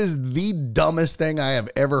yard, that is the dumbest thing I have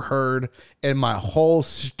ever heard in my whole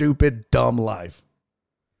stupid, dumb life.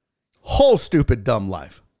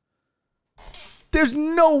 There's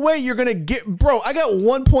no way you're going to get, bro, I got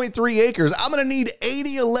 1.3 acres. I'm going to need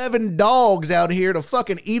 11 dogs out here to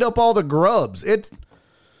fucking eat up all the grubs.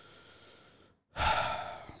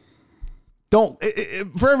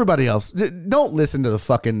 For everybody else, don't listen to the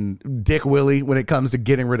fucking Dick Willie when it comes to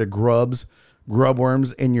getting rid of grub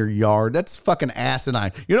worms in your yard. That's fucking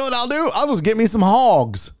asinine. You know what I'll do? I'll just get me some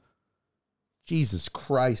hogs. Jesus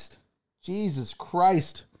Christ.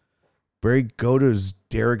 Barry, go to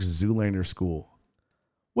Derek Zoolander school.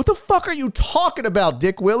 What the fuck are you talking about,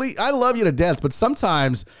 Dick Willie? I love you to death, but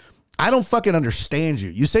sometimes I don't fucking understand you.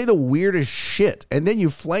 You say the weirdest shit, and then you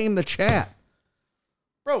flame the chat.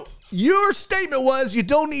 Bro, your statement was you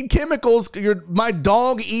don't need chemicals. My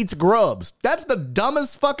dog eats grubs. That's the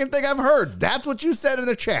dumbest fucking thing I've heard. That's what you said in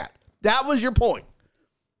the chat. That was your point.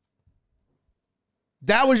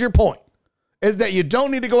 Is that you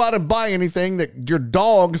don't need to go out and buy anything, that your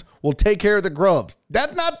dogs will take care of the grubs.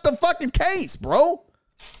 That's not the fucking case, bro.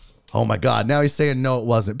 Oh my God, now he's saying no, it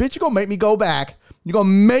wasn't. Bitch, you're going to make me go back.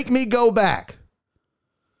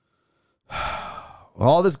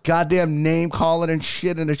 All this goddamn name calling and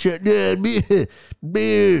shit in the chat.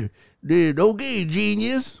 Okay,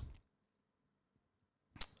 genius.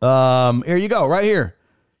 Here you go, right here.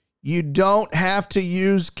 You don't have to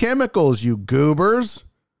use chemicals, you goobers.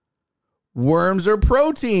 Worms are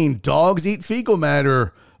protein. Dogs eat fecal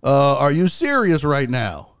matter. Are you serious right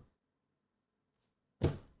now?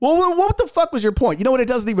 Well, what the fuck was your point? You know what? It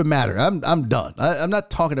doesn't even matter. I'm done. I'm not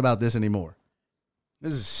talking about this anymore.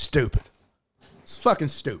 This is stupid. It's fucking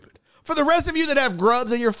stupid. For the rest of you that have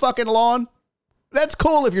grubs in your fucking lawn, that's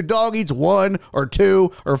cool if your dog eats 1 or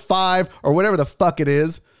 2 or 5 or whatever the fuck it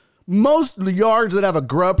is. Most yards that have a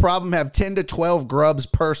grub problem have 10 to 12 grubs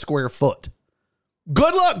per square foot.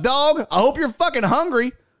 Good luck, dog. I hope you're fucking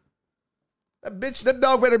hungry. That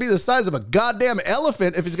dog better be the size of a goddamn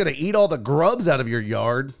elephant if he's going to eat all the grubs out of your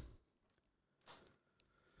yard.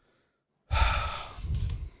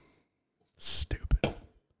 Stupid.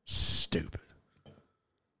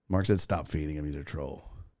 Mark said stop feeding him. He's a troll.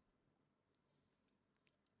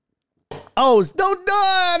 Oh,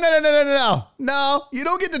 no, you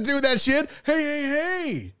don't get to do that shit.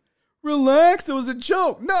 Hey. Relax, it was a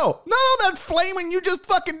joke. No, not all that flaming you just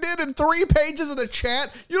fucking did in 3 pages of the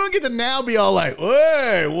chat. You don't get to now be all like,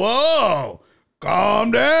 hey, whoa, calm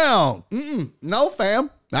down. No, fam,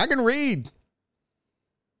 I can read.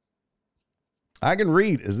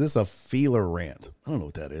 Is this a feeler rant? I don't know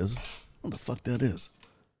what that is. What the fuck that is?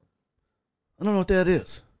 I don't know what that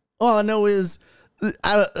is. All I know is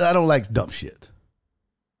I don't like dumb shit.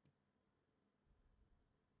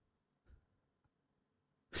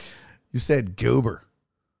 You said goober.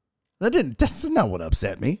 That's not what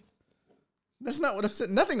upset me.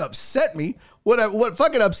 Nothing upset me. What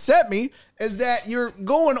fucking upset me is that you're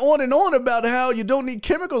going on and on about how you don't need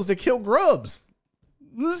chemicals to kill grubs.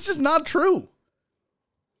 This is just not true.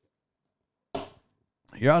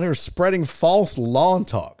 You're out here spreading false lawn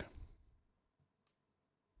talk.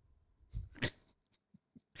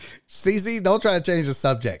 CC, don't try to change the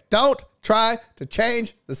subject. Don't try to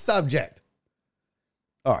change the subject.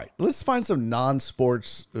 All right, let's find some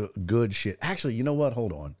non-sports good shit. Actually, you know what?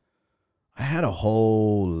 Hold on. I had a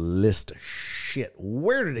whole list of shit.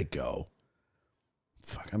 Where did it go?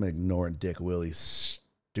 Fuck, I'm ignoring Dick Willie's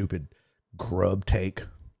stupid grub take.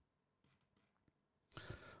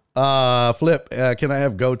 Flip, can I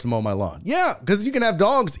have goats mow my lawn? Yeah, because you can have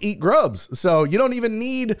dogs eat grubs. So you don't even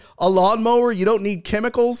need a lawnmower. You don't need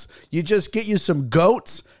chemicals. You just get you some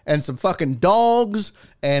goats and some fucking dogs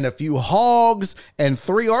and a few hogs and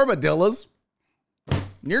 3 armadillos.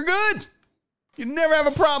 You're good. You never have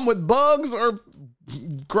a problem with bugs or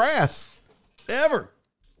grass. Ever.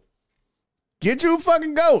 Get you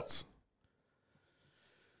fucking goats.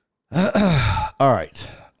 All right.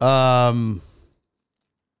 God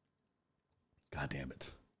damn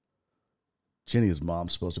it. Jenny's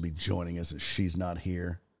mom's supposed to be joining us and she's not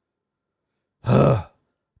here.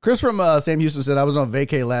 Chris from Sam Houston said, I was on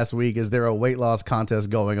vacay last week. Is there a weight loss contest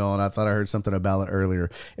going on? I thought I heard something about it earlier.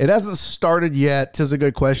 It hasn't started yet. 'Tis a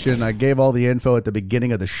good question. I gave all the info at the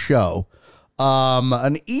beginning of the show.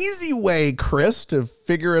 An easy way, Chris, to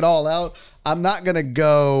figure it all out. I'm not going to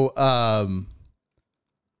go,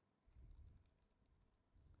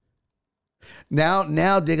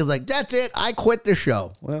 now Dick is like, that's it. I quit the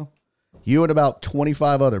show. Well, you and about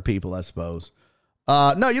 25 other people, I suppose.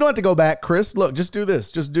 No, you don't have to go back, Chris. Look, just do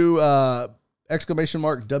this. Just do,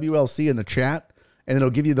 !WLC in the chat and it'll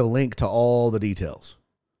give you the link to all the details.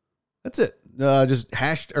 That's it. Just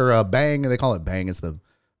bang. They ll it bang. It's the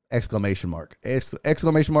exclamation mark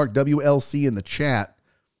WLC in the chat.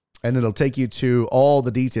 And it'll take you to all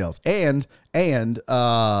the details. And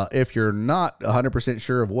if you're not 100%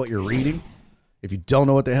 sure of what you're reading, if you don't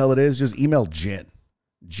know what the hell it is, just email Jen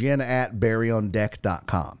at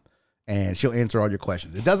barryondeck.com and she'll answer all your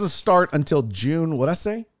questions. It doesn't start until June. What'd I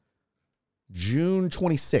say? June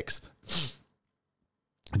 26th.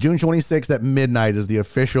 June 26th at midnight is the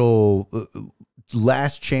official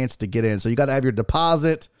last chance to get in. So you got to have your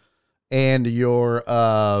deposit and your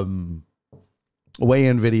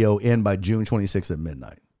weigh-in video in by June 26th at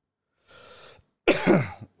midnight.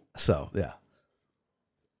 So, yeah.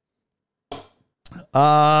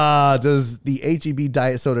 Does the HEB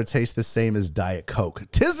diet soda taste the same as Diet Coke?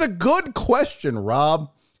 'Tis a good question,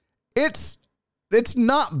 Rob. It's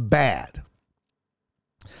not bad.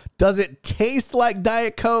 Does it taste like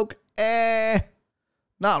Diet Coke?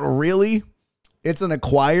 Not really. It's an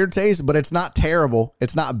acquired taste, but it's not terrible.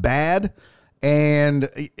 It's not bad. And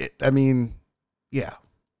yeah.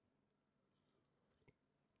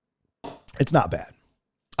 It's not bad.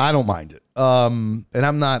 I don't mind it. And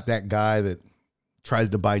I'm not that guy that tries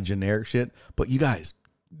to buy generic shit, but you guys,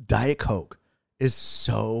 Diet Coke is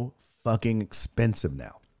so fucking expensive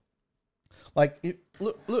now. Like,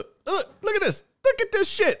 look at this. Look at this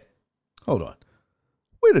shit. Hold on.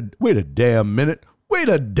 Wait a damn minute. Wait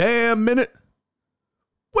a damn minute.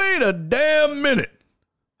 Wait a damn minute.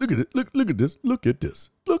 Look at it. Look at this. Look at this.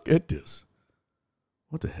 Look at this.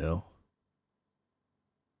 What the hell?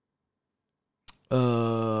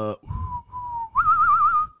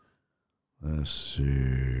 Let's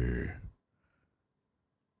see.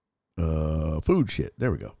 Food shit.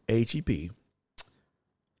 There we go. HEB.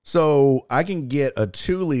 So I can get a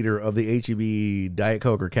 2 liter of the HEB Diet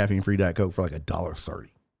Coke or caffeine-free Diet Coke for like $1.30.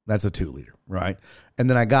 That's a 2 liter, right? And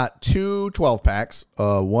then I got 2 12 packs,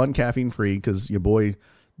 1 caffeine-free because your boy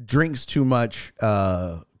drinks too much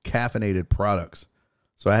caffeinated products.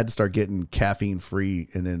 So I had to start getting caffeine-free,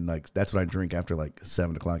 and then like that's what I drink after like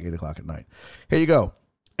 7 o'clock, 8 o'clock at night. Here you go.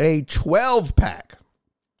 A 12-pack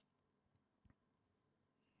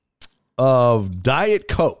of Diet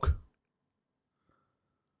Coke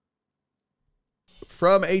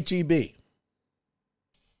from HEB.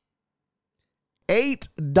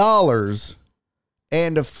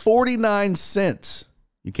 $8.49.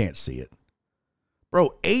 You can't see it.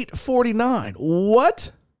 Bro, $8.49.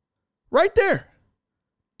 What? Right there.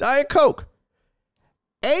 Diet Coke.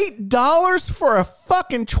 $8 for a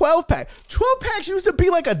fucking 12-pack. 12 packs used to be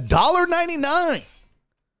like $1.99.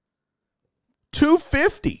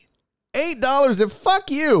 $2.50. $8. And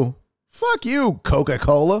fuck you. Fuck you,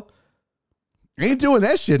 Coca-Cola. Ain't doing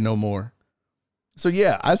that shit no more. So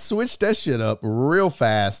yeah, I switched that shit up real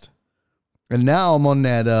fast. And now I'm on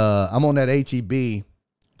that HEB.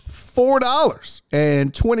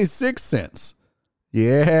 $4.26.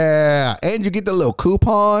 Yeah. And you get the little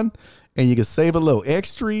coupon and you can save a little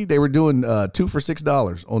extra. They were doing 2 for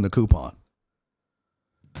 $6 on the coupon.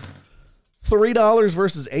 $3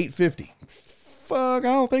 versus $8.50. Fuck,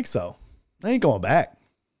 I don't think so. I ain't going back.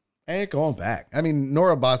 I mean,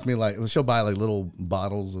 Nora bossed me like, she'll buy like little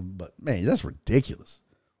bottles, but man, that's ridiculous.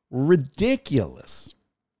 Ridiculous.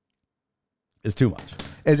 It's too much.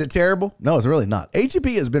 Is it terrible? No, it's really not. HEB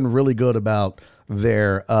has been really good about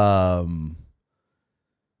their,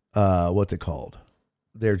 what's it called?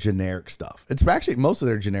 Their generic stuff. It's actually, most of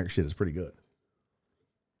their generic shit is pretty good.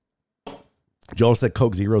 Joel said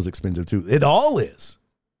Coke Zero is expensive too. It all is.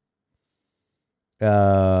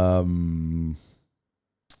 What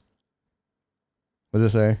does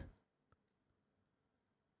it say?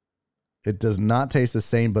 It does not taste the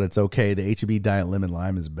same, but it's okay. The H-E-B Diet Lemon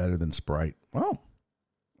Lime is better than Sprite. Oh,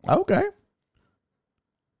 okay.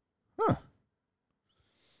 Huh.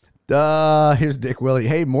 Here's Dick Willie.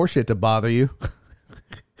 Hey, more shit to bother you.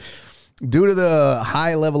 Due to the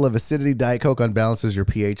high level of acidity, Diet Coke unbalances your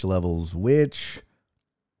pH levels, which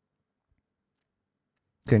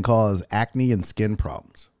can cause acne and skin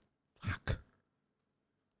problems. Fuck.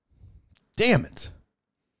 Damn it.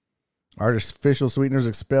 Artificial sweeteners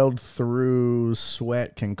expelled through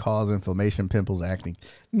sweat can cause inflammation, pimples, acne.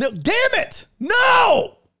 No, damn it!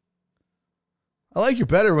 No! I like you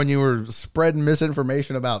better when you were spreading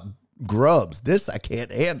misinformation about grubs. This I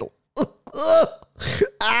can't handle.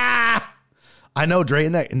 I know, Dre,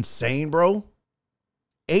 isn't that insane, bro?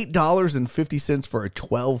 $8.50 for a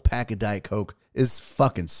 12-pack of Diet Coke is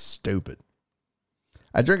fucking stupid.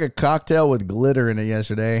 I drank a cocktail with glitter in it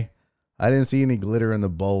yesterday. I didn't see any glitter in the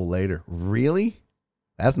bowl later. Really?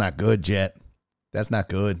 That's not good, Jet. That's not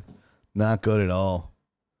good. Not good at all.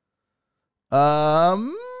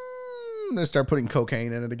 I'm gonna start putting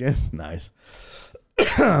cocaine in it again. Nice.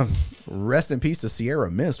 Rest in peace to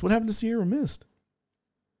Sierra Mist. What happened to Sierra Mist?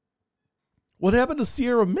 What happened to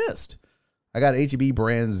Sierra Mist? I got H-E-B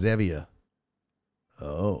brand Zevia.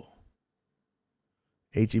 Oh.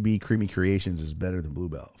 H-E-B Creamy Creations is better than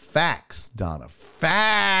Bluebell. Facts, Donna.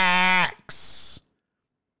 Facts.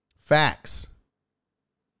 Facts.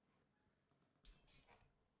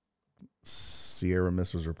 Sierra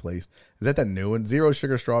Mist was replaced. Is that new one? Zero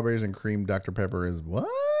sugar strawberries and cream Dr. Pepper is what?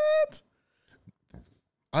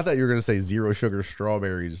 I thought you were going to say zero sugar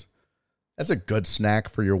strawberries. That's a good snack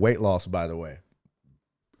for your weight loss, by the way.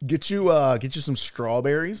 Get you some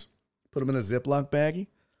strawberries. Put them in a Ziploc baggie.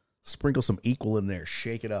 Sprinkle some Equal in there.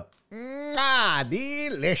 Shake it up.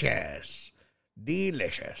 Delicious.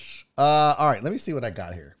 Delicious. All right, let me see what I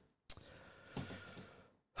got here.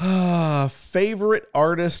 Favorite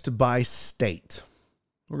artist by state.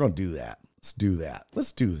 We're going to do that. Let's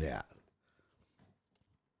do that.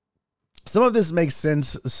 Some of this makes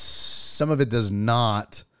sense. Some of it does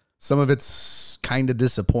not. Some of it's kind of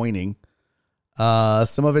disappointing.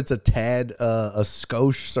 Some of it's a tad, a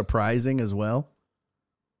skosh surprising as well.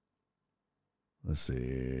 Let's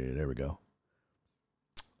see. There we go.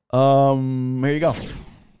 Here you go.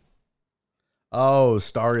 Oh,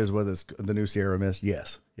 Star is with us. The new Sierra Mist.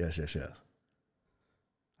 Yes.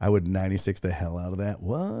 I would 96 the hell out of that.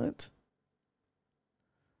 What?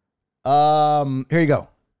 Here you go.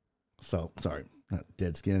 So, sorry.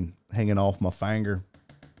 Dead skin hanging off my finger.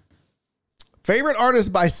 Favorite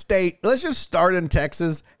artist by state. Let's just start in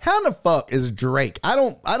Texas. How in the fuck is Drake? I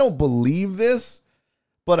don't believe this,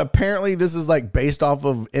 but apparently this is like based off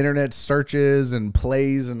of internet searches and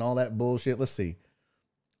plays and all that bullshit. Let's see.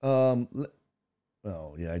 Oh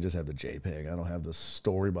yeah, I just have the JPEG. I don't have the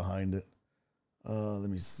story behind it. Let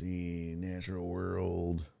me see. Natural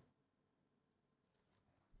World.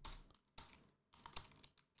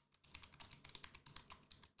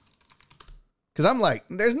 Because I'm like,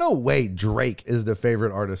 there's no way Drake is the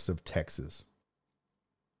favorite artist of Texas.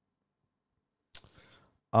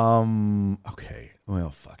 Okay.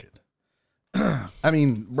 Well, fuck it. I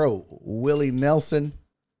mean, bro, Willie Nelson.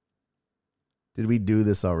 Did we do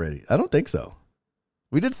this already? I don't think so.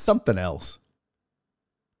 We did something else.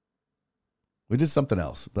 But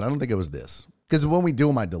I don't think it was this. Because when we do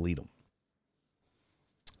them, I delete them.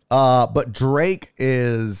 But Drake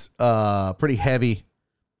is pretty heavy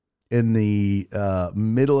in the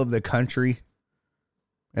middle of the country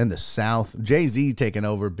and the South. Jay-Z taking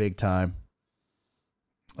over big time.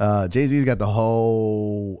 Jay-Z's got the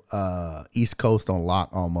whole East Coast on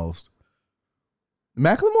lock almost.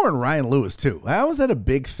 Macklemore and Ryan Lewis too. How is that a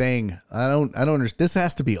big thing? I don't understand. This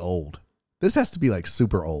has to be old. This has to be like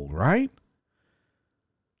super old, right?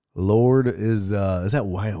 Lord is that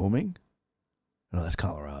Wyoming? No, that's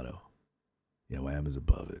Colorado. Yeah, Wyoming's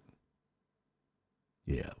above it.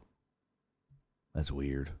 Yeah. That's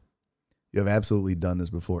weird. You have absolutely done this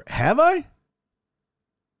before. Have I?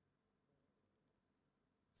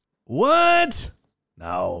 What?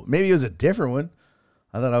 No. Maybe it was a different one.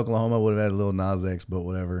 I thought Oklahoma would have had a little Nas X, but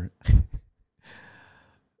whatever.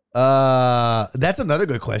 That's another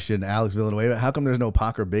good question, Alex Villanueva. How come there's no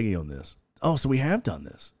Pac or Biggie on this? Oh, so we have done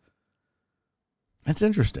this. That's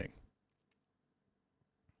interesting.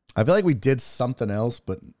 I feel like we did something else,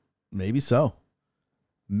 but maybe so.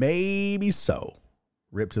 Maybe so.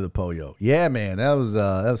 Rip to the Poyo. Yeah, man, that was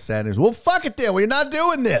sad news. Well, fuck it then. We're not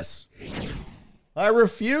doing this. I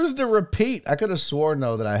refuse to repeat. I could have sworn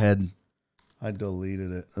though that I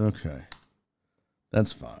deleted it. Okay.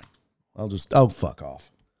 That's fine. Oh, fuck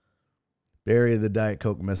off. Barry the Diet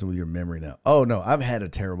Coke messing with your memory now. Oh, no, I've had a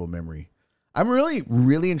terrible memory. I'm really,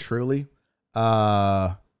 really and truly.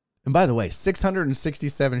 And by the way,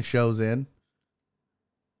 667 shows in.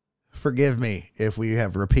 Forgive me if we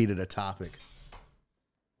have repeated a topic.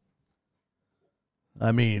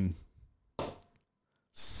 I mean,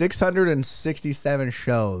 667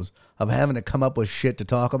 shows of having to come up with shit to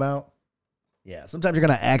talk about. Yeah, sometimes you're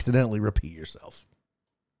going to accidentally repeat yourself.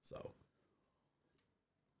 So,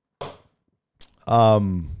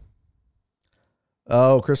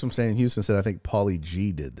 Chris from St. Houston said, I think Pauly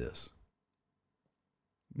G did this.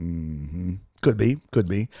 Could be.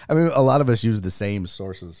 I mean, a lot of us use the same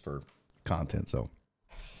sources for content, so.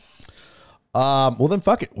 Well, then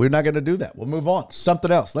fuck it. We're not going to do that. We'll move on.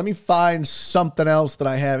 Something else. Let me find something else that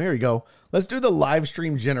I have. Here we go. Let's do the live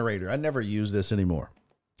stream generator. I never use this anymore.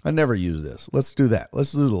 Let's do that.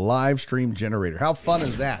 Let's do the live stream generator. How fun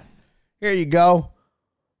is that? Here you go.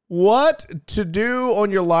 What to do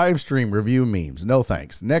on your live stream? Review memes. No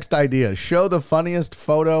thanks. Next idea. Show the funniest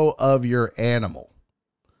photo of your animal.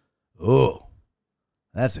 Oh,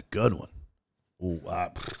 that's a good one. Oh,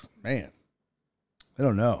 man. I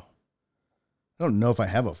don't know if I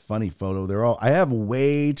have a funny photo. I have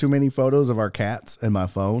way too many photos of our cats in my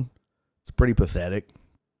phone. It's pretty pathetic.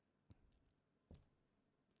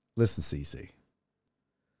 Listen, CC.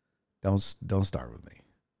 Don't start with me.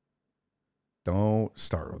 Don't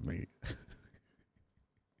start with me.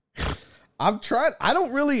 I'm trying. I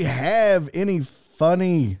don't really have any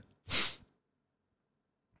funny.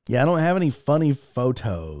 Yeah, I don't have any funny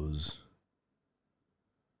photos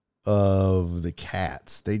of the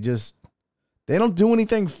cats. They don't do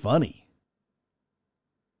anything funny.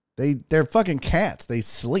 They're fucking cats. They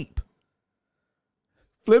sleep.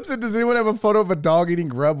 Flip said, does anyone have a photo of a dog eating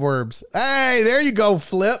grub worms? Hey, there you go,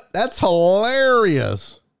 Flip. That's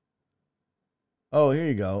hilarious. Oh, here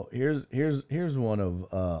you go. Here's one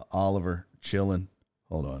of Oliver chilling.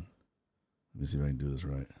 Hold on. Let me see if I can do this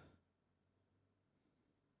right.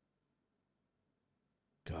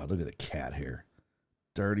 God, look at the cat hair.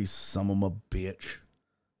 Dirty son of a bitch.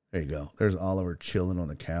 There you go. There's Oliver chilling on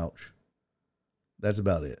the couch. That's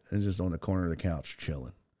about it. It's just on the corner of the couch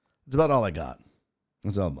chilling. That's about all I got.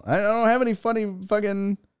 That's all. I don't have any funny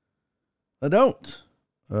fucking. I don't.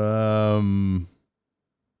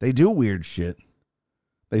 They do weird shit.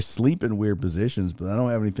 They sleep in weird positions, but I don't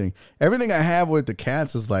have anything. Everything I have with the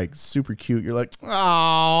cats is like super cute. You're like,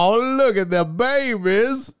 oh, look at the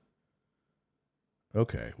babies.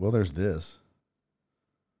 Okay, well, there's this.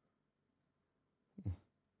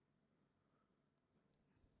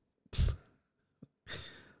 I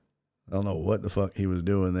don't know what the fuck he was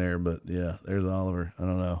doing there, but yeah, there's Oliver. I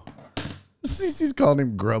don't know. He's calling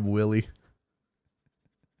him Grub Willie.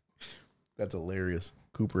 That's hilarious.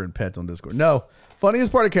 Cooper and Pets on Discord. No,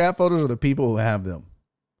 funniest part of cat photos are the people who have them.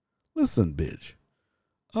 Listen, bitch.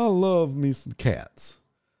 I love me some cats.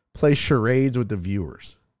 Play charades with the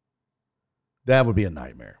viewers. That would be a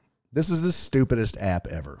nightmare. This is the stupidest app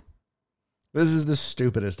ever.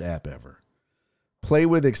 Play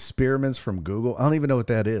with experiments from Google. I don't even know what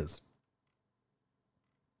that is.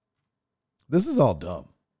 This is all dumb.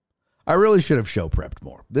 I really should have show prepped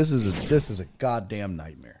more. This is a goddamn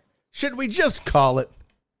nightmare. Should we just call it?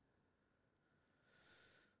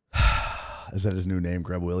 Is that his new name,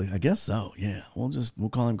 Grub Willie? I guess so. Yeah, we'll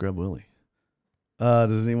call him Grub Willie.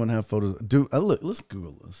 Does anyone have photos? Look, let's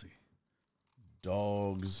Google. Let's see.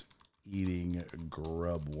 Dogs eating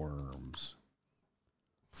grub worms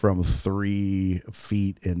from 3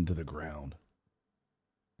 feet into the ground.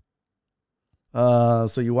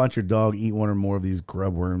 So you watch your dog eat one or more of these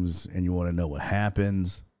grub worms and you want to know what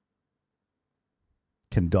happens.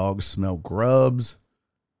 Can dogs smell grubs?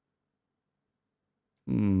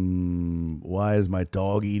 Why is my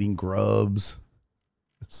dog eating grubs?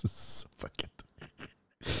 This is so fucking.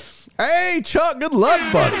 Hey, Chuck, good luck,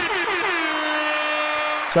 buddy.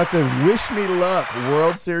 Chuck said, wish me luck.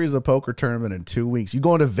 World Series of Poker tournament in 2 weeks. You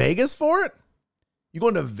going to Vegas for it? You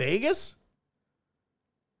going to Vegas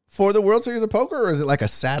for the World Series of Poker, or is it like a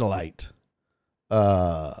satellite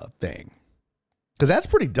thing? Because that's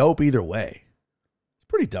pretty dope either way. It's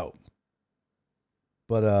pretty dope.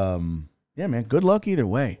 But yeah, man, good luck either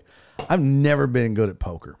way. I've never been good at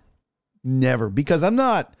poker. Never. Because I'm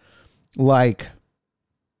not like,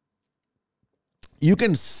 you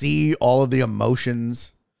can see all of the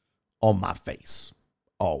emotions on my face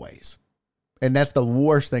always. And that's the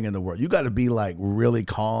worst thing in the world. You got to be like really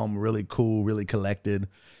calm, really cool, really collected.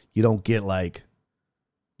 You don't get like,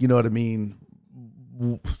 you know what I mean?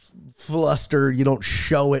 Flustered. You don't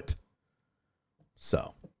show it.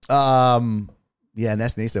 So, Yeah, and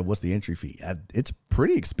he said, what's the entry fee? It's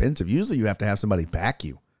pretty expensive. Usually you have to have somebody back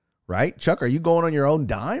you, right? Chuck, are you going on your own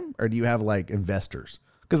dime or do you have like investors?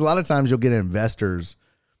 Because a lot of times you'll get investors.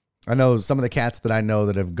 I know some of the cats that I know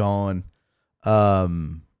that have gone,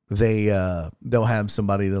 they'll have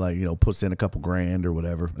somebody that like, puts in a couple grand or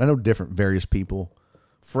whatever. I know various people.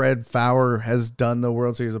 Fred Fowler has done the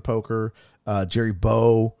World Series of Poker. Jerry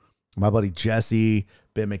Bow, my buddy Jesse,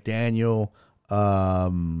 Ben McDaniel,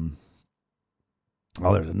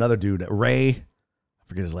 there's another dude, Ray. I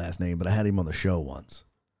forget his last name, but I had him on the show once.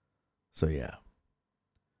 So, yeah.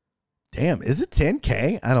 Damn, is it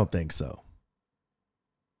 10K? I don't think so.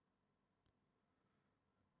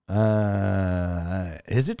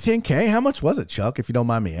 Is it 10K? How much was it, Chuck, if you don't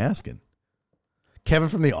mind me asking? Kevin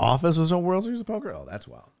from The Office was on World Series of Poker? Oh, that's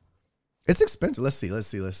wild. It's expensive. Let's see.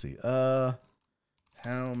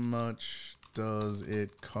 How much does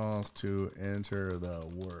it cost to enter the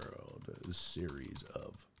World Series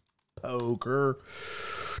of Poker?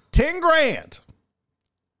 10 grand.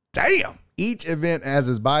 Damn. Each event has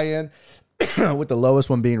its buy-in, with the lowest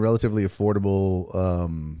one being relatively affordable,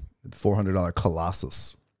 $400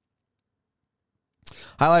 Colossus.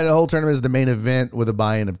 Highlight of the whole tournament is the main event with a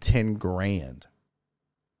buy-in of 10 grand.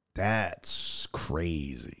 That's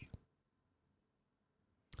crazy.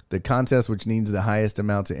 The contest which needs the highest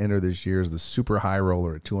amount to enter this year is the Super High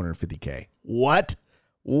Roller at $250K. What?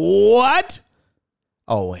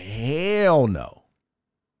 Oh, hell no.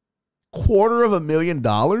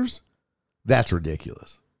 $250,000? That's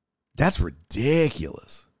ridiculous.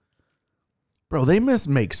 Bro, they must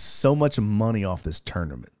make so much money off this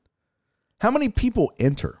tournament. How many people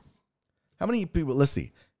enter? Let's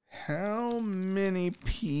see. How many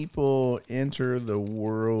people enter the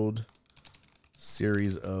World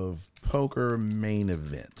Series of Poker main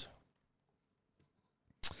event?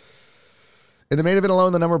 In the main event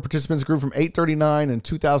alone, the number of participants grew from 839 in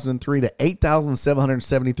 2003 to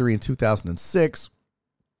 8,773 in 2006.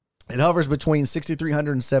 It hovers between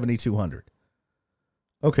 6,300 and 7,200.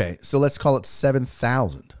 Okay, so let's call it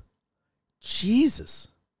 7,000. Jesus.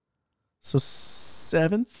 So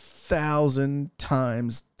 7,000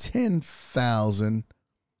 times 10,000.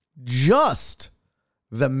 Just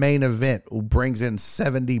the main event brings in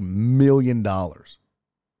 $70 million.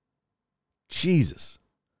 Jesus.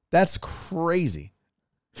 That's crazy.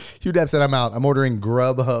 Hugh Depp said, I'm out. I'm ordering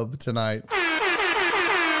Grubhub tonight.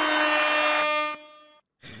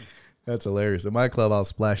 That's hilarious. In my club, I'll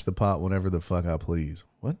splash the pot whenever the fuck I please.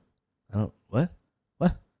 What? What? I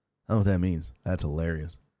don't know what that means. That's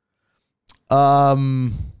hilarious.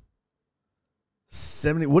 70.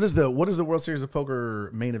 What is the World Series of Poker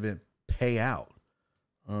main event pay out?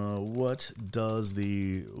 What does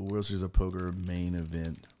the World Series of Poker main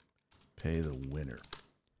event pay the winner?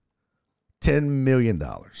 $10 million.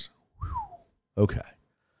 Okay.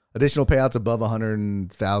 Additional payouts above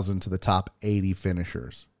 $100,000 to the top 80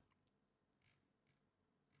 finishers.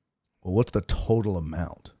 Well, what's the total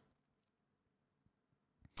amount?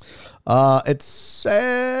 It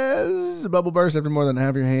says bubble burst after more than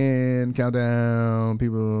half your hand. Countdown.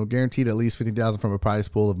 People guaranteed at least $50,000 from a prize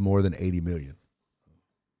pool of more than $80 million.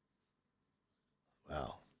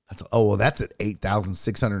 Wow. That's at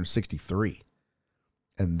 8,663.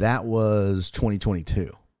 And that was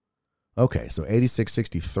 2022. Okay, so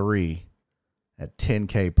 8663 at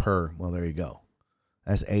 10K per. Well, there you go.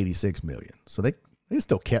 That's 86 million. So they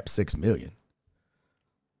still kept 6 million.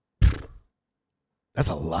 That's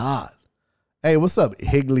a lot. Hey, what's up,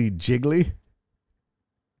 Higgly Jiggly?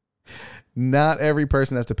 Not every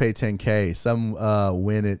person has to pay 10K. Some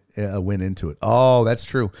win into it. Oh, that's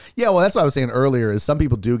true. Yeah, well, that's what I was saying earlier. Is some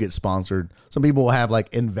people do get sponsored. Some people will have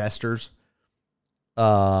like investors,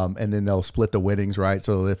 and then they'll split the winnings, right?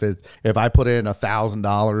 So if I put in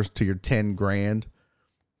 $1,000 to your 10 grand,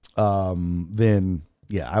 then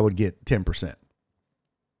yeah, I would get 10%.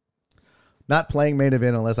 Not playing main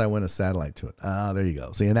event unless I win a satellite to it. There you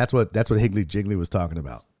go. See, and that's what Higgly Jiggly was talking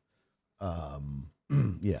about.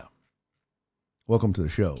 Yeah. Welcome to the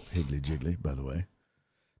show, Higgly Jiggly, by the way.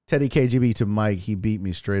 Teddy KGB to Mike. He beat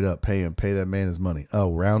me straight up. Pay him. Pay that man his money.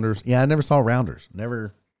 Oh, Rounders. Yeah, I never saw Rounders.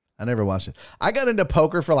 I never watched it. I got into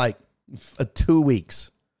poker for like 2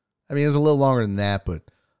 weeks. I mean, it was a little longer than that, but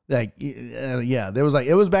like, yeah,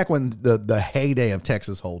 it was back when the heyday of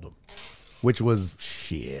Texas Hold'em, which was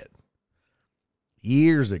shit.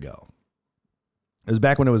 Years ago. It was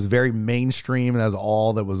back when it was very mainstream, and that was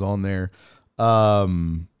all that was on there. All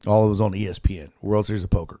that was on ESPN. World Series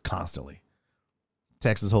of Poker, constantly.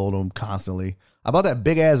 Texas Hold'em, constantly. I bought that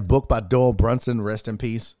big-ass book by Doyle Brunson, rest in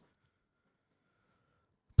peace.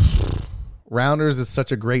 Rounders is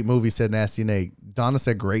such a great movie, said Nasty Nate. Donna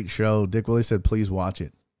said, great show. Dick Willie said, please watch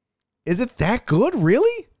it. Is it that good?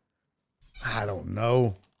 Really? I don't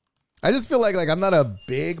know. I just feel like I'm not a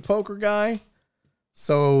big poker guy,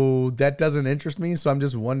 so that doesn't interest me. So I'm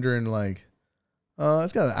just wondering, like,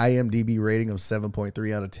 it's got an IMDb rating of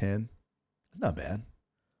 7.3 out of 10. It's not bad.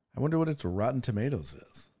 I wonder what its Rotten Tomatoes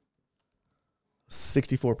is.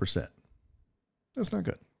 64%. That's not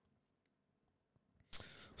good.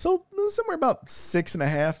 So somewhere about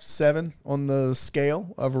 6.5, 7 on the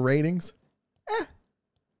scale of ratings.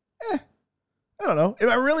 I don't know. Am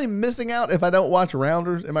I really missing out if I don't watch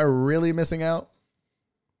Rounders? Am I really missing out?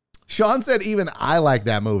 Sean said even I like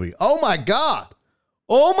that movie. Oh my God.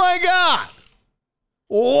 Oh my God.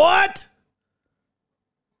 What?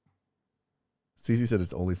 Cece said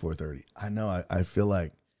it's only 4:30. I know. I feel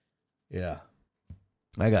like, yeah.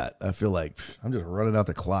 I feel like I'm just running out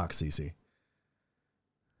the clock, Cece.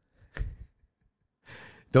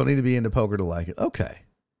 Don't need to be into poker to like it. Okay.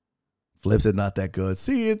 Flips it not that good.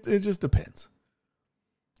 See, it just depends.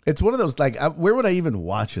 It's one of those, like, where would I even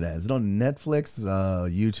watch it at? Is it on Netflix?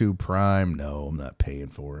 YouTube Prime? No, I'm not paying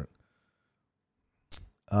for it.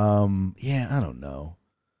 Yeah, I don't know.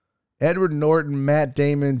 Edward Norton, Matt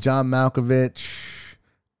Damon, John Malkovich,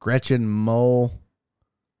 Gretchen Mol.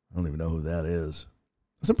 I don't even know who that is.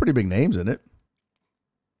 Some pretty big names in it.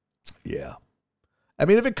 Yeah. I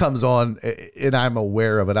mean, if it comes on and I'm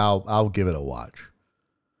aware of it, I'll give it a watch.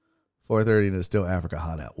 4:30 and it's still Africa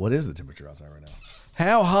hot out. What is the temperature outside right now?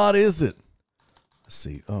 How hot is it? Let's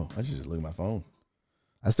see. Oh, I should just look at my phone.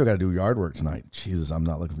 I still got to do yard work tonight. Jesus, I'm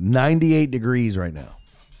not looking. 98 degrees right now.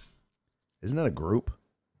 Isn't that a group?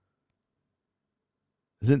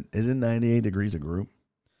 Isn't 98 degrees a group?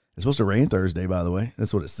 It's supposed to rain Thursday, by the way.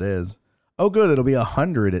 That's what it says. Oh, good. It'll be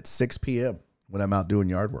 100 at 6 p.m. when I'm out doing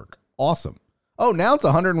yard work. Awesome. Oh, now it's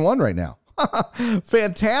 101 right now.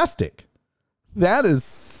 Fantastic. That is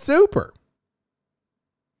super.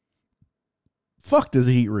 Fuck this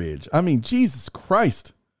heat ridge. I mean, Jesus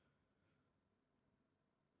Christ.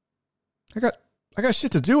 I got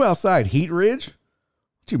shit to do outside, heat ridge. Why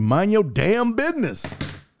don't you mind your damn business?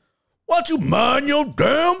 Why don't you mind your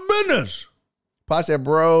damn business? Potch said,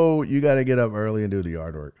 bro, you got to get up early and do the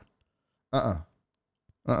yard work. No.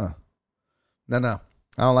 I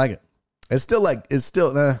don't like it. It's still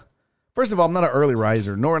first of all, I'm not an early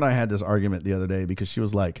riser. Nora and I had this argument the other day because she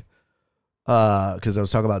was like, because I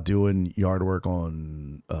was talking about doing yard work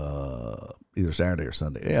on either Saturday or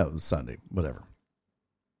Sunday. Yeah, it was Sunday, whatever.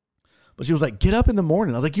 But she was like, get up in the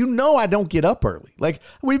morning. I was like, I don't get up early. Like,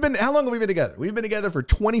 how long have we been together? We've been together for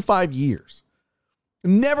 25 years.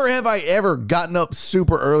 Never have I ever gotten up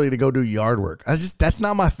super early to go do yard work. That's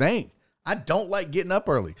not my thing. I don't like getting up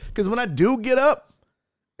early because when I do get up,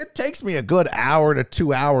 it takes me a good hour to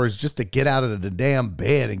 2 hours just to get out of the damn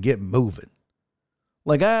bed and get moving.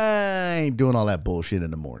 Like, I ain't doing all that bullshit in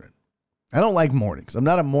the morning. I don't like mornings. I'm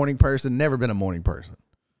not a morning person, never been a morning person.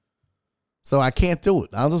 So I can't do it.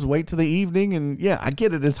 I'll just wait till the evening and yeah, I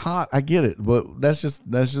get it. It's hot. I get it. But that's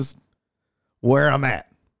just where I'm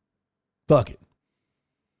at. Fuck it.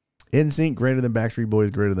 NSYNC greater than Backstreet Boys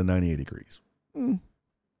greater than 98 degrees.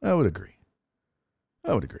 I would agree.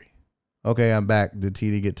 Okay, I'm back. Did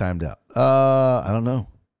TD get timed out? I don't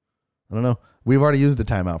know. We've already used the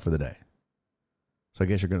timeout for the day. So I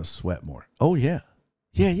guess you're going to sweat more. Oh, yeah.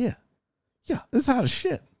 Yeah. This is hot as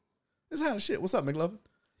shit. What's up, McLovin?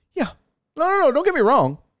 Yeah. No. Don't get me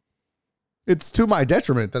wrong. It's to my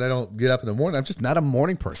detriment that I don't get up in the morning. I'm just not a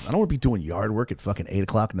morning person. I don't want to be doing yard work at fucking 8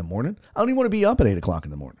 o'clock in the morning. I don't even want to be up at 8 o'clock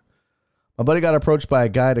in the morning. My buddy got approached by a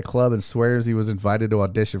guy at a club and swears he was invited to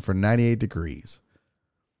audition for 98 degrees.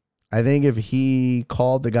 I think if he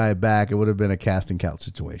called the guy back, it would have been a casting couch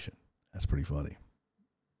situation. That's pretty funny.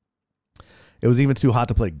 It was even too hot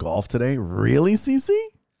to play golf today. Really, CC?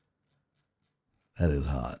 That is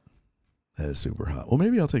hot. That is super hot. Well,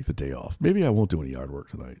 maybe I'll take the day off. Maybe I won't do any yard work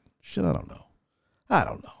tonight. Shit, I don't know.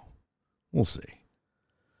 We'll see.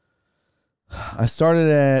 I started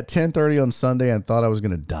at 10:30 on Sunday and thought I was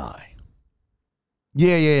going to die.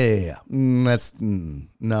 Yeah.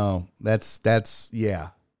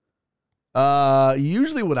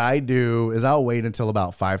 Usually what I do is I'll wait until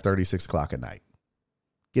about 5:30, 6 o'clock at night.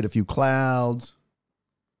 Get a few clouds.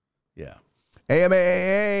 Yeah.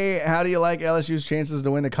 AMA, how do you like LSU's chances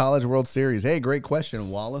to win the College World Series? Hey, great question,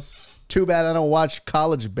 Wallace. Too bad I don't watch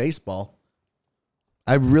college baseball.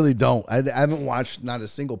 I really don't. I haven't watched not a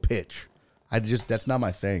single pitch. That's not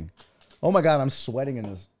my thing. Oh my God, I'm sweating in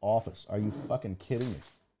this office. Are you fucking kidding me?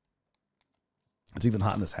 It's even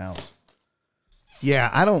hot in this house. Yeah,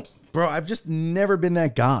 I've just never been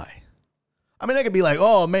that guy. I mean, I could be like,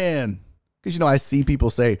 oh man, Because, I see people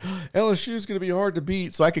say, LSU is going to be hard to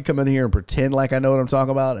beat. So I could come in here and pretend like I know what I'm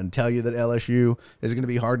talking about and tell you that LSU is going to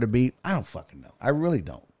be hard to beat. I don't fucking know. I really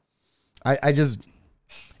don't. I just,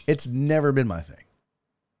 it's never been my thing.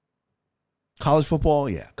 College football,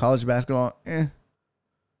 yeah. College basketball,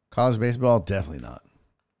 College baseball, definitely not.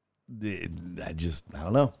 I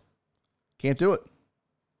don't know. Can't do it.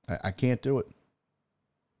 I can't do it.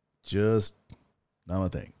 Just not my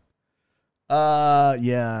thing.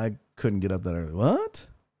 Yeah, I couldn't get up that early. What?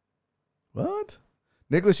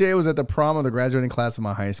 Nick Lachey was at the prom of the graduating class of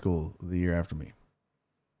my high school the year after me.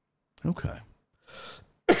 Okay.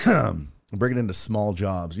 Bring it into small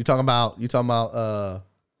jobs. You talking about the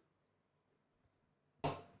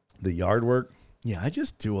yard work? Yeah, I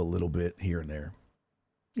just do a little bit here and there.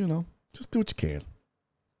 Just do what you can.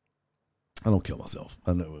 I don't kill myself.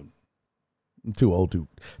 I know I'm too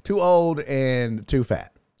old and too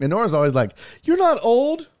fat. And Nora's always like, "You're not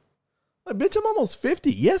old." Like, bitch, I'm almost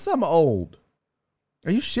 50. Yes, I'm old.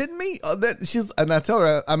 Are you shitting me? And I tell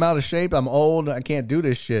her I'm out of shape. I'm old. I can't do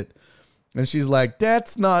this shit. And she's like,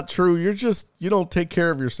 "That's not true. You don't take care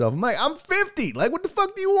of yourself." I'm like, "I'm 50. Like, what the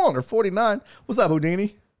fuck do you want?" Or 49. What's up,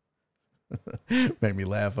 Houdini? Make me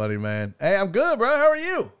laugh, funny man. Hey, I'm good, bro. How are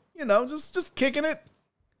you? Just kicking it.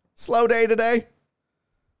 Slow day today.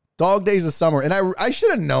 Dog days of summer. And I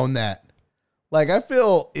should have known that. Like, I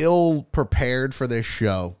feel ill prepared for this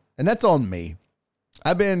show. And that's on me.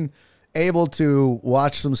 I've been able to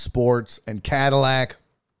watch some sports and Cadillac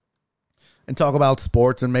and talk about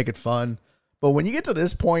sports and make it fun. But when you get to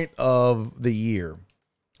this point of the year,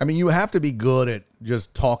 I mean, you have to be good at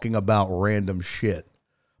just talking about random shit.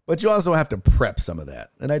 But you also have to prep some of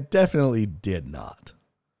that. And I definitely did not.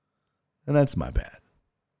 And that's my bad.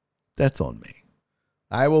 That's on me.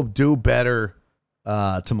 I will do better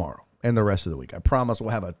tomorrow and the rest of the week. I promise we'll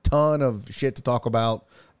have a ton of shit to talk about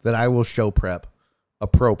that I will show prep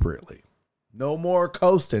appropriately. No more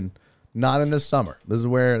coasting. Not in the summer. This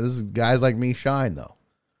is guys like me shine, though.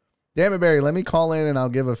 Damn it, Barry. Let me call in and I'll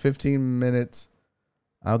give 15 minutes.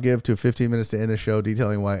 I'll give to 15 minutes to end the show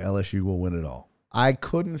detailing why LSU will win it all. I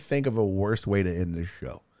couldn't think of a worse way to end this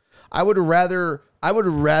show. I would rather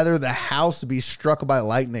the house be struck by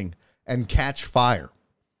lightning and catch fire.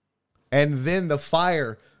 And then the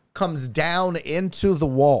fire comes down into the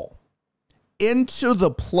wall, into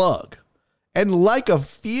the plug, and like a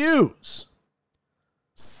fuse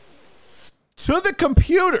to the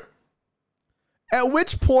computer, at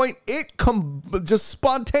which point it just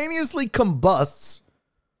spontaneously combusts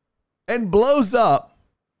and blows up.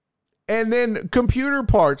 And then computer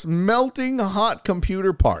parts, melting hot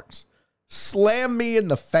computer parts, slam me in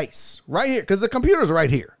the face right here because the computer's right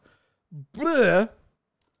here. Bleh.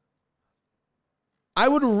 I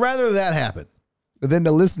would rather that happen than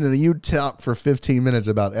to listen to you talk for 15 minutes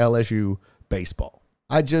about LSU baseball.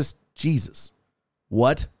 Jesus.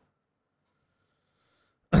 What?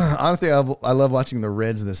 Honestly, I love watching the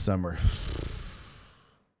Reds this summer.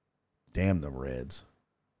 Damn the Reds.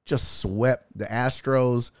 Just swept the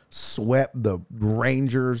Astros, swept the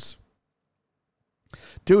Rangers.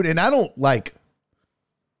 Dude, and I don't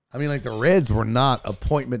the Reds were not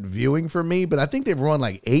appointment viewing for me, but I think they've won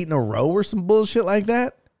like 8 in a row or some bullshit like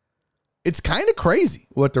that. It's kind of crazy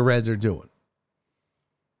what the Reds are doing.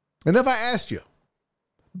 And if I asked you,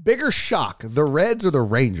 bigger shock, the Reds or the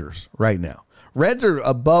Rangers right now? Reds are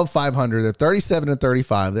above 500. They're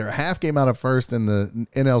 37-35. They're a half game out of first in the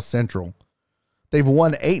NL Central. They've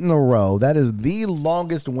won 8 in a row. That is the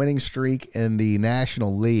longest winning streak in the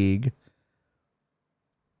National League.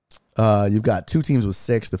 You've got 2 teams with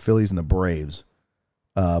 6, the Phillies and the Braves.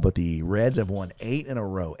 But the Reds have won 8 in a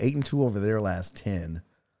row. 8-2 over their last 10.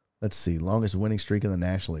 Let's see. Longest winning streak in the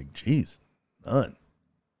National League. Jeez. None.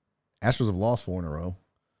 Astros have lost 4 in a row.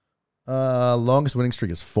 Longest winning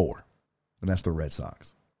streak is 4. And that's the Red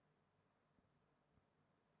Sox.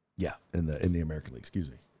 Yeah, in the American League.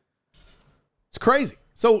 Excuse me. It's crazy.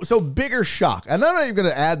 So bigger shock. And I'm not even going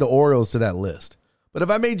to add the Orioles to that list. But if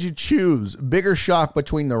I made you choose bigger shock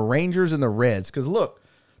between the Rangers and the Reds, because look,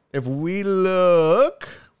 if we look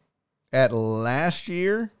at last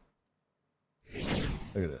year,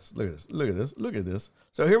 look at this.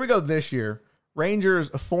 So here we go this year. Rangers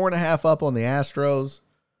 4.5 up on the Astros,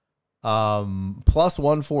 plus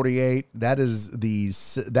 148. That is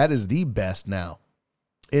the best now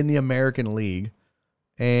in the American League.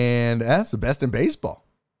 And that's the best in baseball.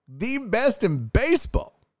 The best in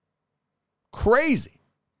baseball. Crazy.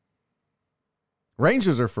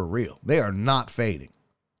 Rangers are for real. They are not fading.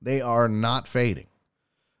 It's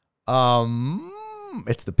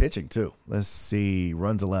the pitching too. Let's see.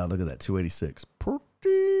 Runs allowed. Look at that. 286.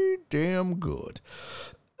 Pretty damn good.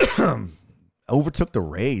 overtook the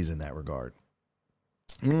Rays in that regard.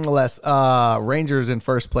 Nonetheless, Rangers in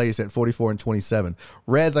first place at 44-27.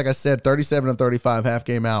 Reds, like I said, 37-35, half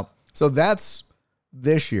game out. So that's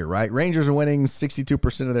this year, right? Rangers are winning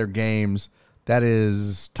 62% of their games. That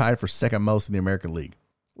is tied for second most in the American League.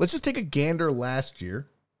 Let's just take a gander last year.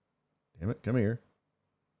 Damn it, come here.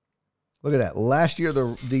 Look at that. Last year,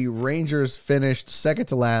 the Rangers finished second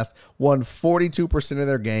to last, won 42% of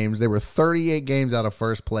their games. They were 38 games out of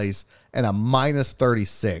first place and a minus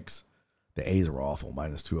 36. The A's were awful,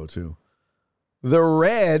 minus 202. The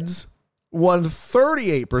Reds won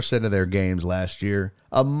 38% of their games last year,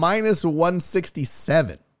 a minus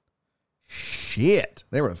 167. Shit.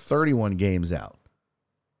 They were 31 games out.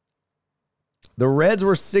 The Reds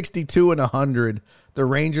were 62-100. The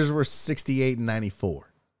Rangers were 68-94.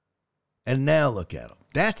 And now look at them.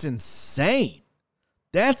 That's insane.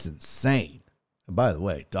 That's insane. And by the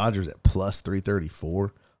way, Dodgers at plus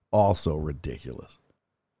 334, also ridiculous.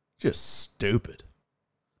 Just stupid.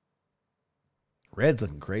 Reds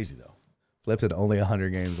looking crazy, though. Flipped at only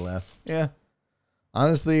 100 games left. Yeah.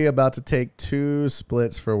 Honestly, about to take 2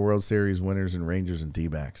 splits for World Series winners in Rangers and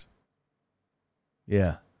D-backs.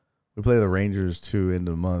 Yeah. We play the Rangers 2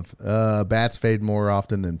 into the month. Bats fade more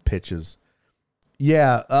often than pitches.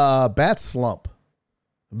 Yeah, bats slump.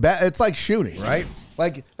 It's like shooting, right?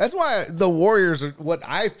 Like, that's why the Warriors are, what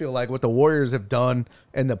I feel like what the Warriors have done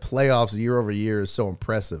in the playoffs year over year is so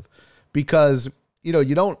impressive. Because, you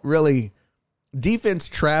don't really, defense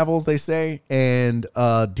travels, they say, and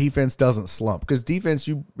defense doesn't slump. Because defense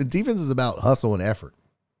is about hustle and effort.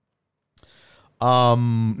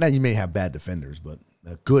 Now you may have bad defenders, but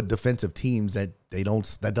good defensive teams that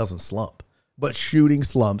doesn't slump. But shooting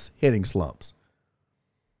slumps, hitting slumps.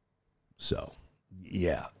 So,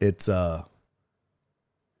 yeah, it's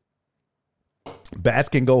bats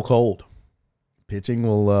can go cold. Pitching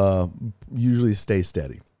will usually stay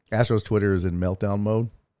steady. Astros Twitter is in meltdown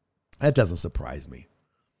mode. That doesn't surprise me.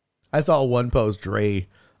 I saw one post Dre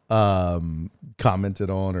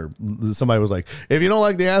commented on, or somebody was like, if you don't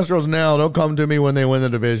like the Astros now, don't come to me when they win the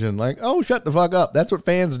division. Like, oh, shut the fuck up. That's what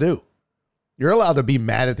fans do. You're allowed to be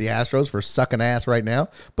mad at the Astros for sucking ass right now.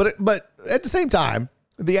 But at the same time,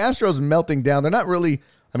 the Astros melting down. They're not really,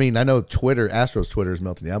 I mean, I know Astros Twitter is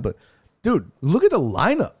melting down, but dude, look at the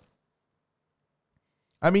lineup.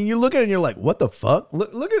 I mean, you look at it and you're like, what the fuck?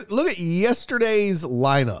 Look at yesterday's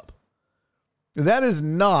lineup. That is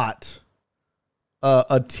not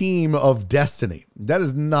a team of destiny. That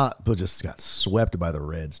is not, but just got swept by the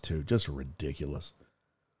Reds too. Just ridiculous.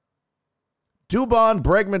 Dubon,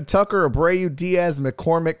 Bregman, Tucker, Abreu, Diaz,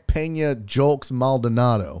 McCormick, Pena, Jolks,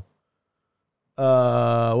 Maldonado.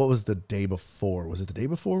 What was the day before? Was it the day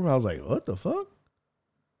before? I was like, what the fuck?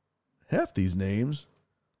 Half these names.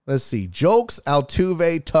 Let's see. Jolks,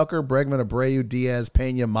 Altuve, Tucker, Bregman, Abreu, Diaz,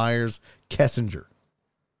 Pena, Myers, Kessinger.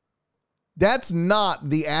 That's not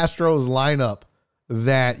the Astros lineup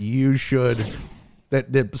that you should,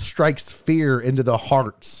 that strikes fear into the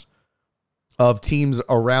hearts of teams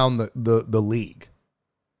around the league.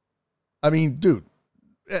 I mean, dude,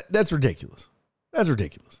 that's ridiculous. That's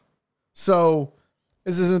ridiculous. So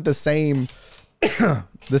this isn't the same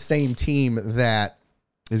team that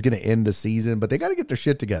is going to end the season, but they got to get their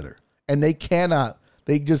shit together. And they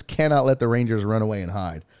just cannot let the Rangers run away and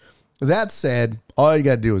hide. That said, all you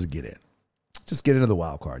got to do is get in. Just get into the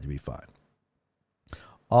wild card. You'll be fine.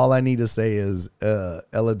 All I need to say is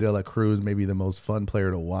Ella De La Cruz may be the most fun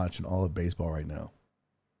player to watch in all of baseball right now.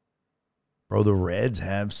 Bro, the Reds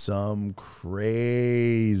have some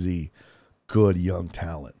crazy good young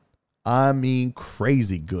talent. I mean,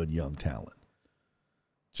 crazy good young talent.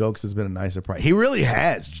 Jokes has been a nice surprise. He really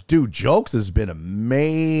has. Dude, Jokes has been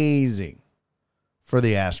amazing for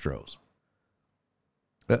the Astros.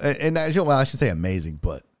 And I should say amazing,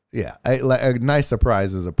 but yeah, a nice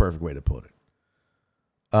surprise is a perfect way to put it.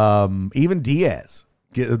 Even Diaz,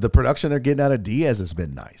 the production they're getting out of Diaz has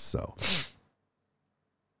been nice. So,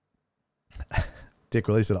 Dick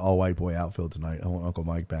released an all white boy outfield tonight. I want Uncle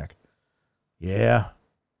Mike back. Yeah,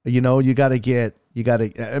 you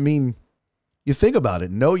think about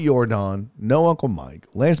it. No Yordan, no Uncle Mike.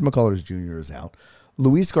 Lance McCullers Jr. is out.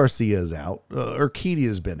 Luis Garcia is out. Urquidy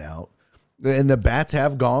has been out. And the bats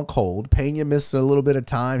have gone cold. Pena missed a little bit of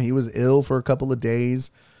time. He was ill for a couple of days.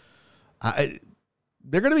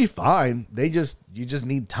 They're going to be fine. You just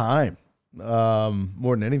need time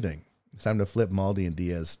more than anything. It's time to flip Maldi and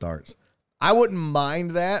Diaz starts. I wouldn't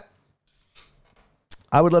mind that.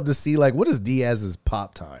 I would love to see, what is Diaz's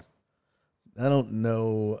pop time? I don't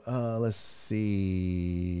know. Let's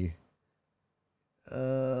see.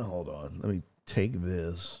 Hold on. Let me take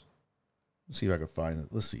this. Let's see if I can find it.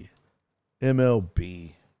 Let's see.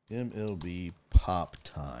 MLB Pop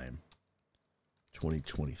Time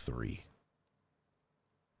 2023.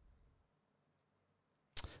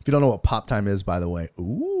 If you don't know what Pop Time is, by the way,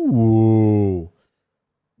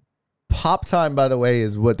 Pop Time, by the way,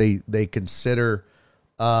 is what they consider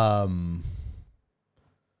the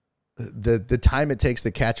time it takes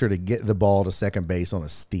the catcher to get the ball to second base on a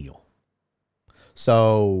steal.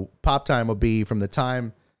 So Pop Time will be from the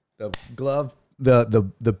time the glove,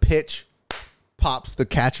 the pitch pops the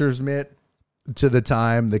catcher's mitt to the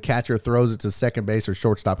time the catcher throws it to second base or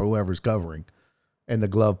shortstop or whoever's covering, and the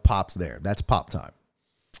glove pops there. That's Pop Time.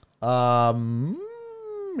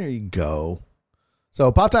 There you go.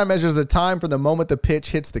 So Pop Time measures the time from the moment the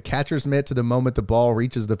pitch hits the catcher's mitt to the moment the ball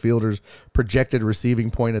reaches the fielder's projected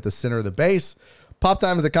receiving point at the center of the base. Pop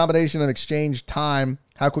Time is a combination of exchange time,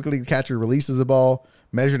 how quickly the catcher releases the ball,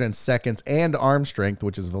 measured in seconds, and arm strength,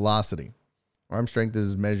 which is velocity. Arm strength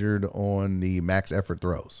is measured on the max effort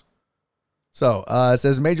throws. So it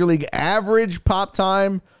says Major League average Pop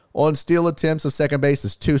Time on steal attempts of second base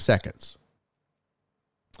is 2 seconds.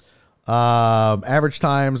 Average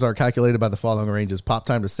times are calculated by the following ranges: pop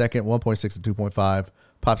time to second, 1.6 to 2.5;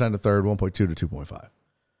 pop time to third, 1.2 to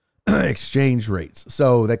 2.5. Exchange rates.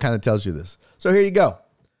 So that kind of tells you this. So here you go.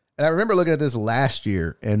 And I remember looking at this last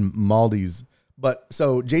year in Maldi's. But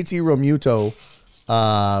so JT Realmuto,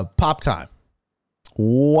 pop time,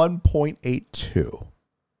 1.82.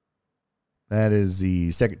 That is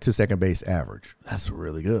the second base average. That's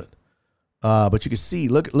really good. But you can see,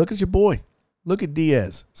 look at your boy. Look at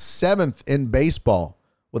Diaz, 7th in baseball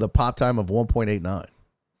with a pop time of 1.89.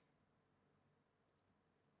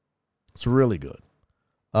 It's really good.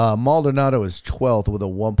 Maldonado is 12th with a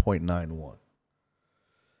 1.91.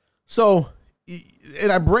 So,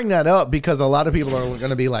 and I bring that up because a lot of people are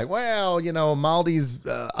going to be like, well, you know, Maldi's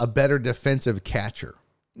a better defensive catcher.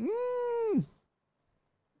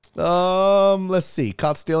 Let's see.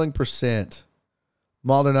 Caught stealing percent.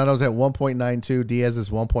 Maldonado's at 1.92. Diaz is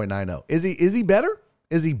 1.90. Is he better?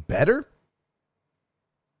 Is he better?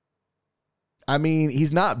 I mean,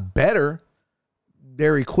 he's not better.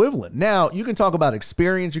 They're equivalent. Now, you can talk about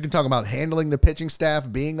experience. You can talk about handling the pitching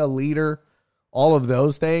staff, being a leader, all of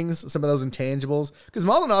those things, some of those intangibles. Because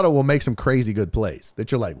Maldonado will make some crazy good plays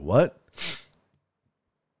that you're like, what?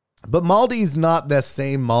 But Maldi's not that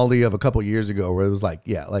same Maldi of a couple years ago where it was like,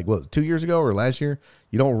 yeah, like what was it, 2 years ago or last year?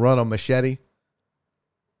 You don't run a machete.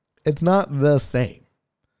 It's not the same.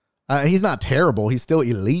 He's not terrible. He's still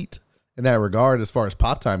elite in that regard as far as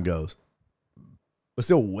pop time goes, but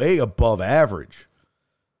still way above average.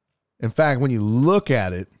 In fact, when you look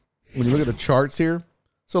at it, when you look at the charts here,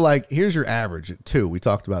 so like here's your average at 2. We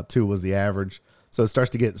talked about 2 was the average. So it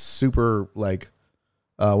starts to get super like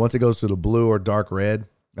once it goes to the blue or dark red,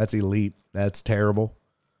 that's elite. That's terrible.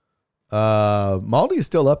 Maldi is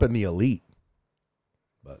still up in the elite.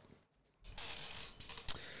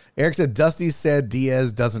 Eric said, Dusty said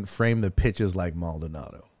Diaz doesn't frame the pitches like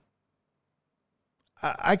Maldonado.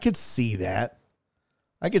 I could see that.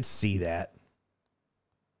 That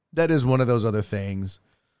is one of those other things.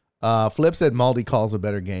 Flip said Maldi calls a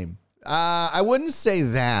better game. I wouldn't say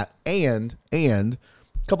that. And a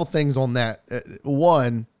couple things on that.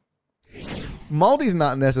 One, Maldi's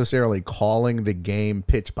not necessarily calling the game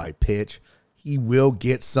pitch by pitch. He will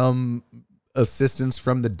get some assistance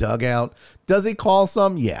from the dugout. Does he call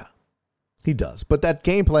some? Yeah, he does. But that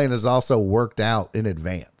game plan is also worked out in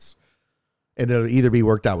advance. And it'll either be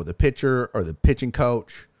worked out with the pitcher or the pitching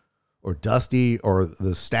coach or Dusty or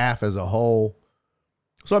the staff as a whole.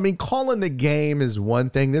 So, I mean, calling the game is one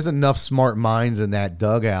thing. There's enough smart minds in that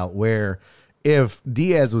dugout where if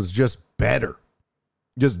Diaz was just better,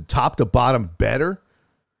 just top to bottom better,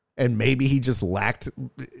 and maybe he just lacked,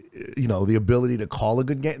 the ability to call a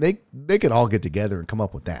good game, they could all get together and come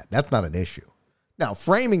up with that. That's not an issue. Now,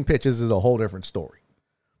 framing pitches is a whole different story.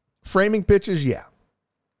 Framing pitches, yeah.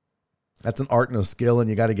 That's an art and a skill, and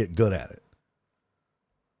you got to get good at it.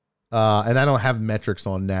 And I don't have metrics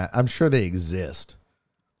on that. I'm sure they exist.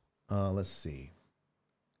 Let's see.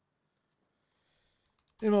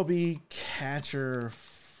 MLB catcher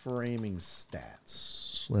framing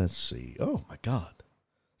stats. Let's see. Oh, my God.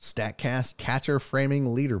 StatCast catcher framing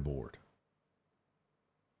leaderboard.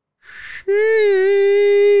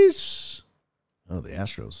 Sheesh. Oh, the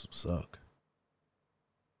Astros suck.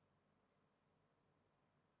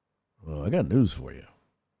 Oh, I got news for you.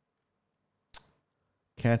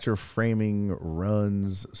 Catcher framing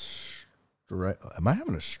runs. Am I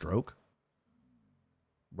having a stroke?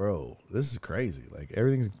 Bro, this is crazy. Like,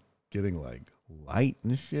 everything's getting, like, light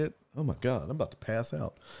and shit. Oh, my God. I'm about to pass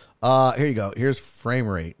out. Here you go. Here's frame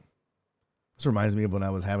rate. This reminds me of when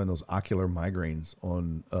I was having those ocular migraines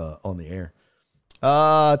on the air.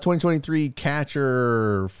 2023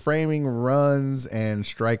 catcher, framing runs, and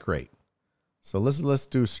strike rate. So let's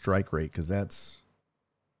do strike rate because that's.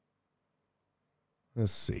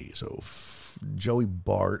 Let's see. So Joey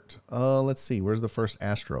Bart. Let's see. Where's the first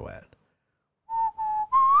Astro at?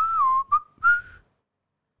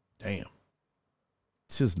 Damn.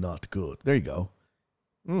 This is not good. There you go.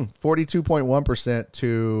 42.1%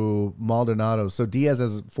 to Maldonado. So Diaz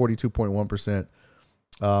has 42.1%.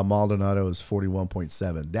 Maldonado is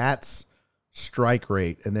 41.7%. That's strike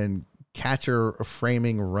rate. And then catcher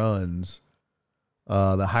framing runs.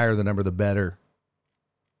 The higher the number, the better.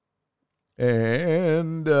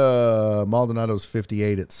 And Maldonado's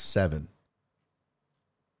 58 at 7.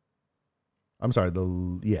 I'm sorry,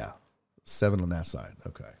 7 on that side.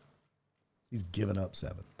 Okay. He's given up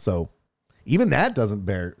 7. So even that doesn't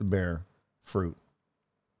bear fruit.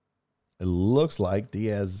 It looks like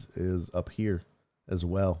Diaz is up here as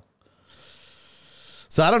well.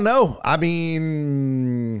 So I don't know. I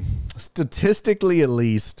mean, statistically at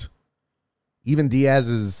least, even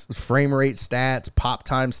Diaz's frame rate stats, pop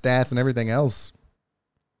time stats, and everything else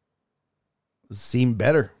seem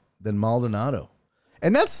better than Maldonado.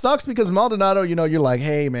 And that sucks because Maldonado, you're like,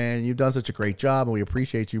 hey, man, you've done such a great job and we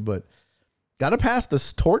appreciate you, but got to pass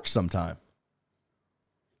this torch sometime.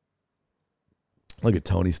 Look at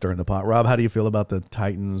Tony stirring the pot. Rob, how do you feel about the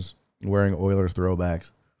Titans wearing Oiler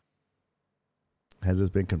throwbacks? Has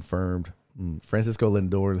this been confirmed? Francisco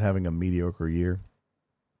Lindor is having a mediocre year.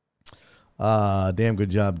 Damn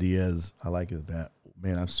good job, Diaz. I like it. That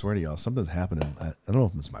man, I swear to y'all, something's happening. I don't know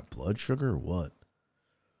if it's my blood sugar or what.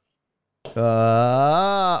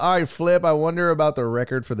 All right, Flip. I wonder about the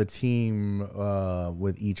record for the team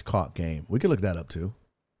with each caught game. We could look that up too.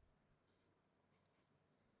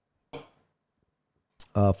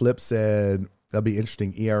 Flip said that'll be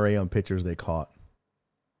interesting. ERA on pitchers they caught.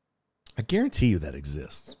 I guarantee you that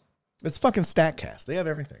exists. It's fucking StatCast. They have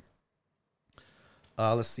everything.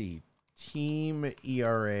 Let's see. Team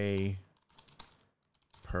ERA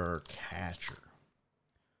per catcher.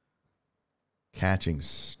 Catching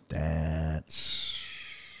stats.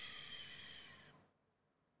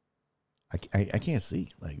 I can't see.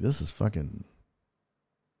 Like, this is fucking.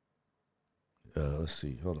 Let's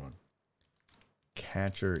see. Hold on.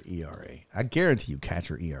 Catcher ERA. I guarantee you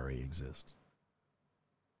catcher ERA exists.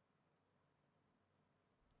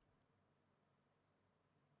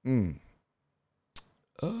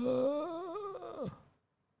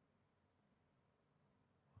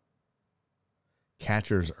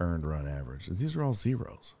 Catcher's earned run average. These are all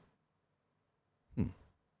zeros.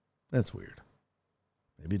 That's weird.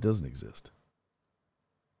 Maybe it doesn't exist.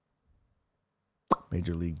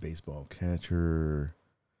 Major League Baseball catcher's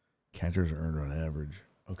earned run average.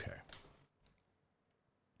 Okay.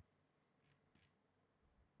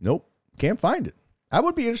 Nope. Can't find it. I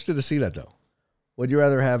would be interested to see that, though. Would you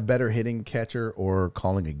rather have better hitting catcher or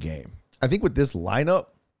calling a game? I think with this lineup,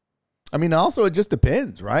 I mean, also it just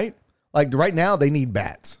depends, right? Like right now, they need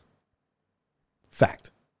bats.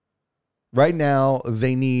 Fact. Right now,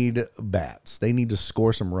 they need bats. They need to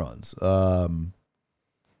score some runs.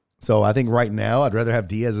 So I think right now, I'd rather have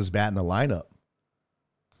Diaz's bat in the lineup,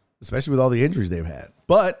 especially with all the injuries they've had.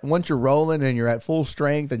 But once you're rolling and you're at full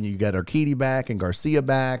strength and you got Urquidy back and Garcia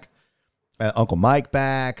back, Uncle Mike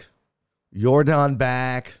back, Jordan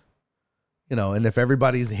back, and if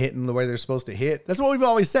everybody's hitting the way they're supposed to hit, that's what we've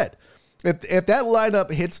always said. If that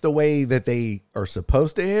lineup hits the way that they are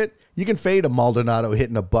supposed to hit, you can fade a Maldonado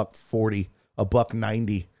hitting a $140, a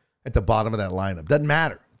 $190 at the bottom of that lineup. Doesn't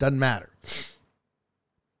matter.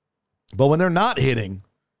 But when they're not hitting,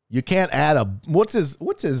 you can't add what's his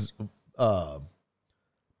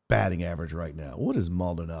batting average right now? What is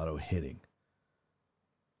Maldonado hitting?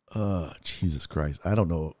 Jesus Christ. I don't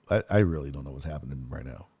know. I really don't know what's happening right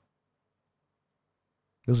now.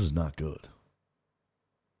 This is not good.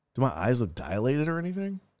 Do my eyes look dilated or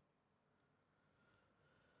anything?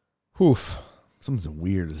 Oof. Something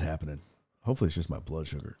weird is happening. Hopefully it's just my blood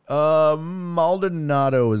sugar.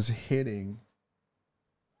 Maldonado is hitting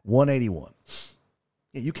 181.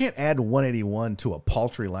 Yeah, you can't add 181 to a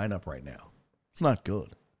paltry lineup right now. It's not good.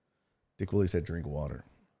 Dick Willie said drink water.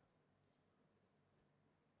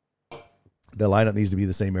 The lineup needs to be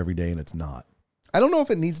the same every day, and it's not. I don't know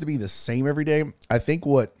if it needs to be the same every day. I think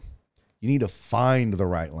you need to find the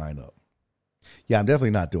right lineup. Yeah, I'm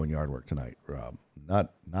definitely not doing yard work tonight, Rob.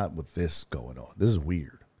 Not with this going on. This is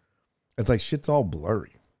weird. It's like shit's all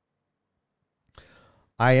blurry.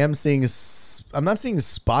 I'm not seeing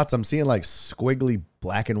spots. I'm seeing like squiggly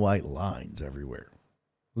black and white lines everywhere.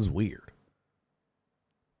 This is weird.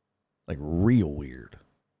 Like real weird.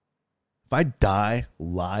 If I die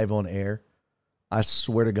live on air, I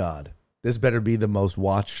swear to God, this better be the most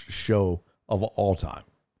watched show of all time.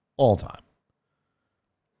 All time.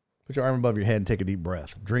 Put your arm above your head and take a deep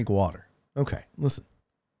breath. Drink water. Okay, listen.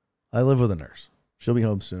 I live with a nurse. She'll be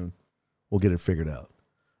home soon. We'll get it figured out.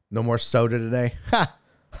 No more soda today? Ha!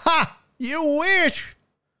 Ha! You wish!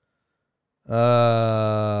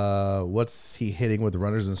 What's he hitting with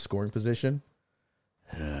runners in scoring position?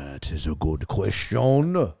 It is a good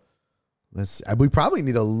question. Let's see. We probably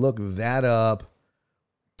need to look that up.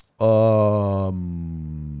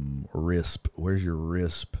 RISP. Where's your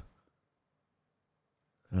RISP?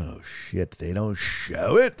 Oh, shit. They don't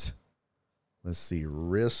show it. Let's see.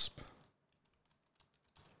 RISP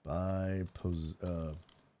by I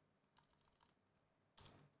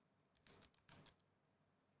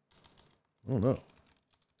don't know.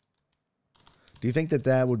 Do you think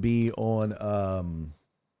that would be on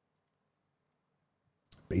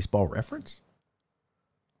Baseball Reference?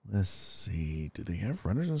 Let's see. Do they have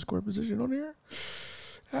runners in score position on here?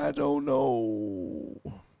 I don't know.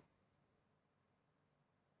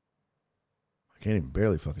 I can't even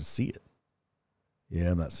barely fucking see it.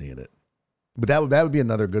 Yeah, I'm not seeing it. But that would be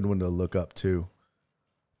another good one to look up too.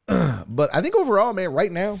 But I think overall, man,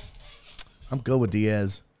 right now, I'm good with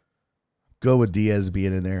Diaz. Go with Diaz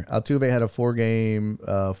being in there. Altuve had a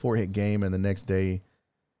 4-hit game, and the next day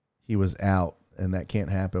he was out, and that can't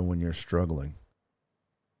happen when you're struggling.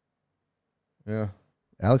 Yeah.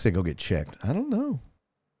 Alex said go get checked. I don't know.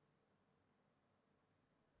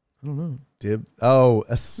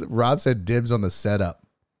 Rob said dibs on the setup.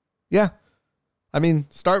 Yeah. I mean,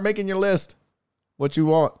 start making your list. What you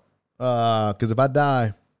want. Because if I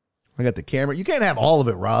die, I got the camera. You can't have all of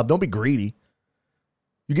it, Rob. Don't be greedy.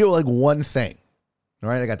 You get like one thing. All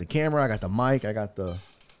right. I got the camera. I got the mic. I got the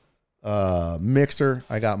mixer.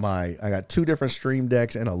 I got 2 different stream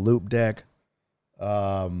decks and a loop deck.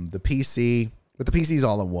 The PC. But the PC's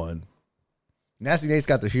all in one. Nasty Nate's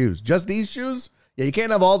got the shoes. Just these shoes? Yeah, you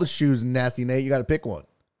can't have all the shoes, Nasty Nate. You got to pick one.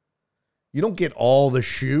 You don't get all the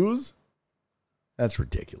shoes? That's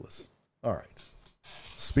ridiculous. All right.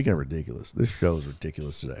 Speaking of ridiculous, this show is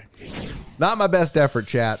ridiculous today. Not my best effort,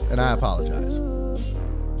 chat, and I apologize.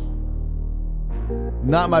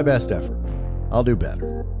 Not my best effort. I'll do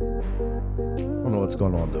better. I don't know what's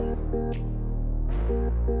going on, though.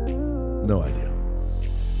 No idea.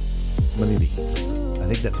 I'm going to need to eat something. I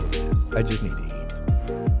think that's what it is. I just need to eat.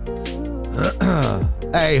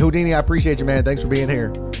 Hey, Houdini, I appreciate you, man. Thanks for being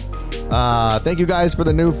here. Thank you guys for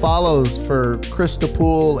the new follows for Krista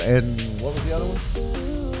Poole and what was the other one?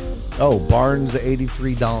 Oh, Barnes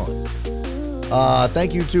 83 Dawn.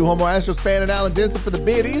 Thank you to Homo Astros fan and Alan Denson for the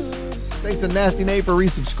biddies. Thanks to Nasty Nate for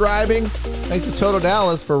resubscribing. Thanks to Toto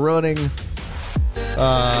Dallas for running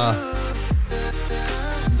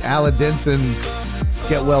Alan Denson's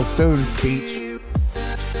Get Well Soon speech.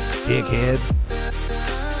 Dickhead.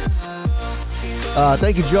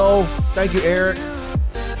 Thank you, Joel. Thank you, Eric.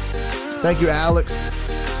 Thank you, Alex.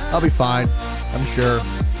 I'll be fine, I'm sure.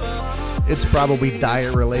 It's probably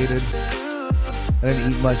diet related. I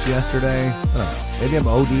didn't eat much yesterday. I don't know. Maybe I'm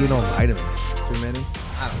ODing on vitamins. Too many?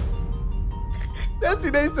 I don't know.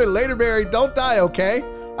 Nasty Day said, later, Barry, don't die, okay?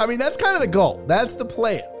 I mean, that's kind of the goal. That's the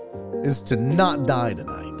plan, is to not die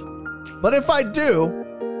tonight. But if I do,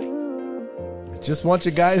 I just want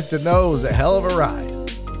you guys to know it was a hell of a ride.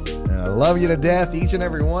 And I love you to death, each and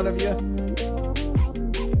every one of you.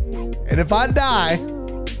 And if I die,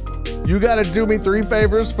 you got to do me 3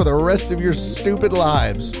 favors for the rest of your stupid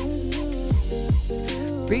lives.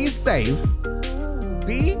 Be safe.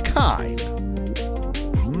 Be kind.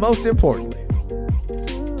 Most importantly,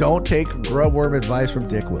 don't take grubworm advice from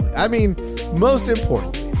Dick Willie. I mean, most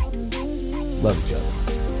importantly, love each other.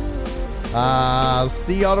 I'll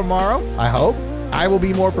see y'all tomorrow, I hope. I will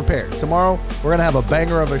be more prepared. Tomorrow, we're going to have a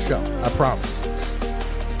banger of a show. I promise.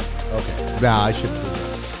 Okay. Nah, I shouldn't do that.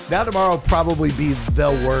 Now tomorrow will probably be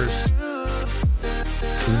the worst.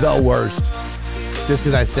 The worst. Just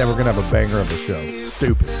because I said we're going to have a banger of a show.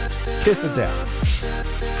 Stupid. Kiss it down.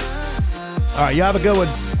 All right, you have a good one.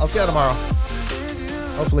 I'll see you tomorrow.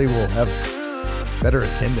 Hopefully we'll have better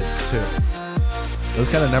attendance, too. Those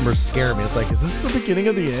kind of numbers scare me. It's like, is this the beginning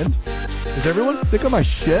of the end? Is everyone sick of my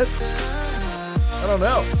shit? I don't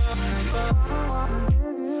know.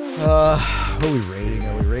 Who are we rating?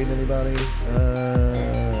 Are we rating anybody?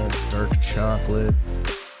 Dark chocolate.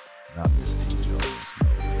 Not Misty Jones.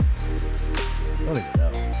 I don't even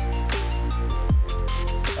know.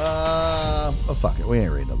 Oh, fuck it. We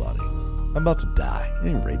ain't rating nobody. I'm about to die. I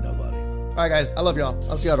ain't rating nobody. All right, guys. I love y'all.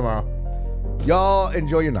 I'll see y'all tomorrow. Y'all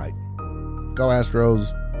enjoy your night. Go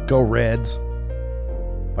Astros. Go Reds.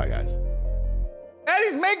 Bye, guys. And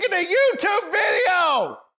he's making a YouTube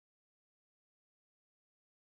video.